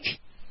speak.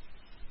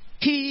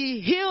 He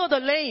healed the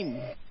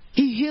lame.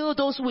 He healed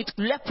those with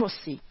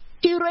leprosy.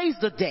 He raised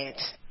the dead.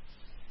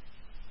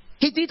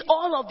 He did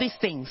all of these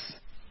things.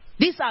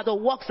 These are the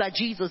works that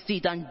Jesus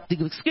did. And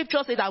the scripture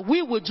says that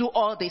we will do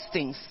all these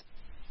things.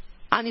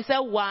 And he said,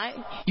 why?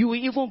 You will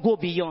even go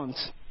beyond.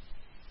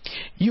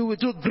 You will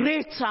do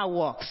greater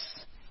works.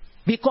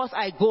 Because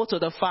I go to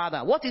the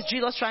Father. What is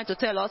Jesus trying to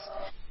tell us?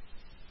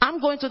 I'm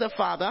going to the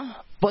Father,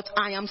 but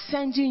I am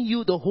sending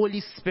you the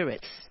Holy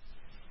Spirit.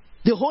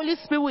 The Holy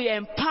Spirit will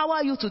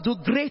empower you to do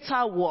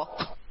greater work.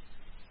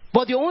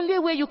 But the only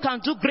way you can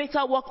do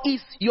greater work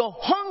is your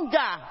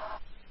hunger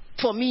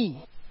for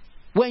me.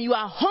 When you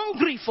are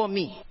hungry for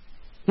me.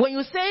 When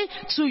you say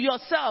to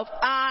yourself,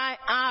 I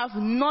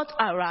have not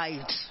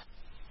arrived.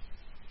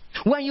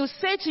 When you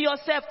say to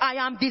yourself, I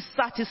am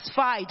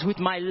dissatisfied with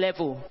my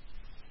level.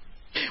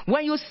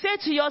 When you say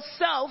to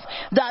yourself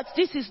that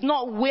this is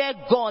not where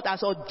God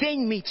has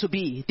ordained me to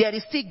be, there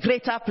is still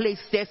greater place,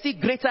 there is still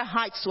greater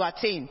heights to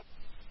attain.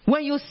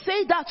 When you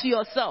say that to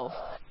yourself,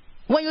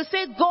 when you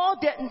say,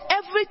 God,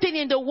 everything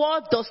in the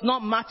world does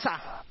not matter.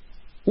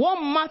 What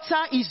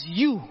matters is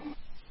you.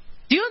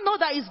 Do you know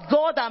that it's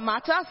God that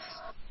matters?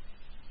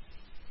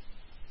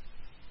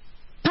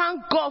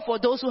 Thank God for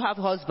those who have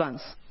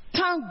husbands.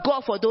 Thank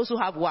God for those who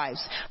have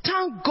wives.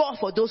 Thank God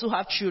for those who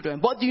have children.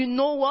 But do you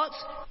know what?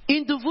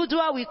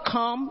 Individual will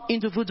come,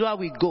 individual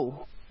will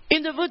go.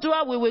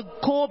 Individual we will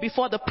go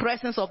before the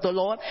presence of the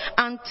Lord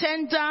and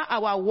tender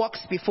our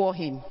works before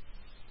Him.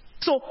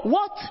 So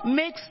what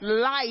makes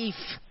life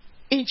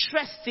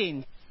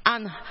interesting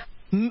and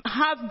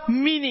have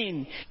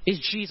meaning is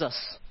Jesus.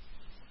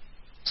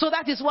 So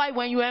that is why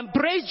when you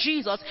embrace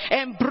Jesus,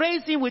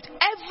 embrace Him with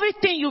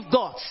everything you've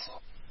got.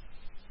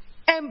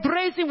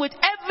 Embrace Him with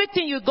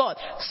everything you got.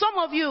 Some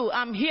of you,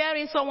 I'm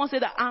hearing someone say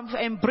that I've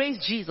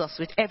embraced Jesus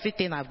with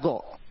everything I've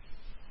got.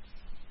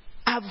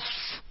 I've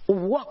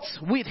walked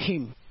with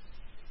Him.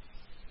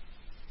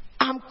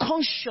 I'm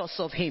conscious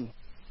of Him.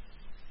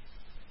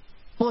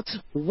 But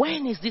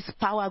when is this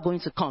power going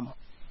to come?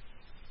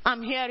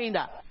 I'm hearing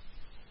that.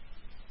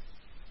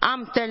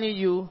 I'm telling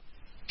you,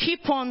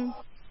 keep on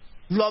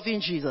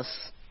loving Jesus.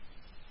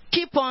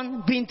 Keep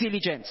on being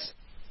diligent.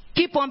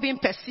 Keep on being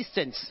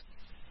persistent.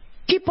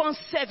 Keep on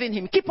serving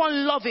Him. Keep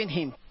on loving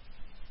Him.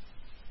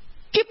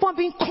 Keep on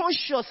being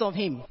conscious of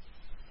Him.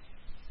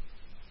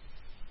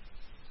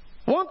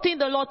 One thing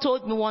the Lord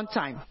told me one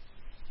time.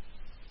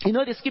 You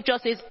know the scripture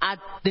says, at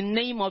the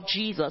name of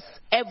Jesus,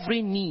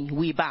 every knee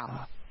will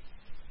bow.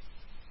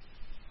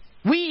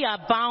 We are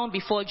bound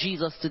before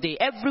Jesus today.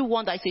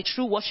 Everyone that is a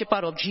true worshiper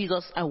of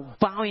Jesus are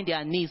bowing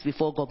their knees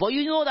before God. But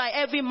you know that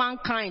every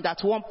mankind at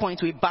one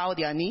point will bow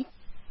their knee.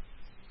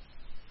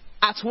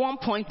 At one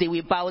point they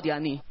will bow their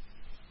knee.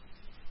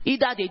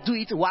 Either they do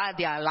it while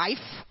they are alive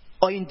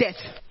or in death.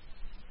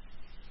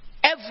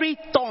 Every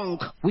tongue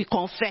will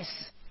confess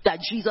that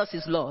Jesus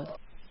is Lord.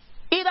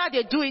 Either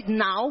they do it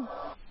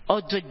now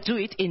or they do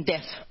it in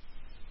death.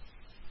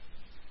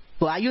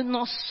 But are you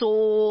not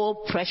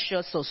so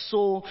precious or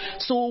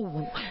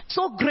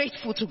so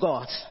grateful to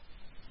God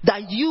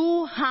that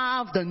you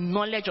have the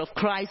knowledge of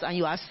Christ and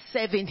you are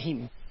serving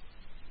Him?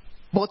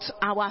 But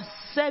our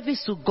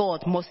service to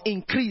God must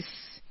increase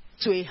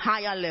to a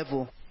higher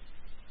level.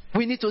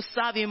 We need to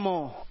serve Him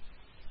more.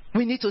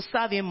 We need to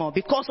serve Him more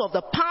because of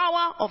the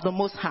power of the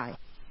Most High.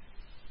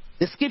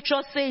 The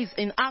scripture says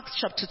in Acts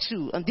chapter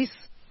 2, and this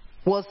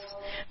was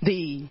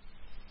the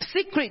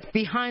secret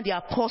behind the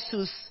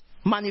apostles'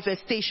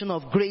 manifestation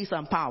of grace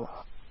and power.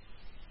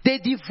 They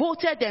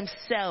devoted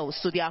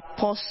themselves to the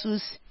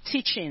apostles'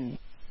 teaching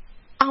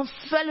and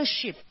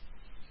fellowship,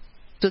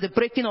 to the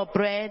breaking of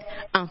bread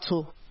and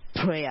to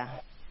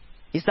prayer.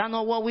 Is that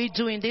not what we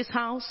do in this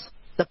house?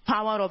 The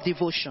power of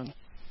devotion.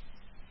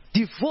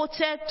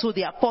 Devoted to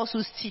the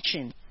apostles'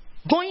 teaching.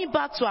 Going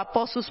back to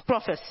apostles'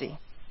 prophecy,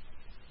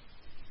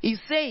 it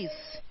says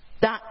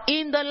that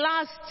in the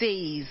last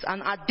days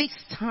and at this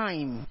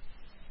time,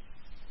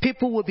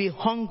 people will be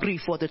hungry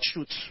for the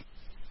truth.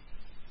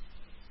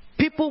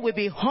 People will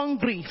be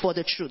hungry for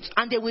the truth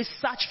and they will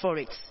search for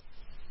it.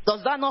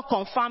 Does that not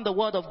confirm the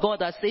word of God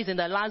that says in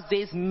the last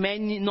days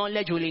many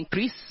knowledge will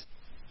increase?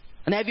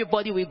 And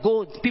everybody will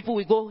go, people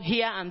will go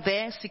here and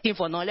there seeking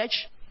for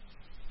knowledge.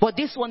 But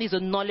this one is the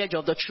knowledge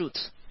of the truth.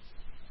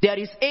 There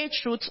is a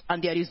truth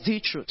and there is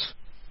the truth.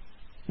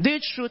 The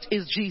truth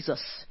is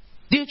Jesus.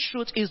 The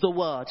truth is the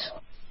word.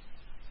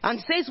 And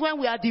it says when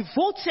we are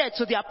devoted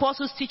to the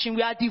apostles' teaching,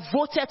 we are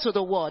devoted to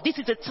the word. This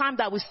is the time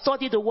that we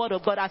study the word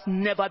of God as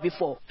never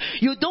before.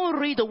 You don't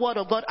read the word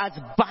of God as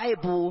a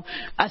Bible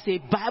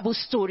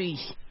story.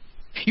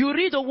 You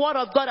read the word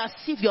of God as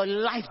if your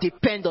life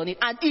depends on it.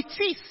 And it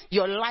is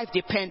your life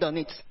depends on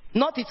it.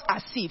 Not it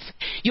as if.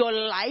 Your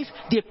life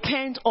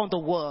depends on the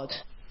word.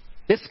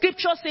 The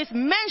scripture says,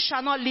 men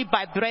shall not live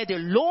by bread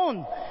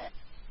alone.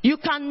 You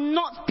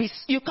cannot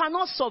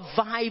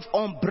survive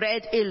on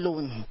bread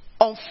alone,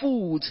 on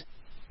food,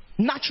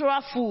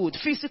 natural food,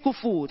 physical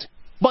food.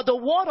 But the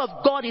word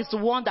of God is the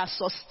one that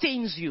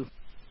sustains you.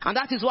 And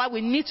that is why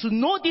we need to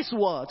know this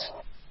word.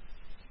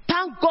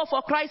 Thank God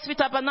for Christ's Faith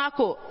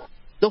Tabernacle.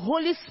 The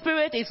Holy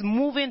Spirit is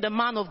moving the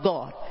man of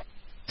God.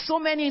 So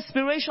many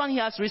inspiration he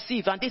has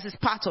received, and this is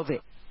part of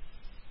it.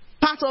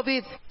 Part of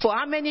it, for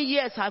how many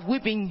years have we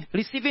been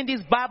receiving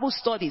these Bible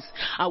studies?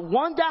 I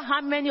wonder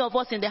how many of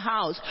us in the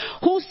house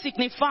who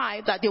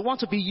signify that they want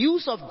to be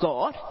used of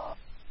God,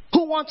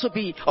 who want to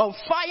be on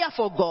fire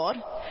for God,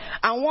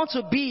 and want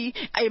to be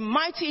a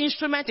mighty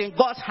instrument in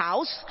God's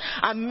house.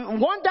 I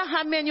wonder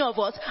how many of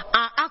us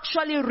are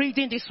actually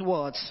reading these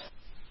words.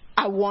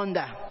 I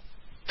wonder.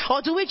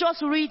 Or do we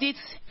just read it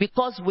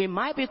because we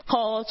might be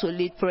called to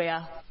lead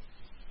prayer?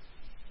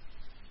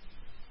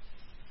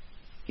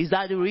 Is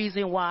that the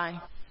reason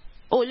why?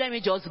 Oh, let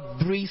me just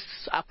breeze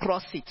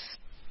across it.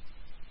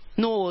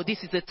 No,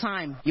 this is the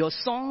time. Your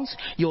sons,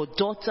 your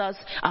daughters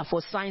are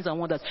for signs and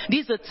wonders.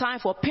 This is the time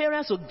for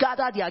parents to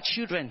gather their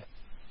children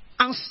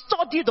and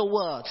study the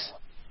word.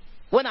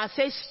 When I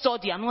say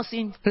study, I'm not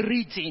saying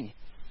reading.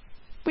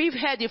 We've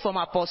heard it from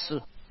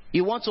Apostle.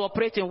 You want to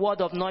operate in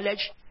word of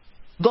knowledge?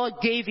 God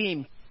gave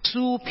him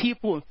 2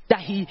 people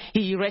that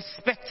he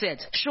respected.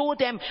 Show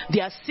them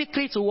their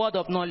secret to word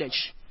of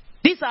knowledge.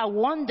 These are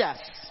wonders.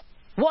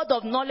 Word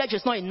of knowledge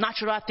is not a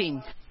natural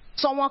thing.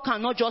 Someone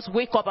cannot just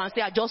wake up and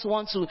say,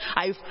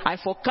 I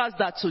forecast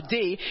that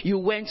today you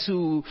went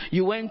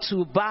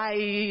to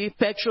buy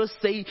petrol,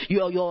 say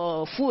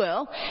your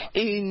fuel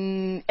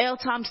in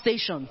Eltham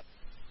station.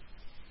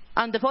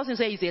 And the person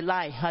says it's a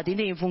lie. I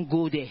didn't even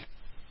go there.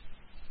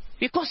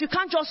 Because you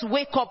can't just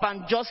wake up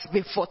and just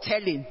be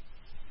foretelling.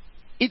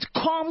 It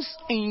comes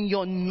in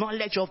your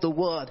knowledge of the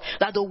word.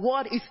 That the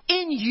word is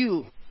in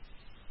you.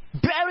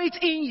 Buried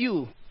in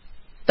you.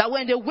 That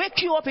when they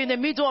wake you up in the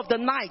middle of the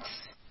night,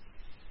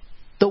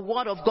 the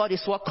word of God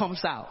is what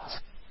comes out.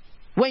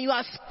 When you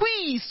are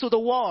squeezed to the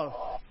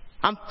wall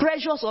and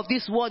pressures of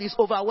this word is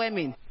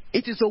overwhelming,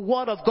 it is the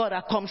word of God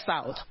that comes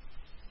out.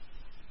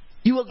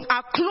 You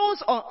are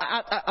close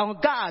on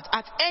guard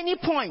at any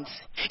point.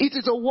 It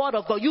is the word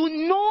of God. You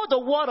know the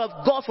word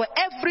of God for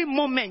every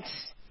moment.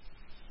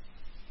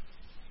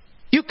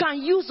 You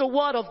can use the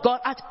word of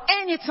God at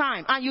any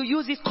time, and you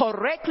use it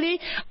correctly,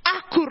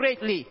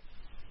 accurately.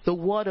 The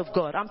word of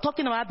God. I'm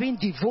talking about being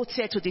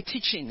devoted to the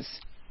teachings.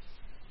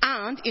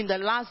 And in the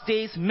last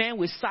days, men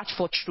will search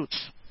for truth.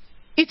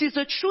 It is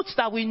the truth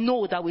that we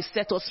know that will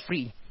set us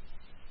free.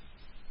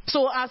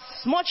 So as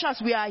much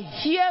as we are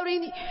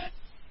hearing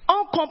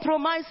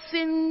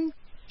uncompromising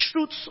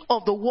truths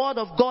of the word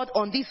of God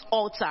on this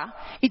altar,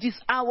 it is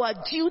our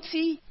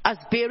duty as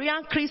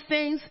Berean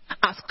Christians,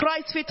 as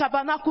Christ's Faith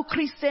Tabernacle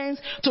Christians,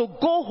 to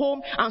go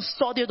home and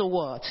study the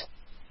word.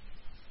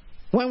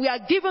 When we are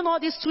given all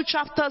these 2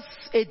 chapters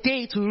a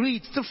day to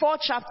read, 4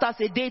 chapters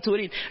a day to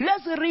read,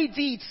 let's read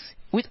it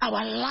with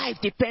our life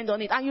depend on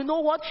it. And you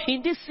know what?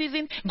 In this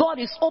season, God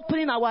is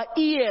opening our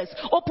ears,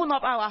 open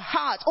up our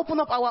hearts, open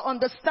up our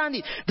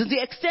understanding to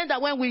the extent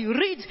that when we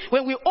read,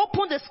 when we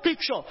open the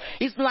scripture,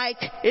 it's like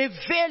a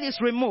veil is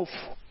removed.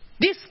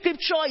 This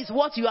scripture is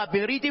what you have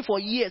been reading for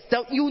years.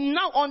 That you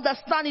now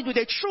understand it with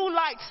a true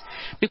light,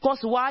 because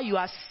while you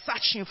are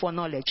searching for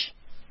knowledge.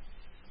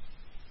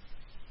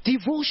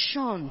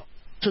 Devotion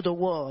to the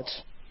word.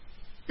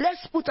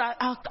 Let's put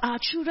our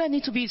children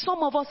need to be,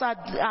 some of us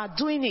are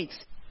doing it.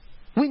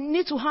 We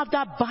need to have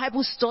that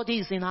Bible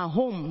studies in our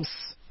homes.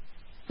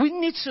 We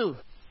need to.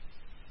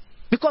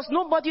 Because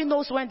nobody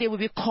knows when they will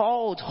be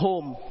called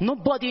home.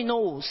 Nobody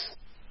knows.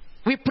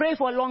 We pray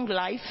for long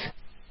life.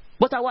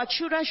 But our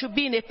children should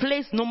be in a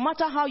place, no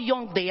matter how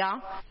young they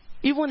are,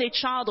 even a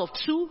child of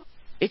 2,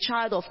 a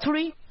child of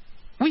 3.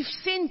 We've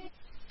seen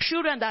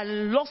children that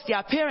lost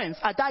their parents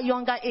at that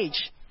younger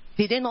age.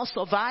 Did they not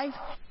survive?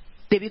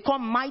 They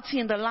become mighty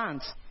in the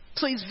land.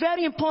 So it's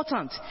very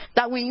important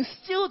that we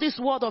instill this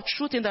word of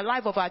truth in the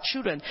life of our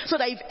children, so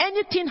that if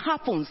anything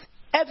happens,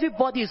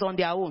 everybody is on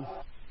their own.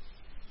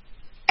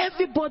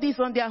 Everybody is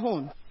on their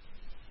own.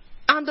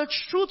 And the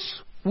truth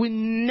will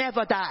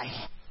never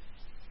die.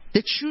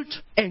 The truth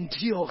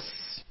endures.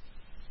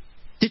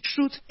 The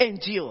truth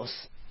endures.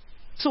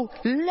 So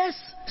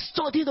let's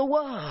study the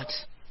word.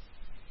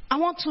 I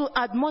want to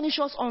admonish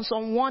us on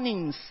some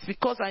warnings,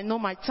 because I know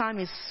my time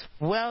is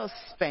well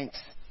spent,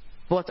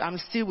 but I'm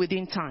still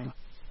within time.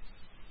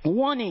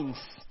 Warnings.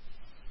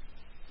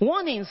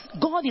 Warnings.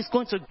 God is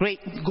going to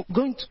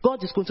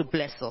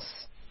bless us.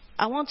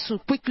 I want to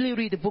quickly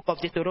read the book of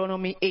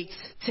Deuteronomy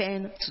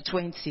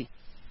 8:10-20.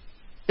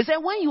 It said,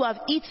 when you have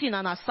eaten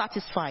and are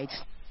satisfied,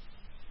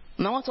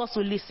 and I want us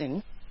to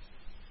listen,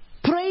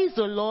 praise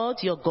the Lord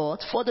your God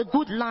for the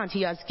good land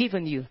he has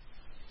given you.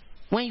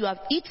 When you have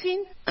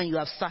eaten and you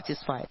have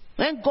satisfied.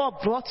 When God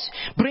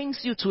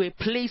brings you to a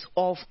place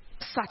of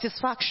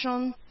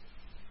satisfaction,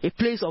 a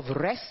place of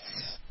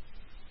rest,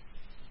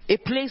 a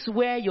place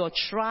where your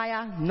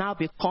trial now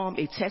become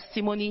a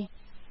testimony,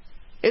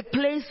 A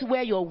place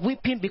where your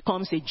weeping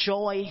becomes a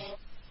joy.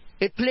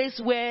 A place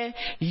where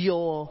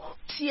your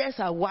tears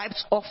are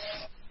wiped off.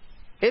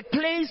 A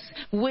place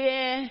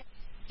where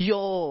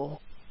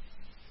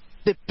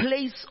the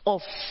place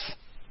of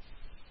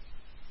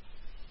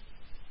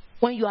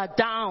when you are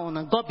down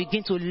and God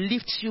begins to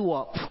lift you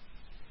up.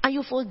 And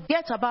you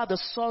forget about the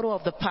sorrow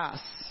of the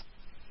past.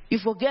 You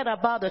forget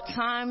about the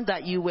time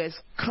that you were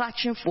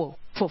scratching for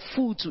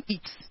food to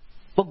eat.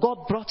 But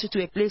God brought you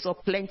to a place of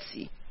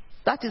plenty.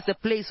 That is the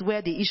place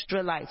where the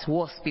Israelites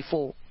was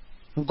before.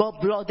 God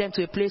brought them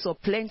to a place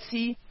of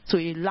plenty, to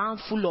a land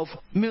full of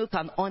milk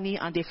and honey,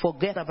 and they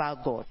forget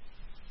about God.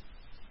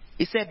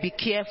 He said, be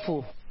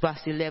careful,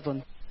 verse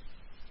 11.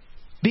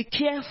 Be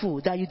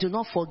careful that you do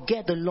not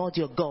forget the Lord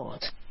your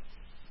God,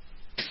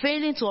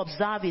 failing to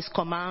observe his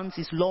commands,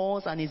 his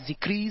laws, and his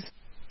decrees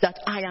that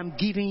I am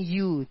giving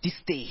you this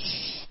day.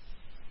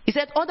 He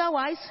said,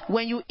 otherwise,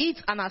 when you eat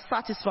and are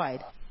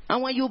satisfied,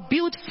 and when you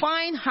build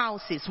fine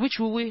houses, which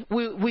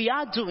we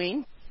are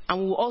doing, and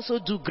we will also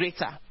do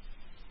greater.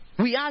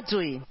 We are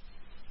doing.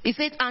 He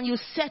said, and you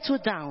settle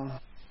down.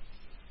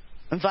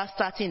 In verse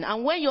 13,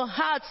 and when your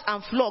herds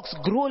and flocks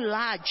grow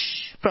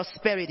large,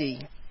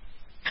 prosperity,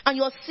 and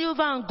your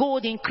silver and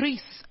gold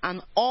increase,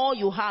 and all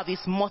you have is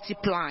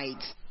multiplied.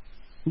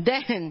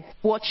 Then,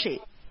 watch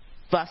it.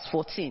 Verse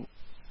 14.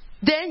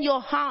 Then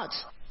your heart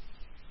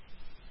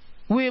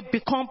will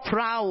become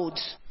proud,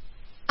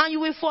 and you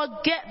will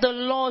forget the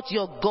Lord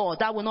your God.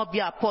 That will not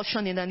be our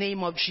portion in the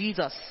name of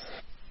Jesus.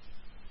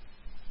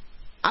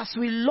 As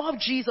we love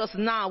Jesus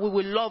now, we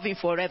will love him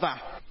forever.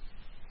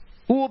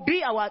 He will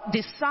be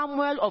the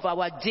Samuel of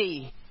our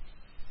day.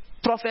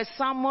 Prophet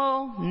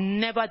Samuel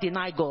never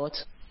denied God.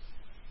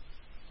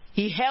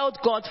 He held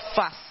God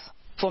fast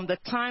from the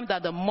time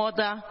that the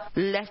mother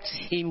left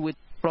him with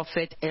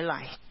Prophet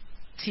Eli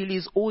till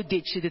his old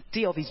age, till the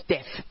day of his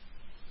death.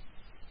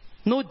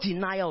 No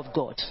denial of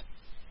God.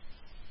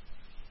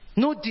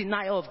 No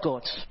denial of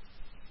God.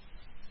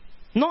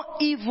 Not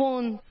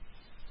even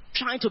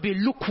trying to be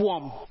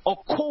lukewarm or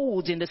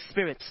cold in the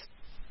spirit.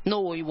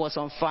 No, he was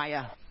on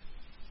fire.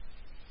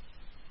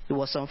 He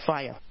was on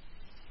fire.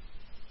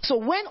 So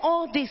when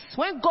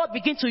God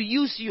begins to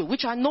use you,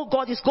 which I know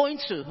God is going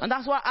to, and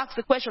that's why I asked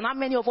the question, how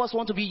many of us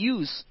want to be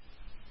used?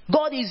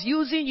 God is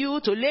using you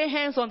to lay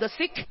hands on the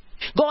sick.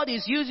 God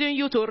is using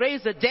you to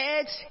raise the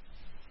dead.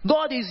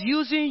 God is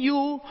using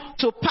you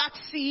to part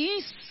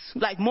seas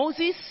like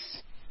Moses.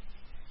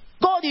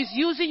 God is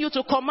using you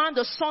to command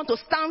the sun to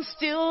stand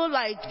still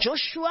like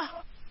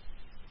Joshua.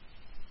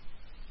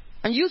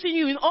 And using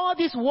you in all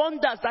these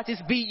wonders that is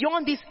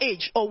beyond this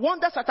age, or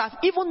wonders that have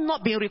even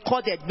not been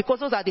recorded,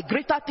 because those are the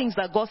greater things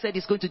that God said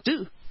he's going to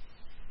do.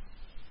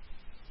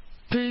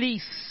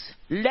 Please,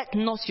 let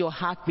not your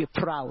heart be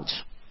proud.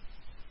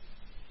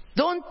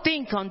 Don't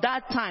think on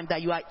that time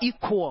that you are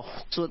equal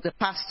to the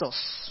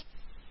pastors.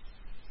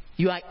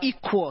 You are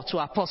equal to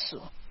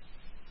apostle.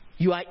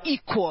 You are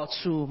equal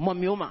to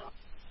Momioma.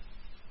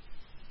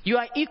 You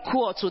are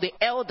equal to the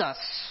elders.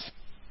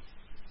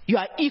 You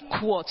are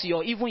equal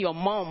to even your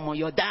mom or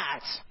your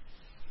dad.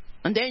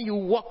 And then you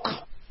walk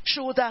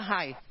shoulder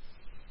high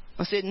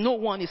and say, no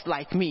one is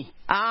like me.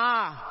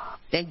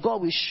 Then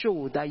God will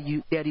show that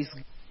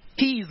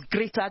he is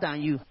greater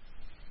than you.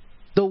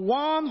 The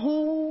one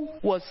who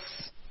was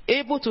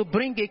able to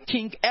bring a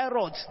King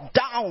Herod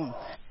down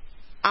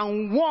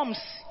and worms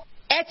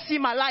ate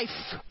him alive.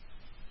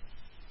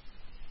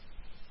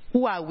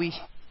 Who are we?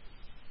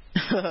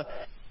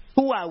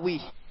 Who are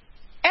we?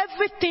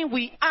 Everything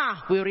we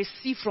are, we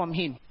receive from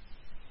him.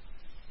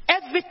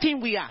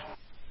 Everything we are.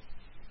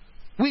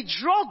 We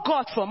draw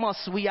God from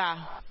us, we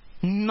are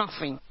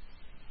nothing.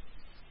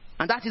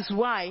 And that is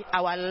why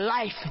our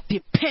life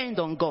depends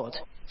on God.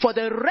 For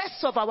the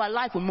rest of our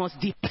life, we must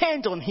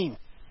depend on him.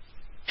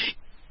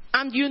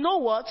 And you know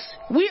what?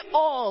 We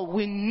all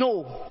will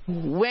know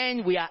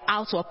when we are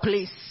out of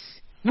place.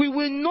 We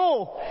will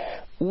know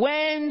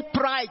when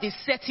pride is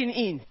setting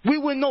in. We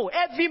will know.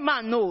 Every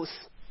man knows.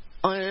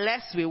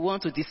 Unless we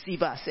want to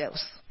deceive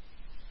ourselves.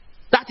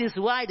 That is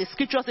why the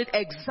scripture said,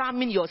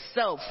 examine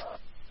yourself.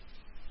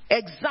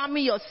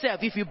 Examine yourself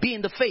if you be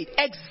in the faith.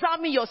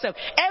 Examine yourself.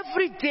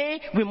 Every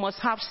day we must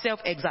have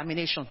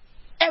self-examination.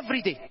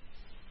 Every day.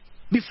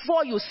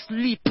 Before you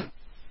sleep,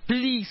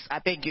 please, I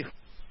beg you,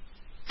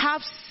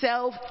 have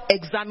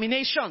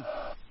self-examination.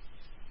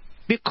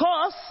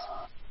 Because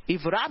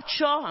if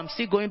rapture, I'm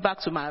still going back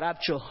to my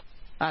rapture.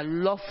 I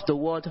love the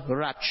word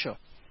rapture.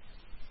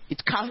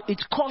 It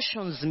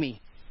cautions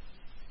me.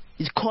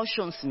 It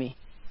cautions me.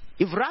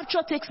 If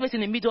rapture takes place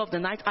in the middle of the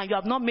night and you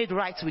have not made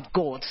right with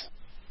God,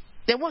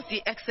 then what's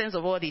the essence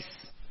of all this?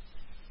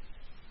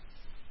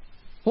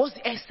 What's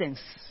the essence?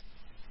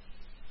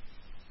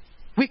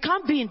 We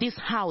can't be in this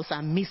house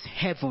and miss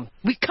heaven.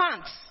 We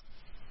can't.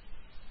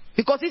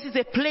 Because this is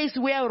a place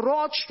where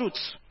raw truth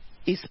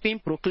is being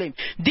proclaimed.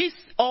 This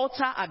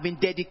altar has been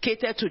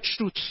dedicated to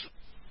truth,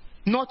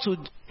 not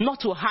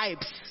to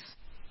hypes.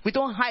 We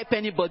don't hype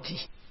anybody.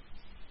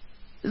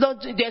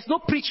 There's no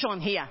preach on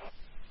here.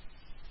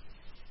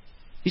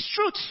 It's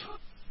truth.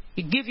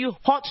 He gives you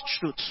hot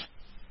truth.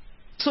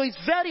 So it's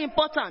very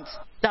important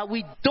that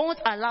we don't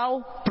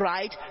allow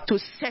pride to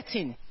set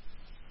in.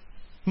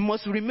 We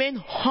must remain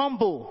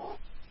humble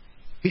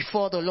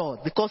before the Lord,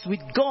 because with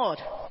God,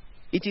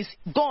 it is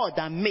God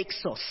that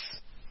makes us.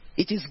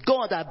 It is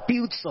God that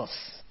builds us.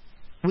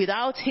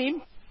 Without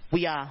Him,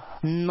 we are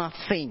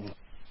nothing.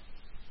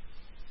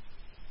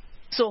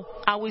 So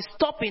I will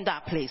stop in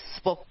that place,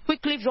 but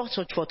quickly just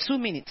for 2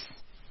 minutes.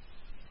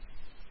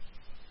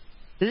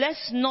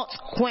 Let's not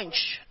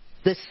quench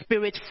the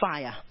spirit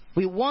fire.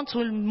 We want to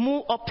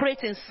operate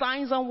in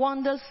signs and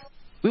wonders.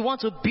 We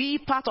want to be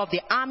part of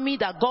the army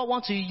that God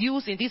wants to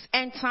use in this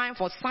end time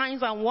for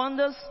signs and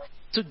wonders,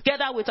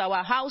 together with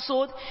our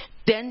household.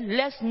 Then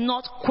let's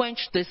not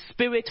quench the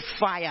spirit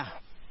fire.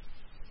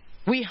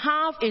 We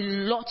have a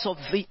lot of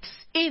it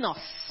in us.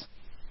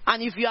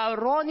 And if you are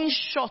running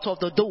short of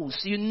the dose,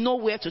 you know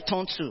where to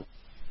turn to.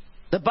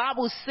 The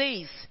Bible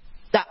says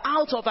that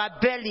out of our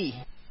belly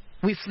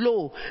we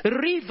flow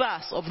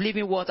rivers of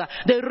living water.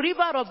 The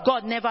river of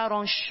God never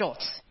runs short.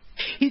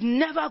 It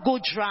never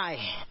goes dry.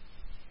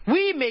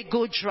 We may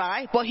go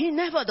dry, but He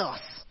never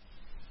does.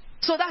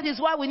 So that is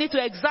why we need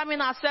to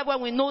examine ourselves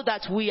when we know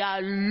that we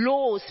are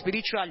low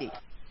spiritually.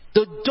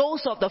 The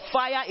dose of the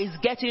fire is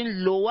getting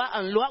lower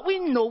and lower. We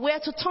know where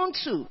to turn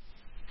to.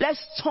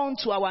 Let's turn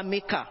to our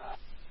Maker.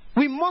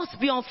 We must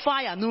be on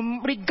fire,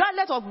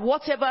 regardless of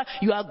whatever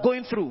you are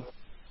going through.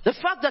 The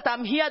fact that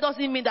I'm here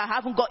doesn't mean that I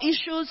haven't got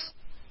issues.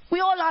 We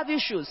all have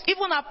issues.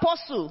 Even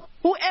Apostle,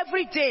 who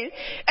every day,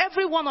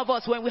 every one of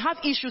us, when we have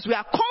issues, we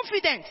are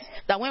confident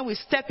that when we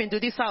step into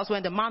this house,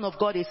 when the man of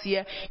God is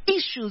here,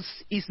 issues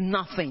is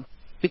nothing.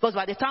 Because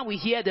by the time we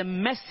hear the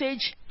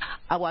message,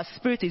 our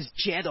spirit is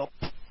geared up.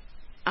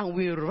 And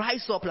we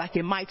rise up like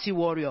a mighty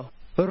warrior,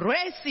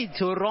 ready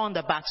to run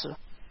the battle.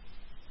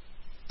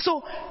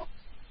 So,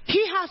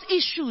 he has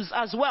issues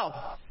as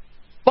well.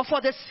 But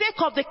for the sake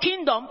of the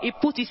kingdom, he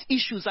put his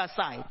issues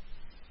aside.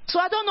 So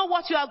I don't know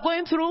what you are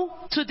going through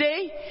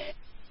today.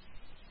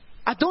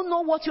 I don't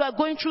know what you are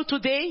going through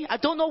today. I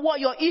don't know what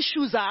your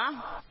issues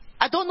are.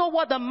 I don't know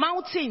what the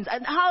mountains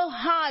and how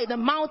high the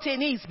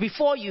mountain is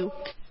before you.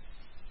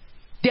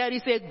 There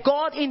is a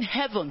God in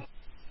heaven.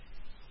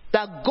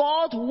 That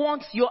God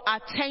wants your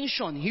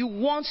attention. He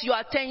wants your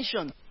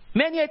attention.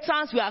 Many a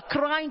times we are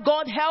crying,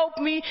 God help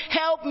me,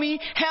 help me,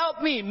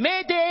 help me.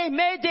 Mayday,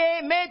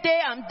 mayday, mayday,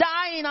 I'm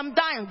dying, I'm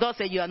dying. God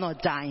said, you are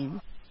not dying.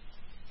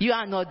 You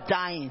are not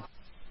dying.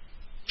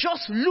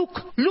 Just look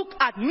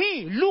at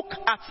me, look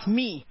at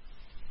me.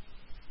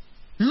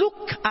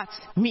 Look at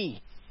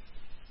me.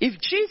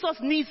 If Jesus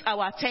needs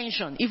our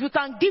attention, if we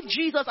can give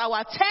Jesus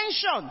our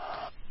attention,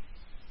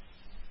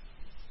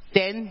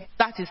 then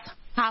that is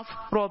half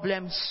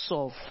problem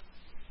solved.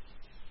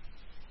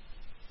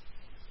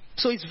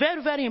 So it's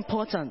very, very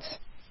important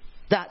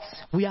that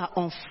we are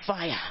on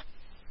fire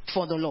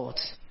for the Lord.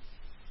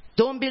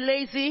 Don't be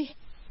lazy.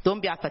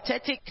 Don't be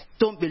apathetic.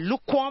 Don't be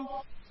lukewarm.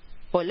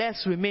 But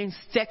let's remain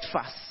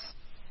steadfast.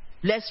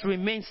 Let's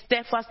remain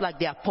steadfast like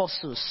the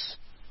apostles.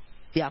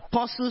 The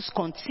apostles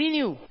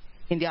continue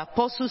in the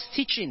apostles'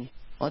 teaching,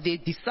 or the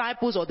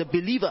disciples or the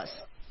believers.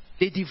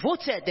 They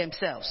devoted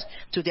themselves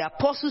to the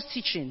apostles'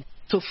 teaching,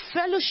 to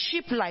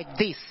fellowship like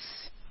this.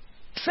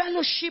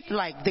 Fellowship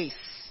like this.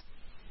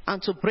 And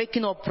to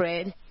breaking of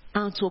bread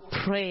and to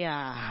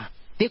prayer.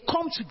 They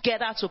come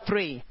together to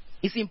pray.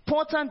 It's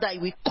important that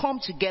we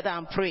come together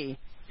and pray,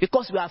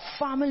 because we are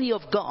family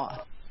of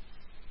God.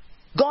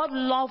 God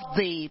loved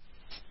the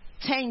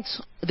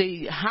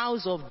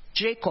house of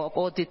Jacob,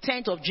 or the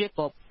tent of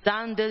Jacob,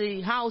 than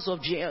the house of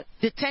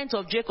the tent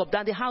of Jacob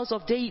than the house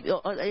of David,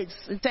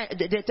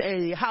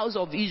 the house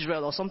of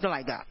Israel, or something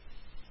like that.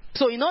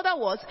 So in other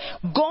words,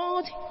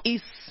 God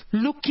is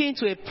looking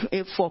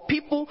for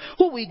people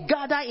who will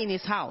gather in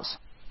His house,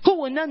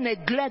 who will not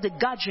neglect the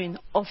gathering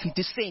of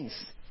the saints,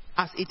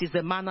 as it is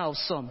the manner of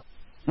some.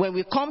 When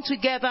we come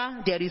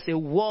together, there is a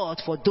word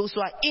for those who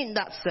are in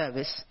that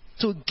service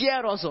to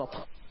gear us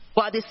up.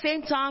 But at the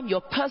same time,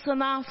 your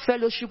personal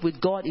fellowship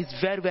with God is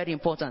very, very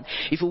important.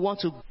 If you want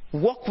to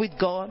walk with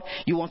God,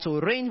 you want to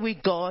reign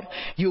with God,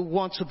 you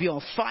want to be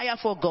on fire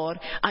for God,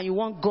 and you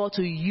want God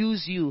to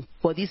use you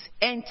for this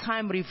end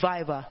time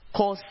revival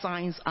called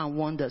signs and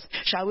wonders.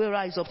 Shall we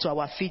rise up to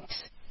our feet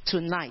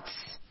tonight?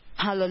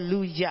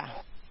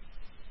 Hallelujah.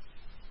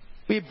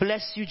 We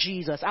bless you,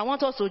 Jesus. I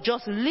want us to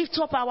just lift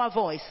up our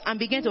voice and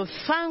begin to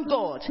thank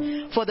God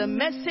for the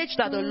message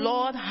that the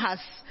Lord has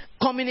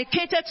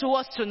communicated to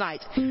us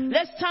tonight.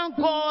 Let's thank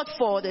God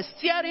for the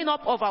stirring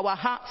up of our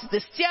hearts,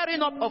 the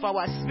stirring up of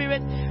our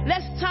spirit.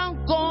 Let's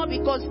thank God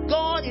because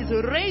God is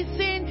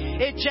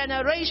raising a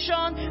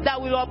generation that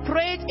will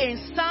operate in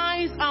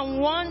signs and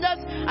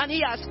wonders, and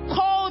He has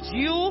called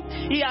you,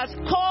 He has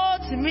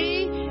called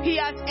me, He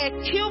has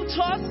equipped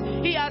us,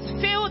 He has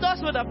filled us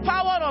with the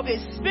power of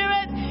His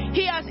Spirit,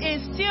 He has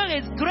instilled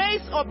His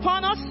grace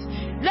upon us.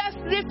 Let's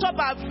lift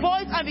up our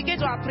voice and begin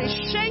to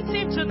appreciate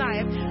Him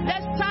tonight.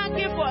 Let's thank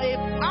Him for the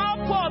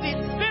outpour of His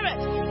Spirit.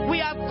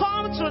 We have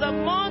come to the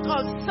month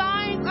of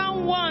signs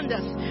and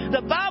wonders.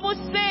 The Bible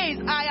says,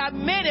 I have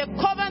made a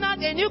covenant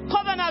a new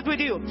covenant with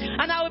you.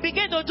 And I will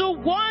begin to do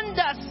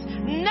wonders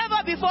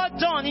never before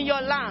done in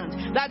your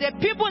land. That the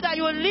people that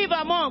you will live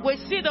among will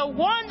see the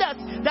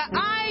wonders that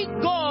I,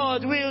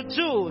 God, will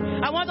do.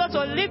 I want us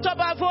to lift up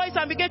our voice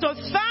and begin to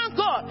thank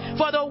God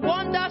for the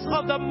wonders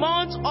of the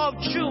month of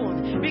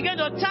June. Begin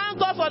to thank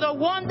God for the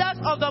wonders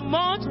of the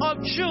month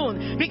of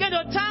June. Begin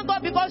to thank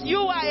God because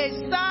you are a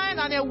sign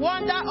and a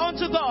wonder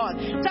unto God.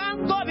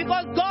 Thank God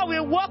because God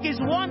will work His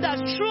wonders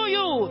through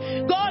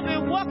you. God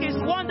will work His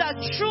wonders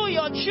through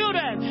your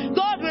children.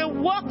 God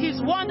will work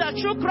His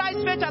wonders through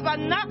Christ's Faith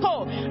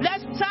Tabernacle.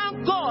 Let's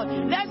thank God.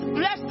 Let's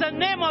bless the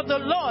name of the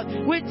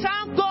Lord. We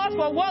thank God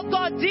for what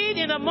God did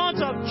in the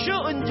month of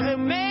June,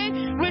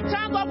 May. We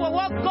thank God for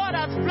what God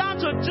has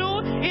planned to do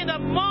in the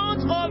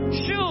month of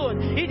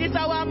June. It is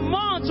our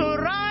month to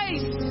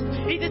rise.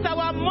 It is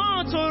our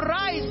month to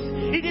rise.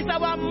 It is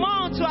our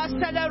month to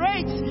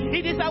accelerate.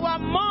 It is our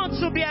month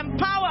to be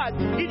empowered.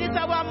 It is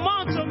our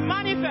month to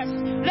manifest.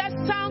 Let's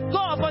thank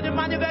God for the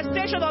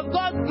manifestation of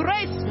God's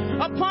grace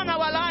upon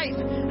our life.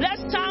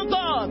 Let's thank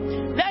God.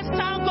 Let's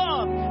thank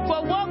God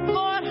for what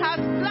God has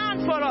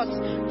planned for us.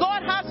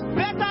 God has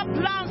better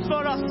plans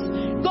for us.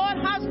 God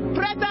has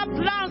better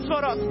plans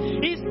for us.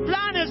 His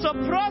plan is to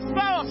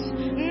prosper us,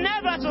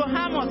 never to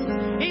harm us.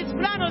 His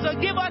plan is to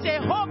give us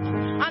a hope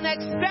and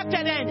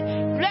expected end.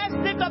 Let's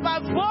lift up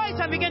our voice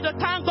and begin to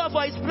thank God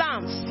for His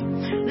plans.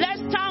 Let's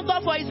thank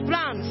God for His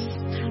plans.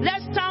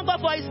 Let's thank God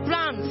for His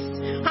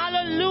plans.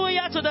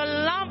 Hallelujah to the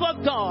Lamb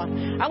of God.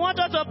 I want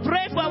us to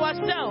pray for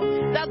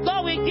ourselves that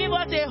God will give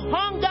us a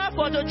hunger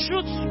for the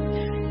truth.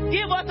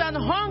 Give us an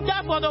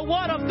hunger for the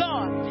Word of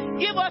God.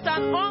 Give us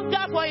an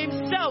hunger for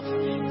Himself.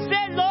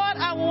 Say, Lord,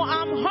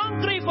 I'm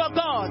hungry for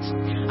God.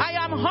 I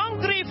am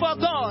hungry for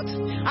God.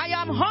 I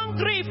am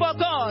hungry for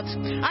God.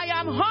 I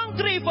am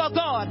hungry for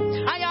God.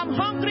 I am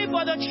hungry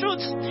for the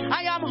truth.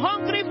 I am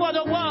hungry for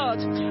the Word.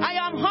 I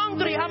am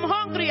hungry. I'm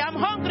hungry. I'm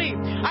hungry.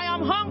 I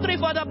am hungry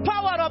for the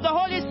power of the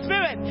Holy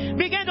Spirit.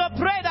 Begin to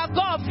pray that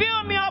God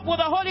fill me up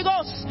with the Holy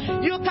Ghost.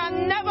 You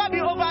can never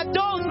be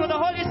overdosed with the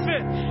Holy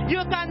Spirit.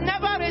 You can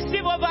never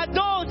receive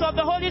overdose of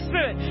the Holy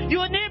Spirit.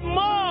 You need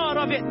more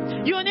of it.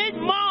 You need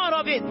more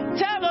of it.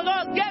 Tell the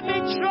Lord, get me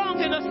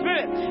drunk in the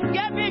Spirit.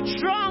 Get me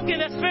drunk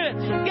in the Spirit.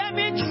 Get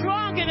me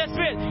drunk in the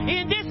Spirit.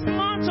 In this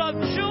month of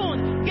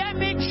June, get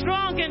me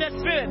drunk in the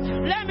Spirit.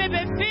 Let me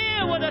be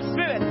filled with the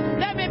Spirit.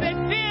 Let me be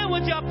filled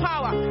with your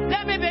power.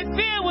 Let me be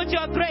filled with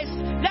your grace.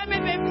 Let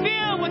me be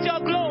filled with your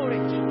glory.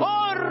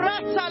 Oh,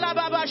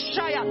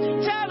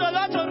 Ratalababashaya. Tell the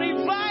Lord to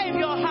revive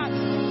your heart.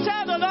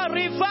 Tell the Lord,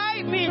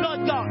 revive me,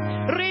 Lord God.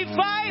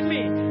 Revive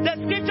me. The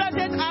scripture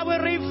says, I will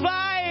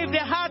revive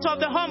the heart of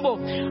the humble.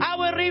 I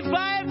will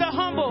revive the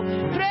humble.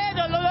 Pray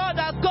the Lord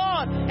that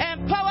God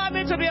empower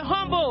me to be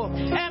humble.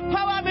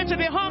 Empower me to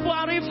be humble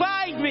and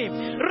revive me.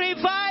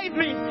 Revive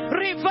me.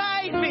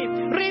 Revive me.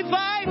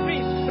 Revive me.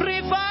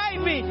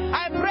 Revive me.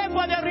 I pray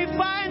for the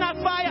refiner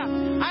fire.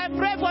 I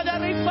pray for the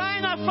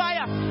refiner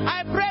fire.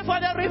 I pray for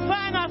the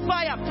refiner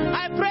fire.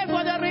 I pray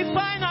for the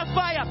refiner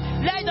fire.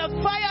 Let the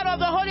fire of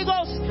the Holy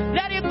Ghost,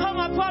 let it come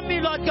upon me,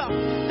 Lord God.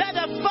 Let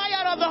the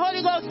fire of the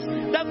Holy Ghost,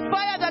 the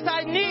fire that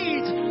I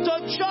need to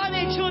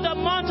journey through the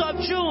month of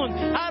June,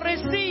 I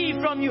receive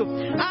from you.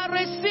 I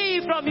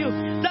receive from you.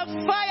 The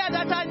fire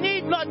that I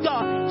need, Lord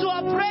God, to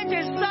operate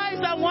in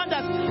signs and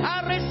wonders.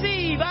 I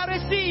receive, I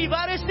receive,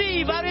 I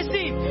receive, I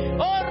receive.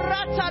 Oh,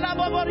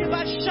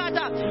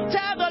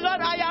 tell the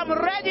Lord, I am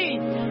ready.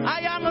 I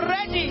am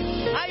ready.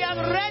 I am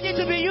ready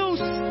to be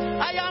used.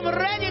 I am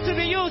ready to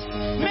be used.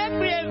 Make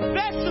me a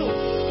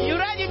vessel. You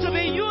ready to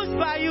be used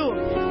by you.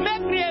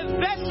 Make me a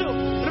vessel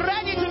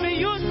ready to be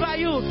used by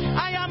you.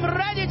 I am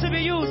ready to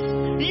be used.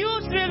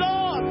 Use me,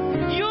 Lord.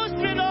 Use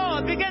me,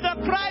 Lord. Begin to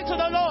cry to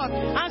the Lord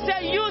and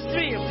say, use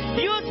me.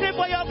 Use me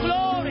for your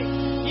glory.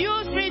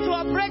 Use me to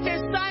operate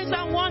in signs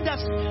and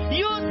wonders.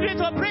 Use me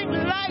to bring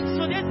light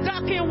to this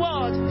darkened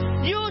world.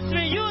 Use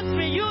me, use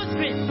me, use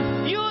me.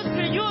 Use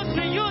me, use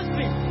me, use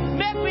me.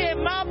 Make me a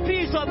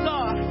mouthpiece of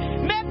God.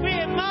 Make me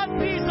a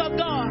mouthpiece of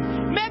God.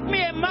 Make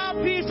me a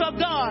mouthpiece of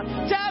God.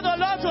 Tell the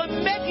Lord to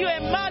make you a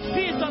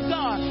mouthpiece of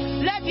God.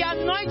 Let the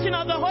anointing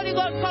of the Holy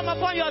Ghost come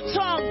upon your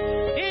tongue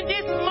in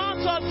this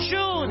month of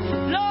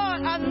June. Lord,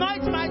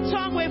 anoint my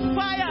tongue with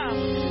fire.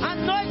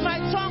 Anoint my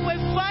tongue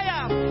with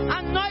fire.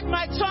 Anoint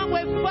my tongue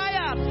with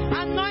fire.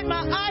 Anoint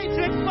my eyes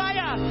with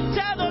fire.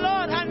 Tell the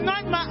Lord,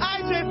 anoint my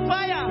eyes with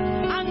fire.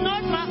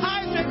 Anoint my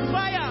eyes with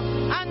fire.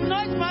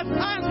 Anoint my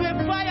hands with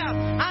fire.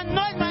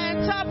 Anoint my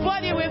entire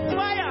body with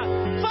fire.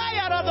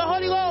 Fire of the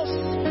Holy Ghost.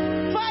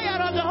 Fire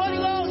of the Holy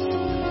Ghost.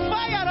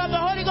 Fire of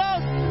the Holy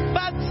Ghost.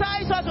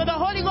 Baptize us with the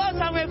Holy Ghost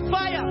and with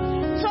fire.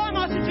 Turn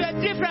us into a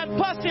different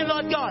person,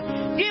 Lord God.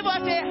 Give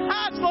us a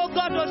heart, oh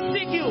God, to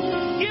seek you.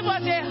 Give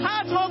us a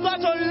heart, oh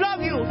God, to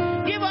love you.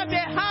 Give us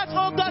a heart,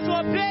 oh God, to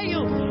obey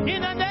you.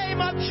 In the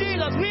name of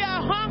Jesus, we are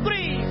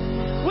hungry.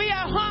 We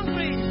are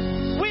hungry.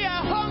 We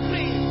are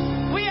hungry.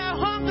 We are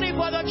hungry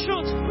for the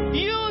truth.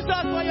 Use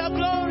us for your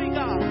glory,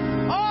 God.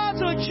 All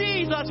to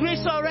Jesus we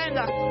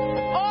surrender.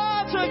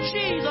 All to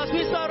Jesus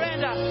we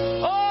surrender.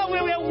 Oh,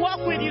 we will walk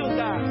with you,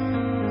 God.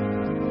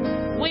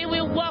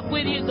 walk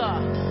with you,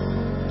 God.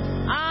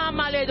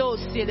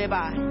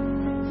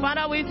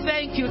 Father, we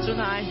thank you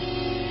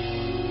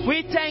tonight.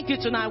 We thank you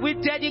tonight. We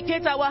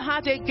dedicate our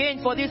heart again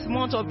for this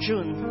month of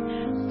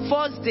June.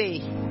 First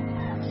day.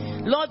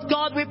 Lord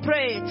God, we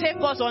pray, take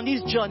us on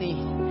this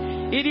journey.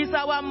 It is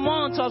our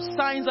month of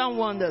signs and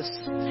wonders.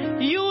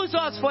 Use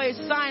us for a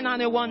sign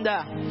and a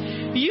wonder.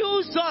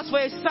 Use us for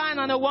a sign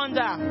and a wonder.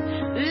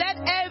 Let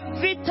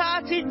every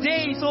 30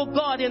 days, oh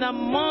God, in a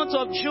month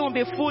of June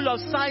be full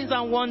of signs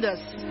and wonders.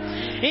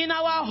 In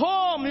our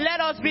home, let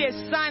us be a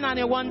sign and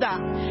a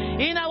wonder.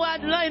 In our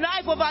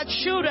life of our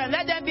children,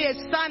 let them be a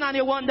sign and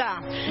a wonder.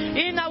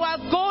 In our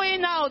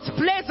going out,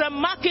 place a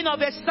marking of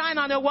a sign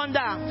and a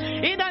wonder.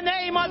 In the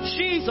name of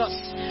Jesus,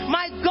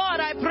 my God,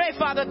 I pray,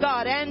 Father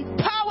God,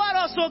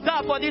 empower us, oh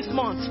God, for this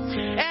month.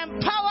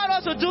 Empower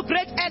us to do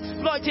great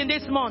exploits in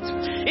this month.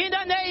 In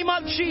the name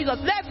of Jesus,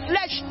 let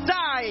flesh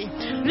die.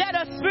 Let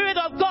the Spirit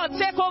of God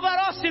take over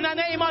us in the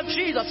name of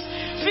Jesus.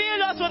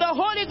 Fill us with the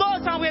Holy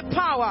Ghost and with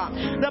power.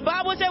 The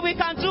Bible says we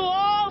can do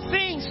all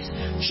things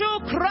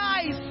through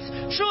Christ,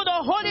 through the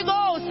Holy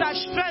Ghost that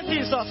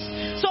strengthens us.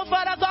 So,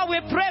 Father God,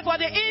 we pray for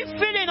the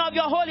infilling of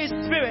your Holy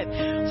Spirit.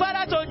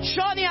 Father, to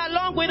journey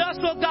along with us,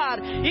 oh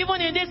God,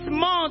 even in this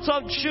month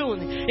of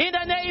June. In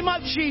the name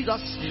of Jesus,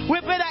 we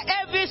pray that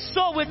every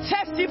soul will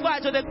testify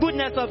to the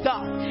goodness of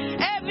God.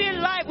 Every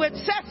life will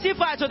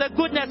testify to the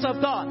goodness of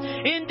God.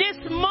 In this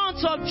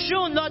month of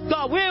June, Lord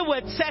God, we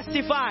will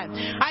testify.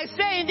 I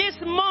say in this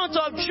month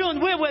of June,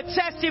 we will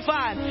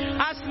testify.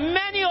 As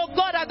many, oh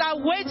God, that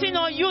are waiting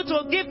on you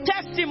to give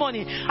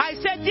testimony, I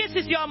said, this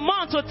is your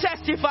month to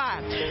testify.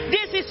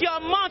 This is your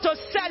month to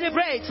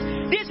celebrate.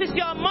 This is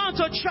your month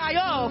to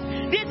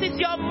triumph. This is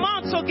your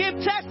month to give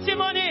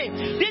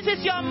testimony. This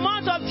is your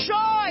month of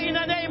joy in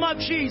the name of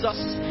Jesus.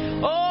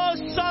 Oh,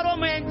 sorrow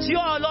may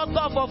endure, Lord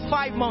God, for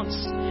 5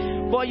 months.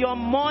 But your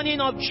morning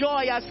of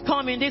joy has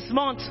come in this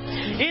month.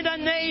 In the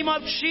name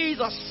of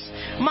Jesus.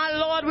 My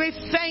Lord, we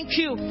thank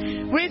you.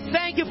 We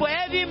thank you for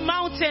every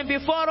mountain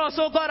before us,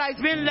 oh God, has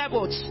been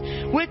leveled.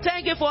 We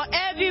thank you for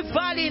every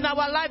valley in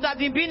our life that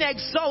has been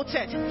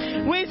exalted.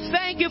 We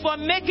thank you for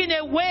making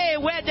a way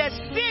where there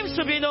seems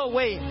to be no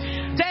way.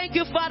 Thank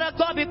you, Father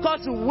God,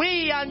 because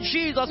we and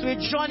Jesus will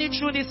journey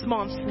through this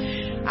month.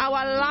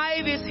 Our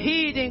life is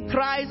hid in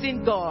Christ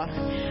in God.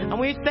 And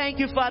we thank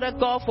you, Father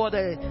God, for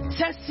the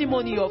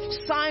testimony of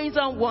signs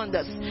and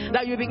wonders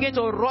that you begin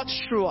to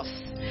rush through us.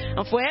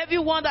 And for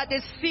everyone that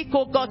is sick,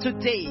 oh God,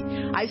 today,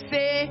 I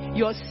say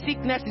your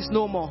sickness is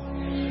no more.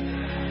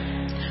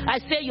 I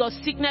say your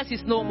sickness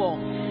is no more.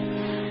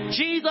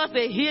 Jesus,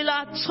 the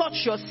healer,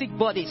 touch your sick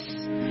bodies.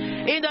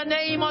 In the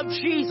name of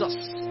Jesus,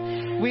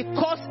 we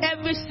cause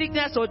every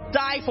sickness to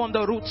die from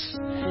the roots.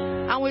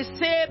 And we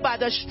say by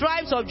the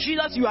stripes of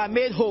Jesus, you are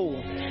made whole.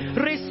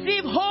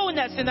 Receive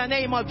wholeness in the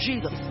name of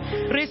Jesus.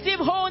 Receive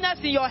wholeness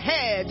in your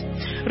head.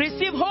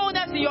 Receive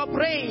wholeness in your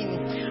brain.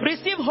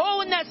 Receive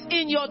wholeness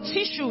in your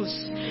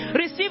tissues.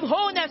 Receive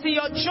wholeness in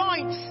your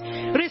joints.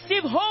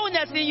 Receive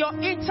wholeness in your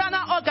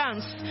internal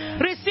organs.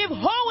 Receive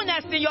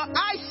wholeness in your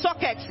eye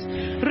sockets.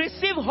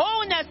 Receive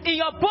wholeness in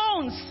your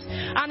bones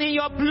and in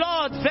your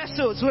blood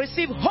vessels.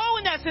 Receive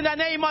wholeness in the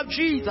name of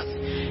Jesus.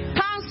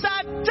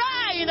 Cancer,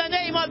 die in the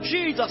name of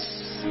Jesus.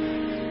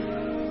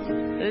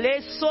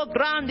 Leso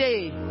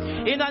grande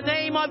in the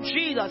name of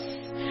Jesus.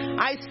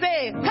 I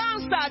say,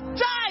 cancer,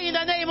 die in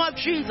the name of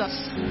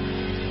Jesus.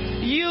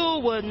 You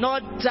will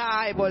not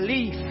die but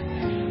live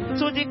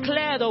to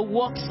declare the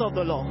works of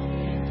the Lord.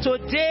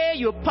 Today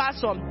you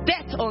pass from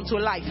death unto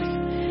life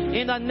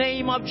in the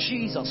name of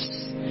Jesus.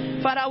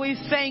 Father, we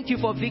thank you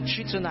for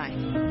victory tonight.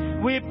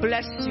 We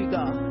bless you,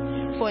 God.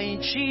 For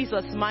in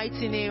Jesus'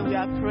 mighty name we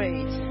are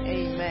prayed.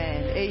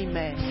 Amen.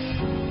 Amen.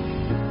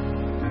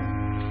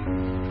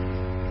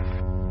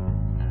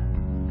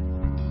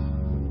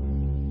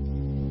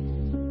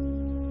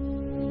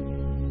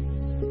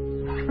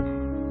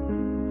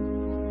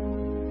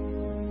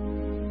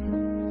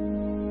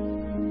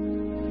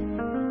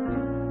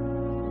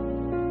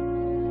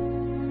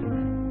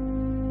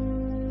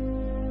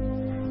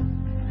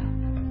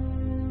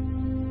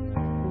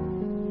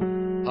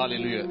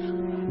 Hallelujah.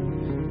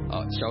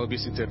 Shall we be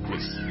seated,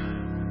 please?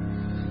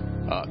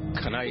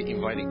 Can I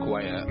invite the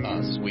choir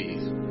as we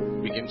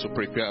begin to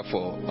prepare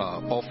for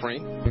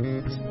offering?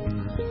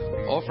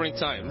 Offering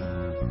time.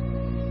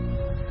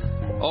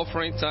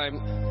 Offering time.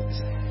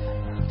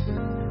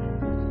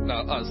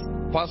 Now, as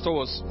Pastor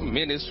was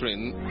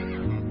ministering,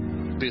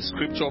 the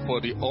scripture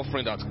for the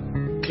offering that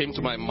came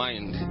to my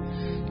mind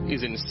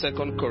is in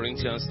 2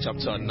 Corinthians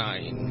chapter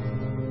 9.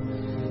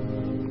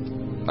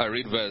 I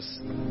read verse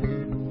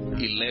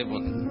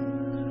 11.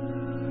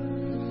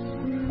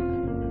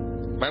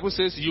 Bible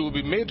says you will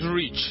be made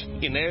rich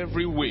in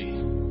every way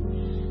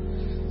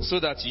so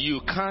that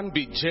you can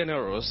be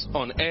generous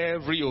on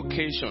every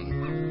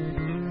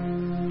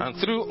occasion, and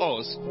through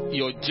us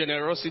your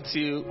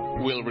generosity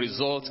will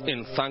result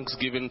in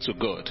thanksgiving to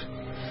God.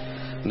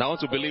 Now I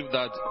want to believe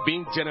that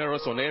being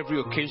generous on every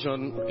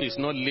occasion is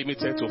not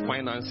limited to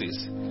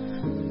finances.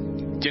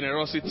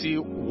 generosity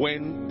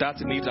when that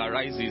need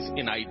arises,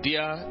 in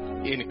idea,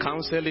 in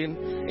counseling,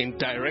 in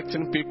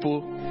directing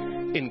people,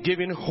 in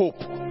giving hope.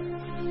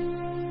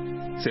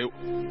 So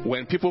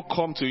when people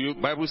come to you,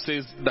 Bible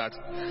says that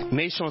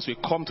nations will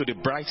come to the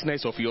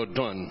brightness of your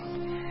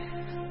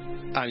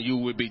dawn, and you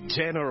will be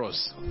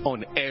generous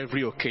on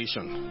every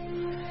occasion.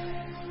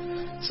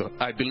 So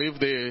I believe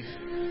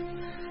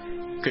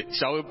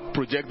shall we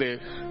project the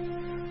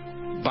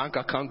bank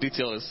account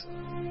details?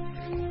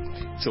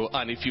 So,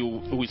 and if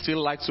you would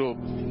still like to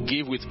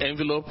give with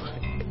envelope,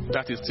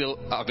 that is still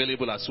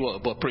available as well.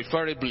 But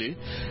preferably,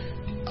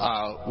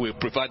 we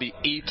prefer the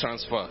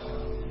e-transfer.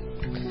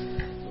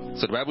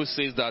 So the Bible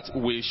says that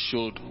we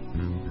should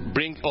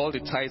bring all the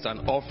tithes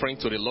and offering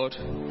to the Lord.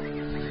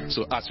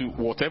 So as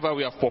whatever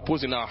we have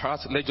proposed in our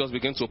hearts, let's just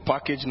begin to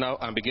package now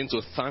and begin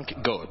to thank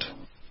God.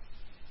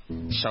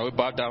 Shall we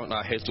bow down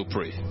our heads to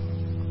pray?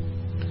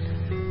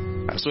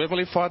 And so,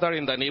 Heavenly Father,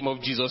 in the name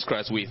of Jesus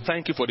Christ, we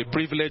thank you for the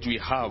privilege we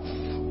have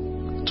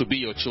to be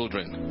your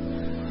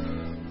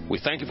children. We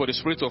thank you for the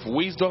spirit of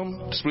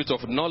wisdom, spirit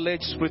of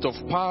knowledge, spirit of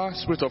power,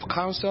 spirit of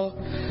counsel,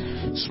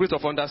 spirit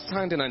of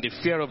understanding, and the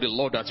fear of the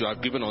Lord that you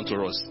have given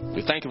unto us.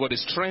 We thank you for the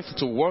strength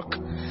to work,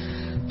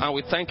 and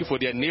we thank you for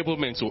the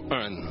enablement to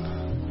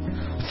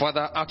earn.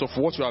 Father, out of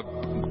what you have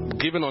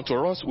given unto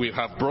us, we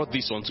have brought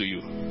this unto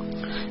you.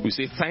 We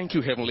say thank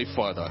you, Heavenly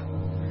Father.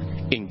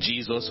 In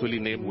Jesus' holy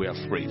name we have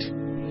prayed.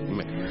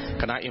 Amen.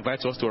 Can I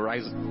invite us to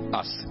rise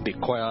as the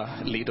choir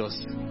lead us?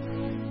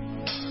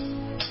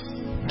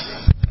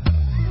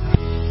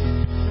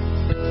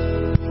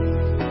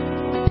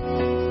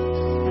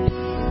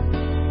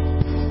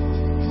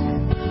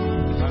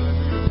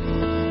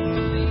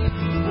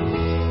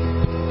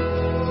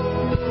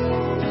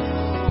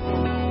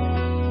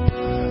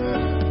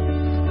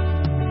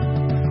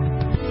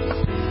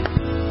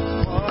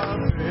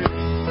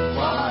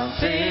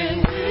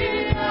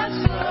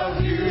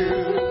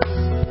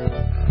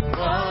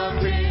 One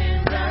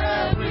thing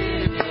that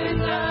we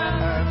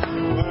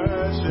desire.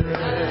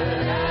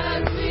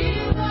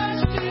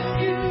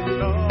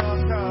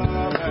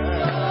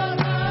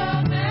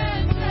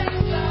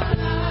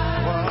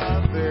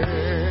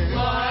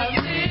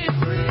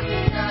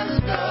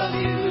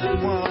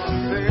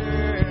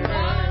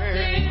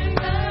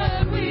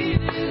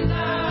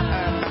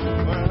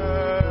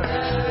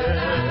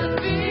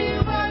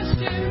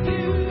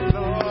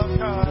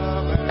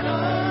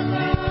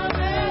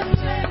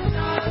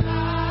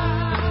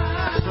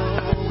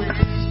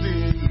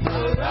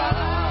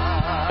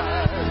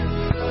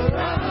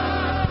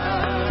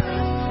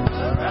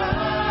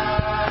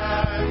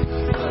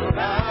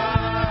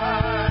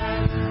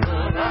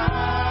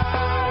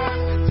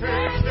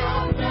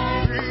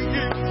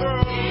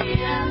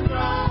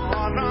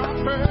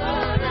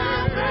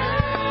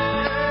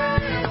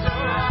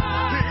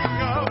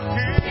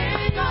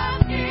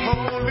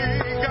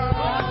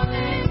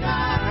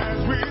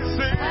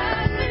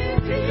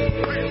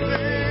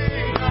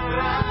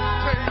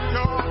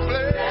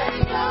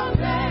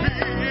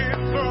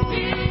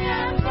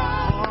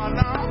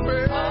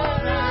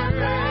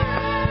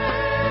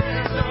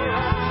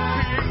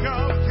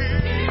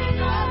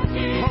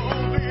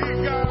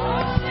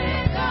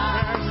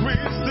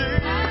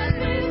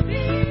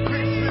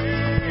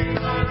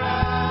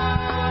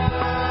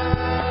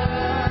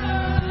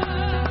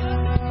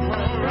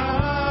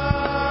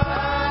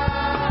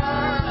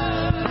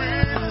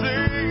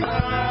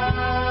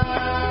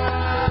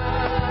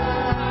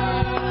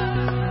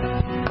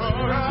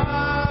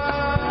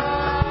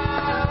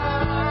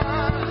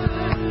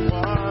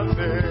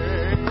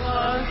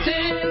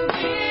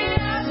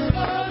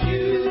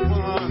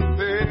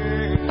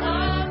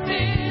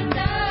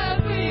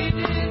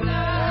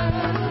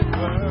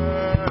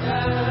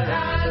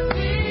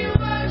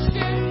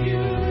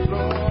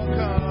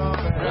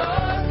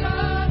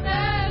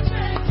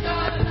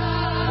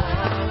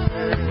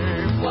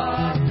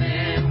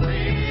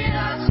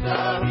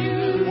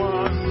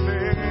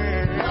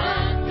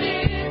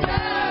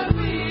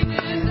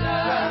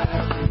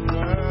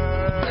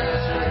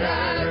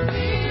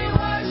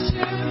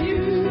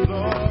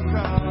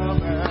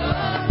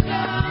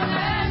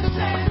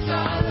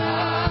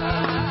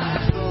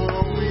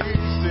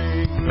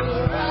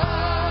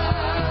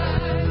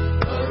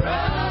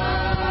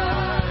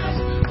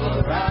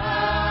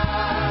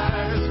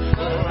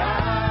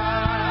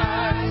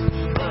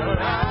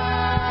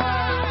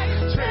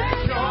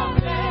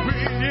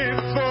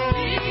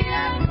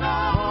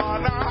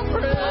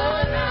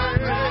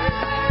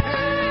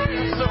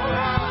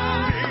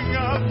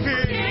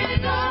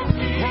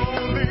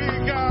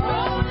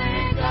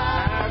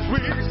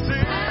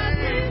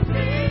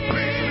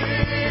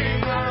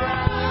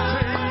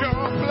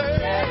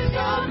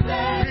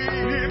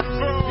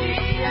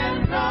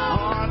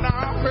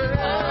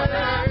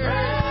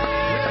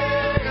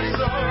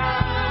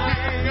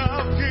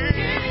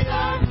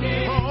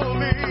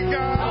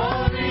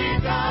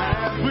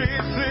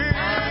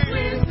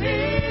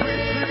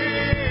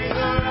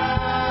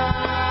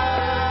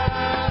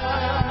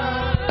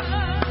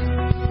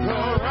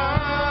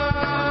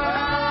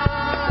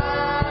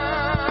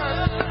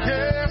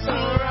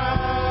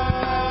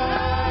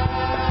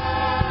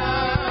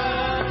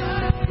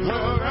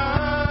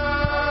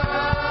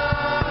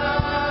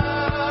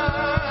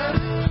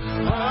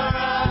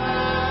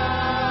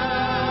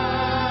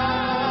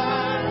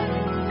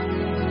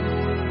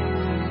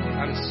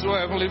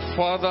 Heavenly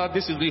Father,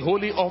 this is the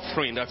holy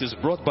offering that is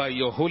brought by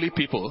your holy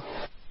people.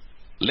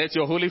 Let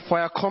your holy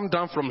fire come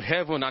down from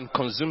heaven and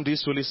consume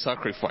this holy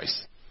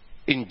sacrifice.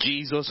 In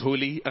Jesus'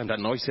 holy and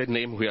anointed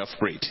name we have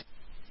prayed.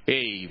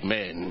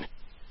 Amen.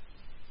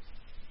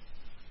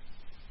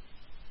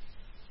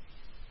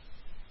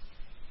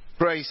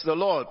 Praise the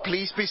Lord.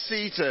 Please be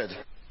seated.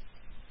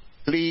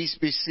 Please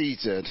be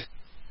seated.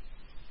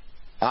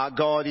 Our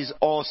God is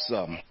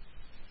awesome.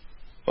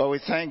 Well, we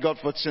thank God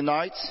for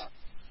tonight.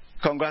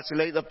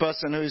 Congratulate the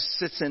person who is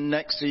sitting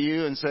next to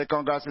you and say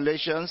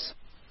congratulations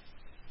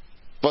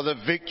for the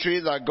victory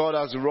that God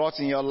has wrought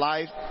in your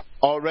life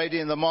already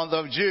in the month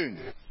of June.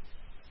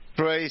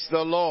 Praise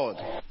the Lord.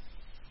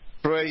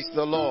 Praise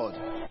the Lord.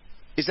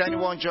 Is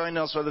anyone joining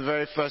us for the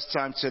very first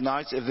time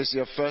tonight? If this is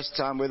your first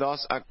time with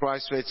us at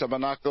Christ Faith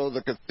Tabernacle,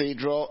 the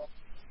cathedral,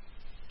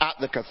 at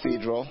the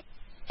cathedral.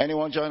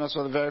 Anyone join us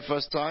for the very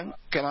first time?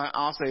 Can I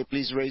ask that you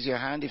please raise your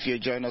hand if you're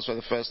joining us for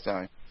the first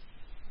time?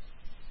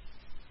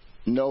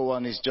 No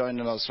one is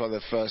joining us for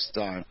the first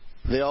time.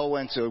 They all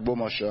went to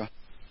Ogbomoso.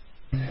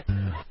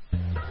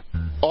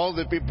 All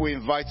the people we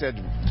invited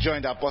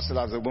joined the apostle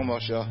at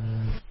Ogbomoso.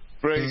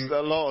 Praise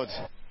the Lord.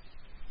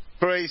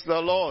 Praise the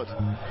Lord.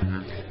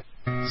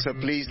 So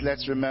please,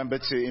 let's remember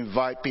to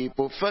invite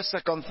people. First,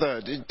 second,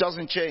 third. It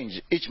doesn't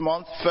change. Each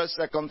month, first,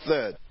 second,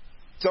 third.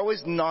 It's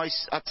always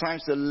nice at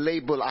times to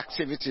label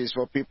activities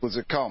for people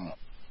to come,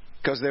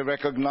 because they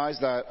recognize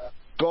that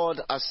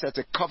God has set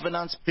a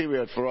covenant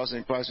period for us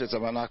in Christ Faith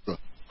Tabernacle.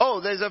 Oh,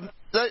 there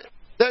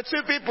are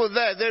two people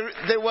there.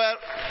 They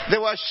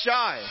were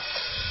shy.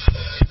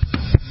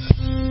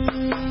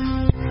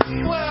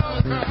 You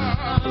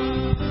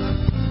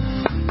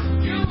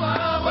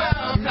are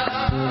welcome.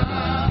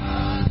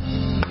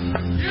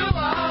 You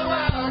are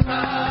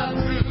welcome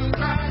to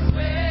Christ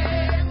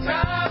Faith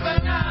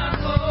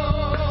Tabernacle.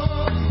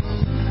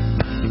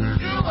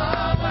 You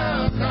are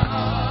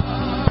welcome.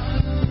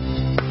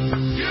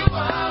 You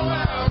are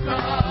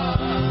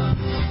welcome.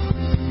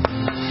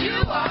 You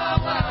are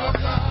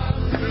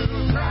welcome to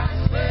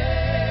Christ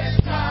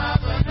Faith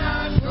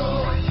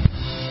Tabernacle.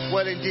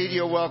 Well, indeed,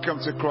 you're welcome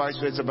to Christ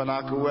Faith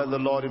Tabernacle, where the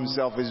Lord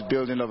Himself is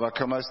building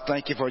overcomers.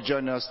 Thank you for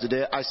joining us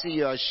today. I see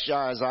you're as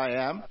shy as I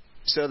am.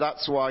 So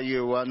that's why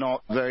you are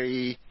not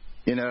very,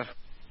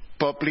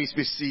 but please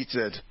be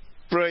seated.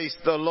 Praise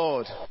the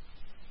Lord.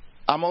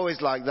 I'm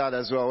always like that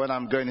as well when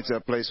I'm going into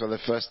a place for the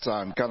first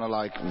time, kind of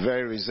like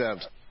very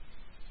reserved.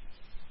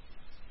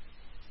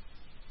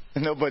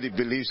 Nobody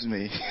believes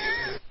me.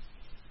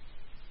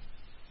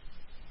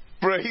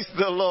 Praise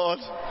the Lord.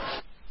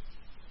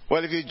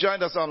 Well, if you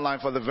joined us online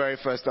for the very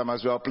first time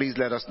as well, please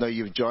let us know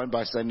you've joined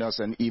by sending us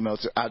an email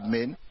to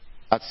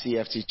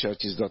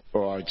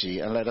admin@cftchurches.org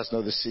and let us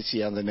know the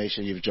city and the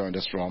nation you've joined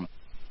us from.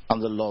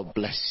 And the Lord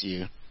bless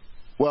you.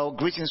 Well,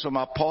 greetings from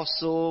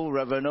Apostle,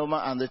 Reverend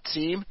Oma, and the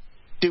team.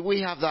 Did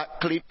we have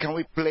that clip? Can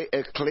we play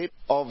a clip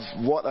of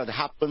what had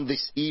happened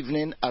this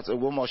evening at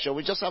Ogbomoso? Shall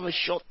we just have a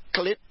short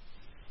clip?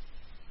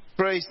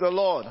 Praise the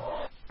Lord.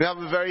 We have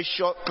a very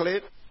short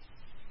clip.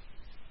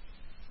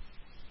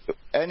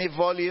 Any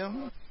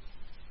volume?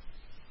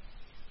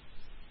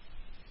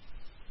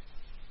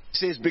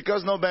 See, it's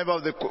because no member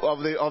of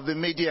the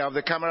media, of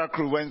the camera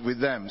crew went with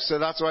them. So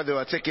that's why they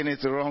were taking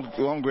it the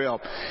wrong way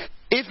up.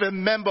 If a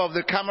member of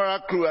the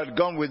camera crew had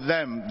gone with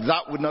them,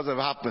 that would not have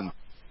happened.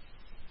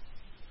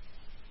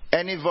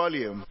 Any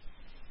volume?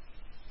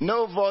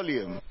 No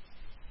volume.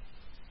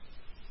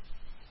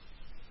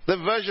 The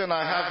version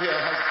I have here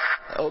has...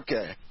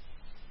 Okay.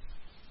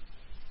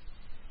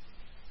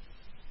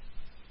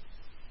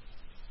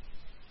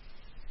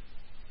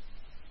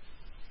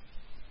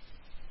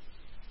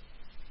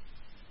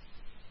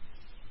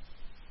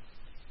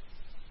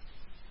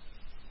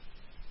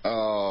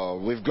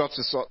 Oh, we've got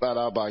to sort that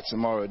out by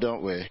tomorrow,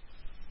 don't we?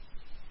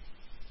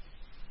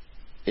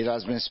 It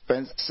has been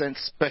sent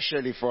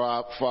specially for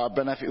our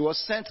benefit. It was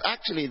sent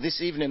actually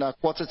this evening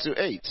at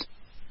 7:45.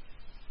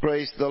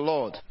 Praise the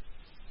Lord.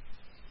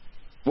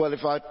 Well,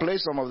 if I play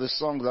some of the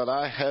songs that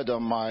I heard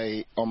on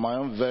my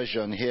own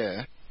version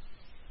here.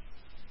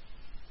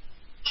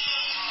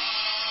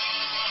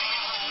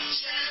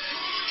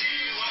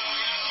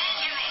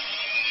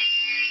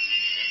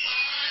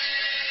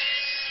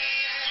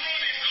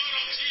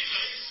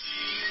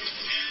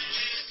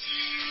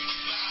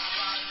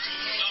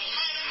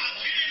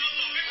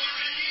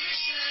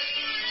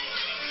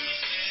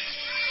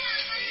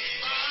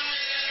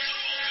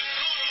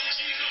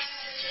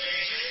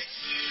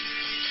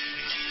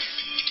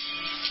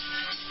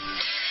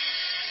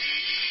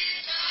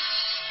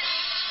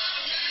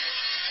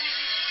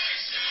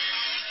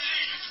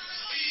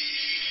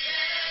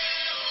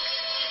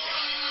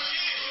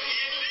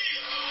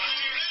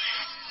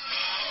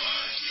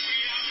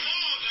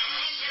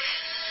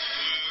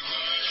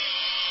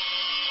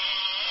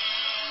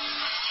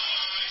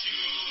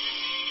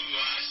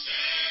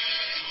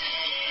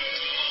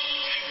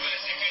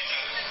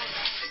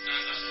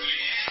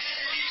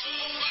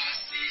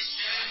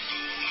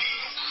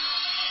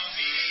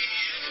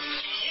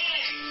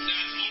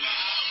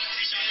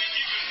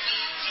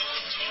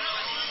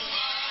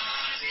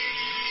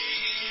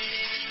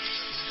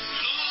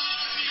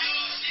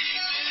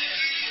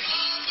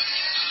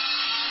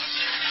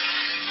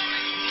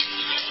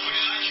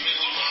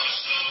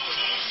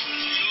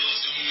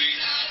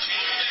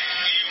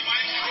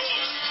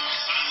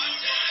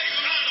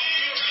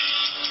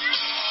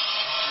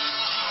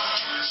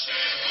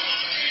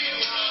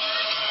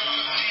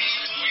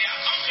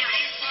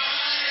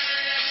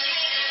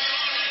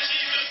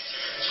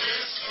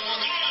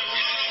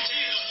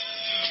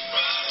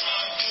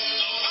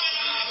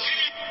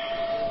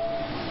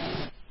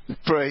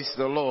 Praise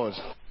the Lord.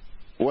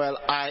 Well,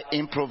 I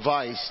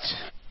improvised.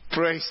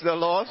 Praise the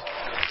Lord.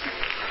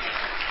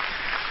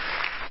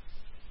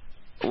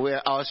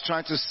 I was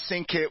trying to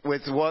sync it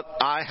with what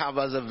I have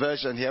as a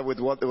version here with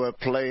what they were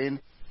playing.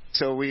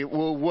 So we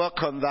will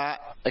work on that,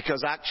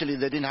 because actually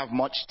they didn't have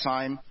much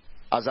time.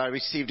 As I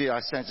received it,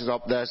 I sent it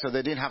up there, so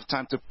they didn't have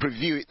time to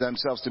preview it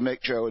themselves to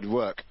make sure it would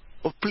work.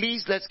 But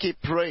please, let's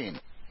keep praying.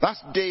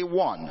 That's day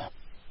one.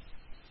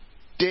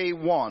 Day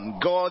one.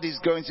 God is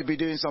going to be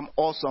doing some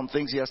awesome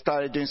things. He has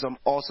started doing some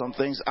awesome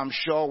things. I'm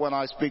sure when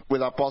I speak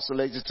with Apostle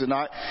later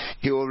tonight,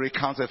 he will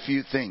recount a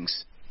few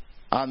things.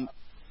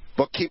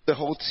 But keep the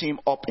whole team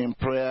up in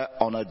prayer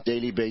on a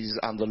daily basis,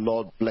 and the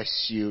Lord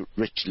bless you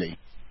richly.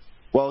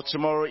 Well,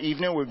 tomorrow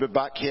evening we'll be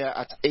back here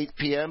at 8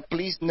 p.m.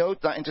 Please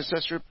note that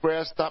intercessory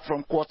prayers start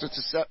from quarter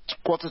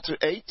to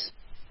 8.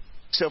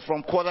 So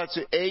from quarter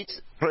to 8,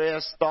 prayer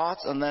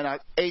starts, and then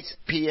at 8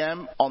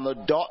 p.m. on the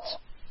dot,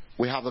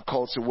 we have a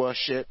call to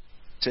worship.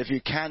 So if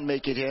you can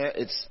make it here,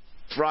 it's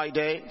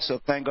Friday, so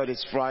thank God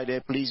it's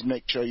Friday. Please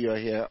make sure you're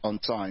here on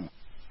time.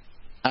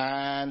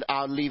 And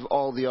I'll leave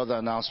all the other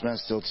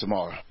announcements till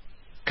tomorrow.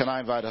 Can I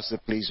invite us to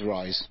please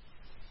rise?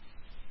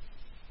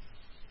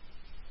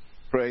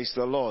 Praise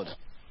the Lord.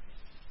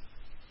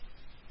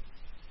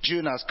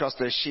 June has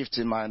caused a shift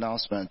in my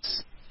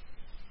announcements.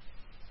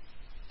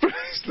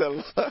 Praise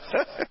the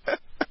Lord.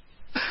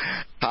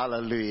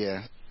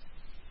 Hallelujah.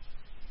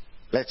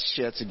 Let's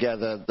share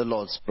together the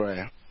Lord's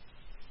Prayer.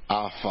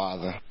 Our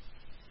Father,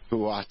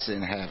 who art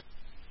in heaven,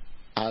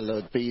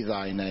 hallowed be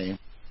thy name.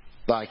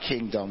 Thy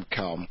kingdom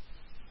come.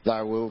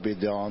 Thy will be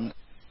done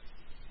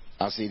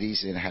as it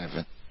is in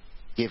heaven.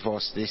 Give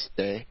us this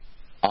day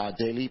our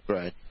daily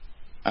bread,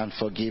 and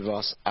forgive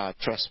us our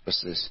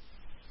trespasses,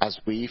 as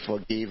we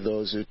forgive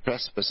those who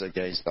trespass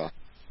against us.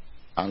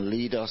 And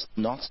lead us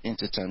not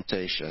into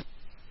temptation,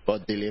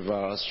 but deliver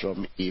us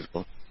from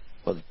evil.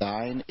 For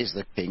thine is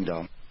the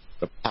kingdom,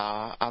 the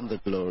power, and the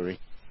glory,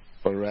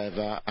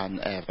 forever and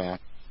ever.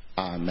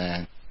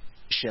 Amen.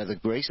 Share the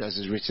grace as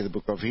is written in the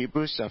book of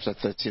Hebrews, chapter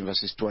 13,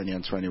 verses 20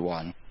 and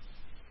 21.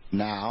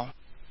 Now,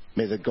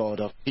 may the God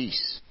of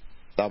peace,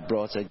 that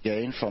brought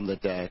again from the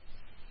dead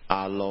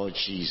our Lord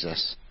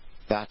Jesus,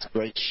 that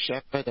great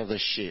shepherd of the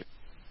sheep,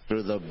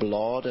 through the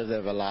blood of the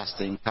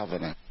everlasting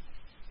covenant,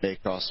 make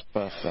us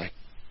perfect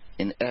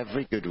in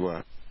every good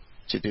work,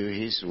 to do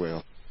his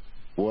will,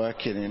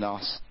 working in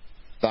us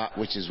that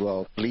which is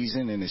well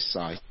pleasing in his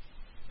sight,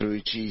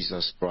 through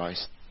Jesus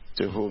Christ,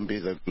 to whom be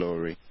the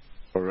glory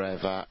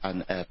forever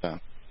and ever.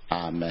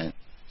 Amen.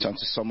 Turn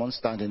to someone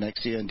standing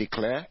next to you and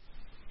declare,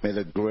 may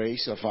the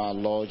grace of our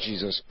Lord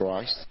Jesus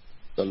Christ,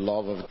 the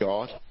love of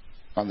God,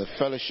 and the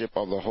fellowship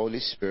of the Holy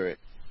Spirit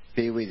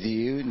be with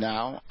you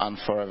now and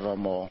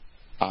forevermore.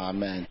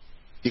 Amen.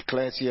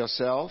 Declare to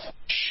yourself,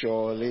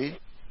 surely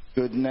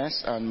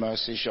goodness and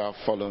mercy shall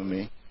follow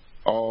me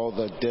all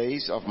the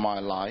days of my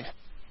life,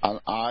 and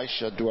I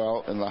shall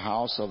dwell in the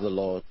house of the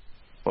Lord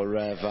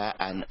forever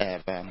and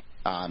ever.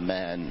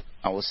 Amen.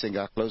 I will sing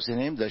our closing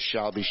hymn. There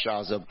shall be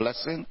showers of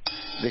blessing.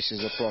 This is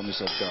the promise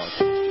of God.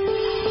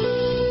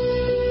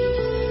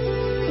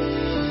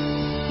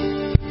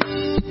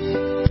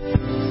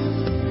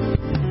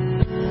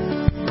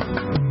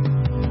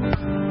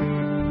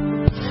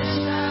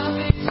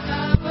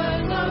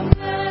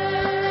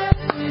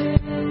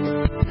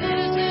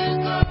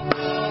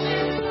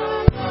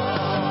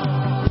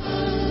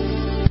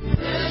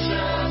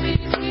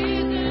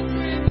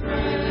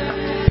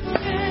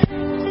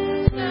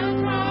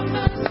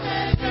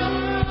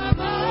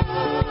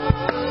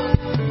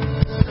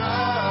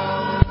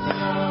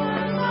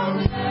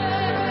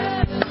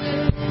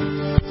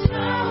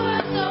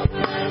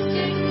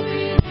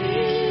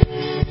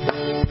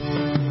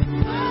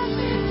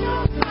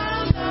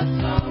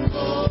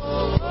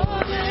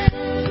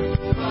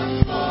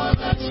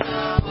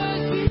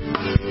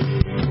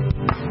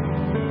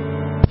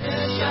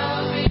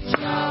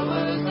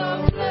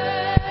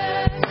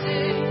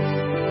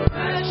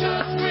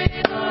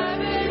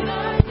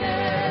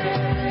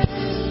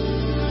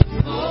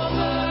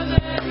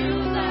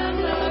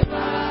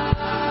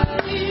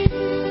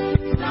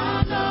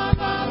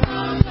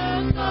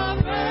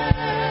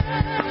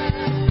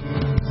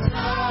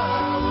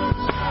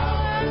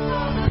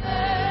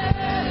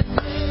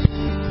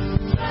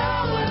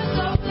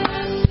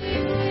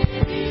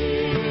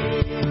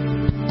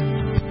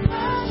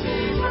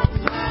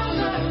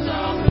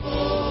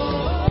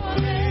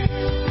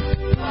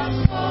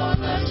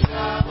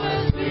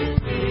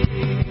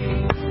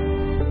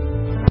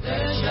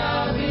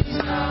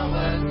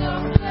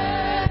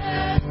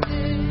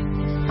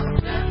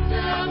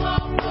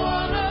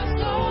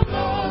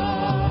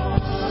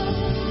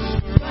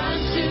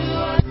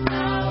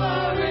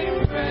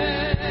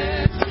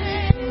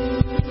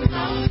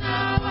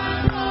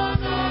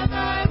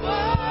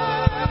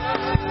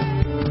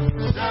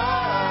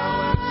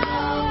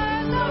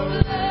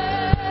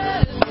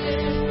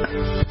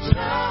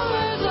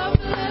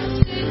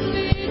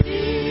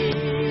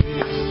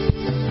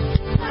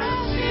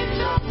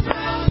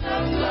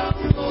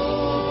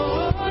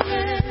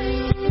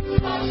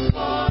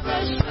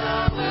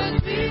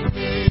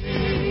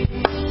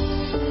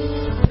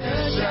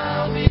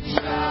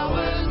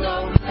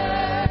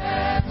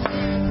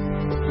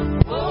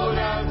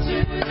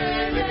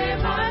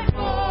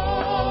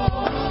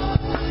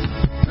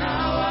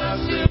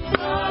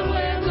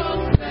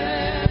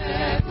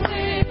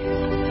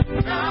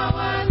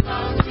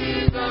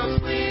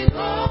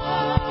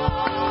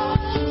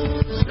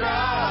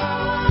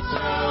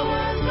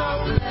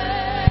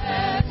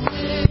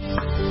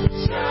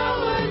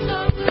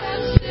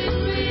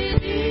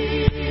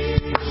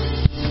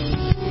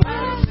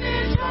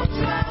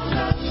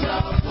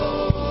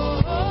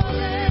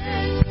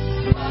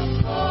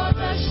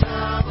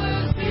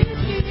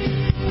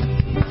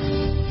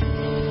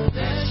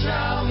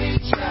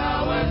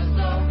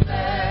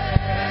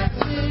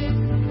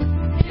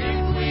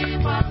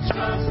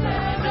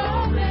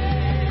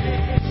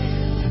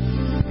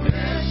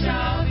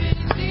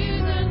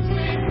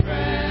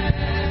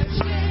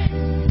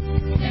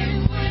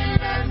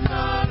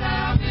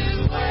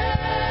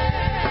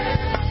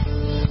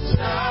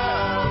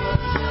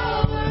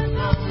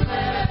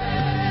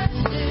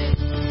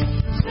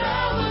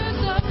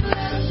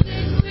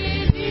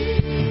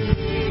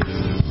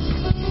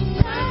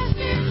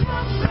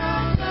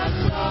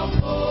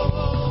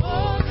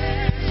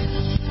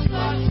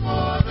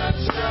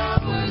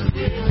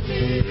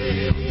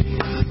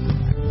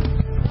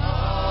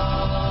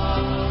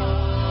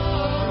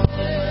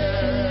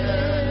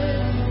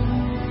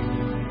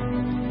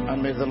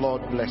 May the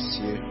Lord bless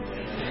you.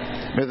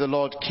 May the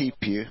Lord keep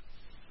you.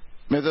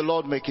 May the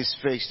Lord make his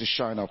face to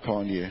shine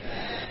upon you.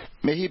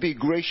 May he be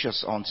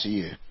gracious unto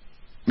you.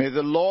 May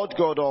the Lord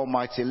God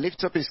Almighty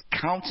lift up his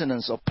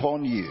countenance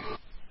upon you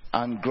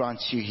and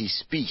grant you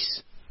his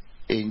peace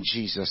in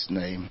Jesus'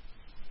 name.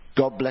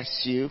 God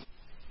bless you.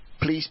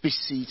 Please be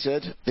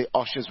seated. The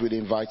ushers will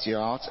invite you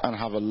out, and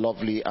have a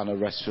lovely and a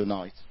restful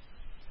night.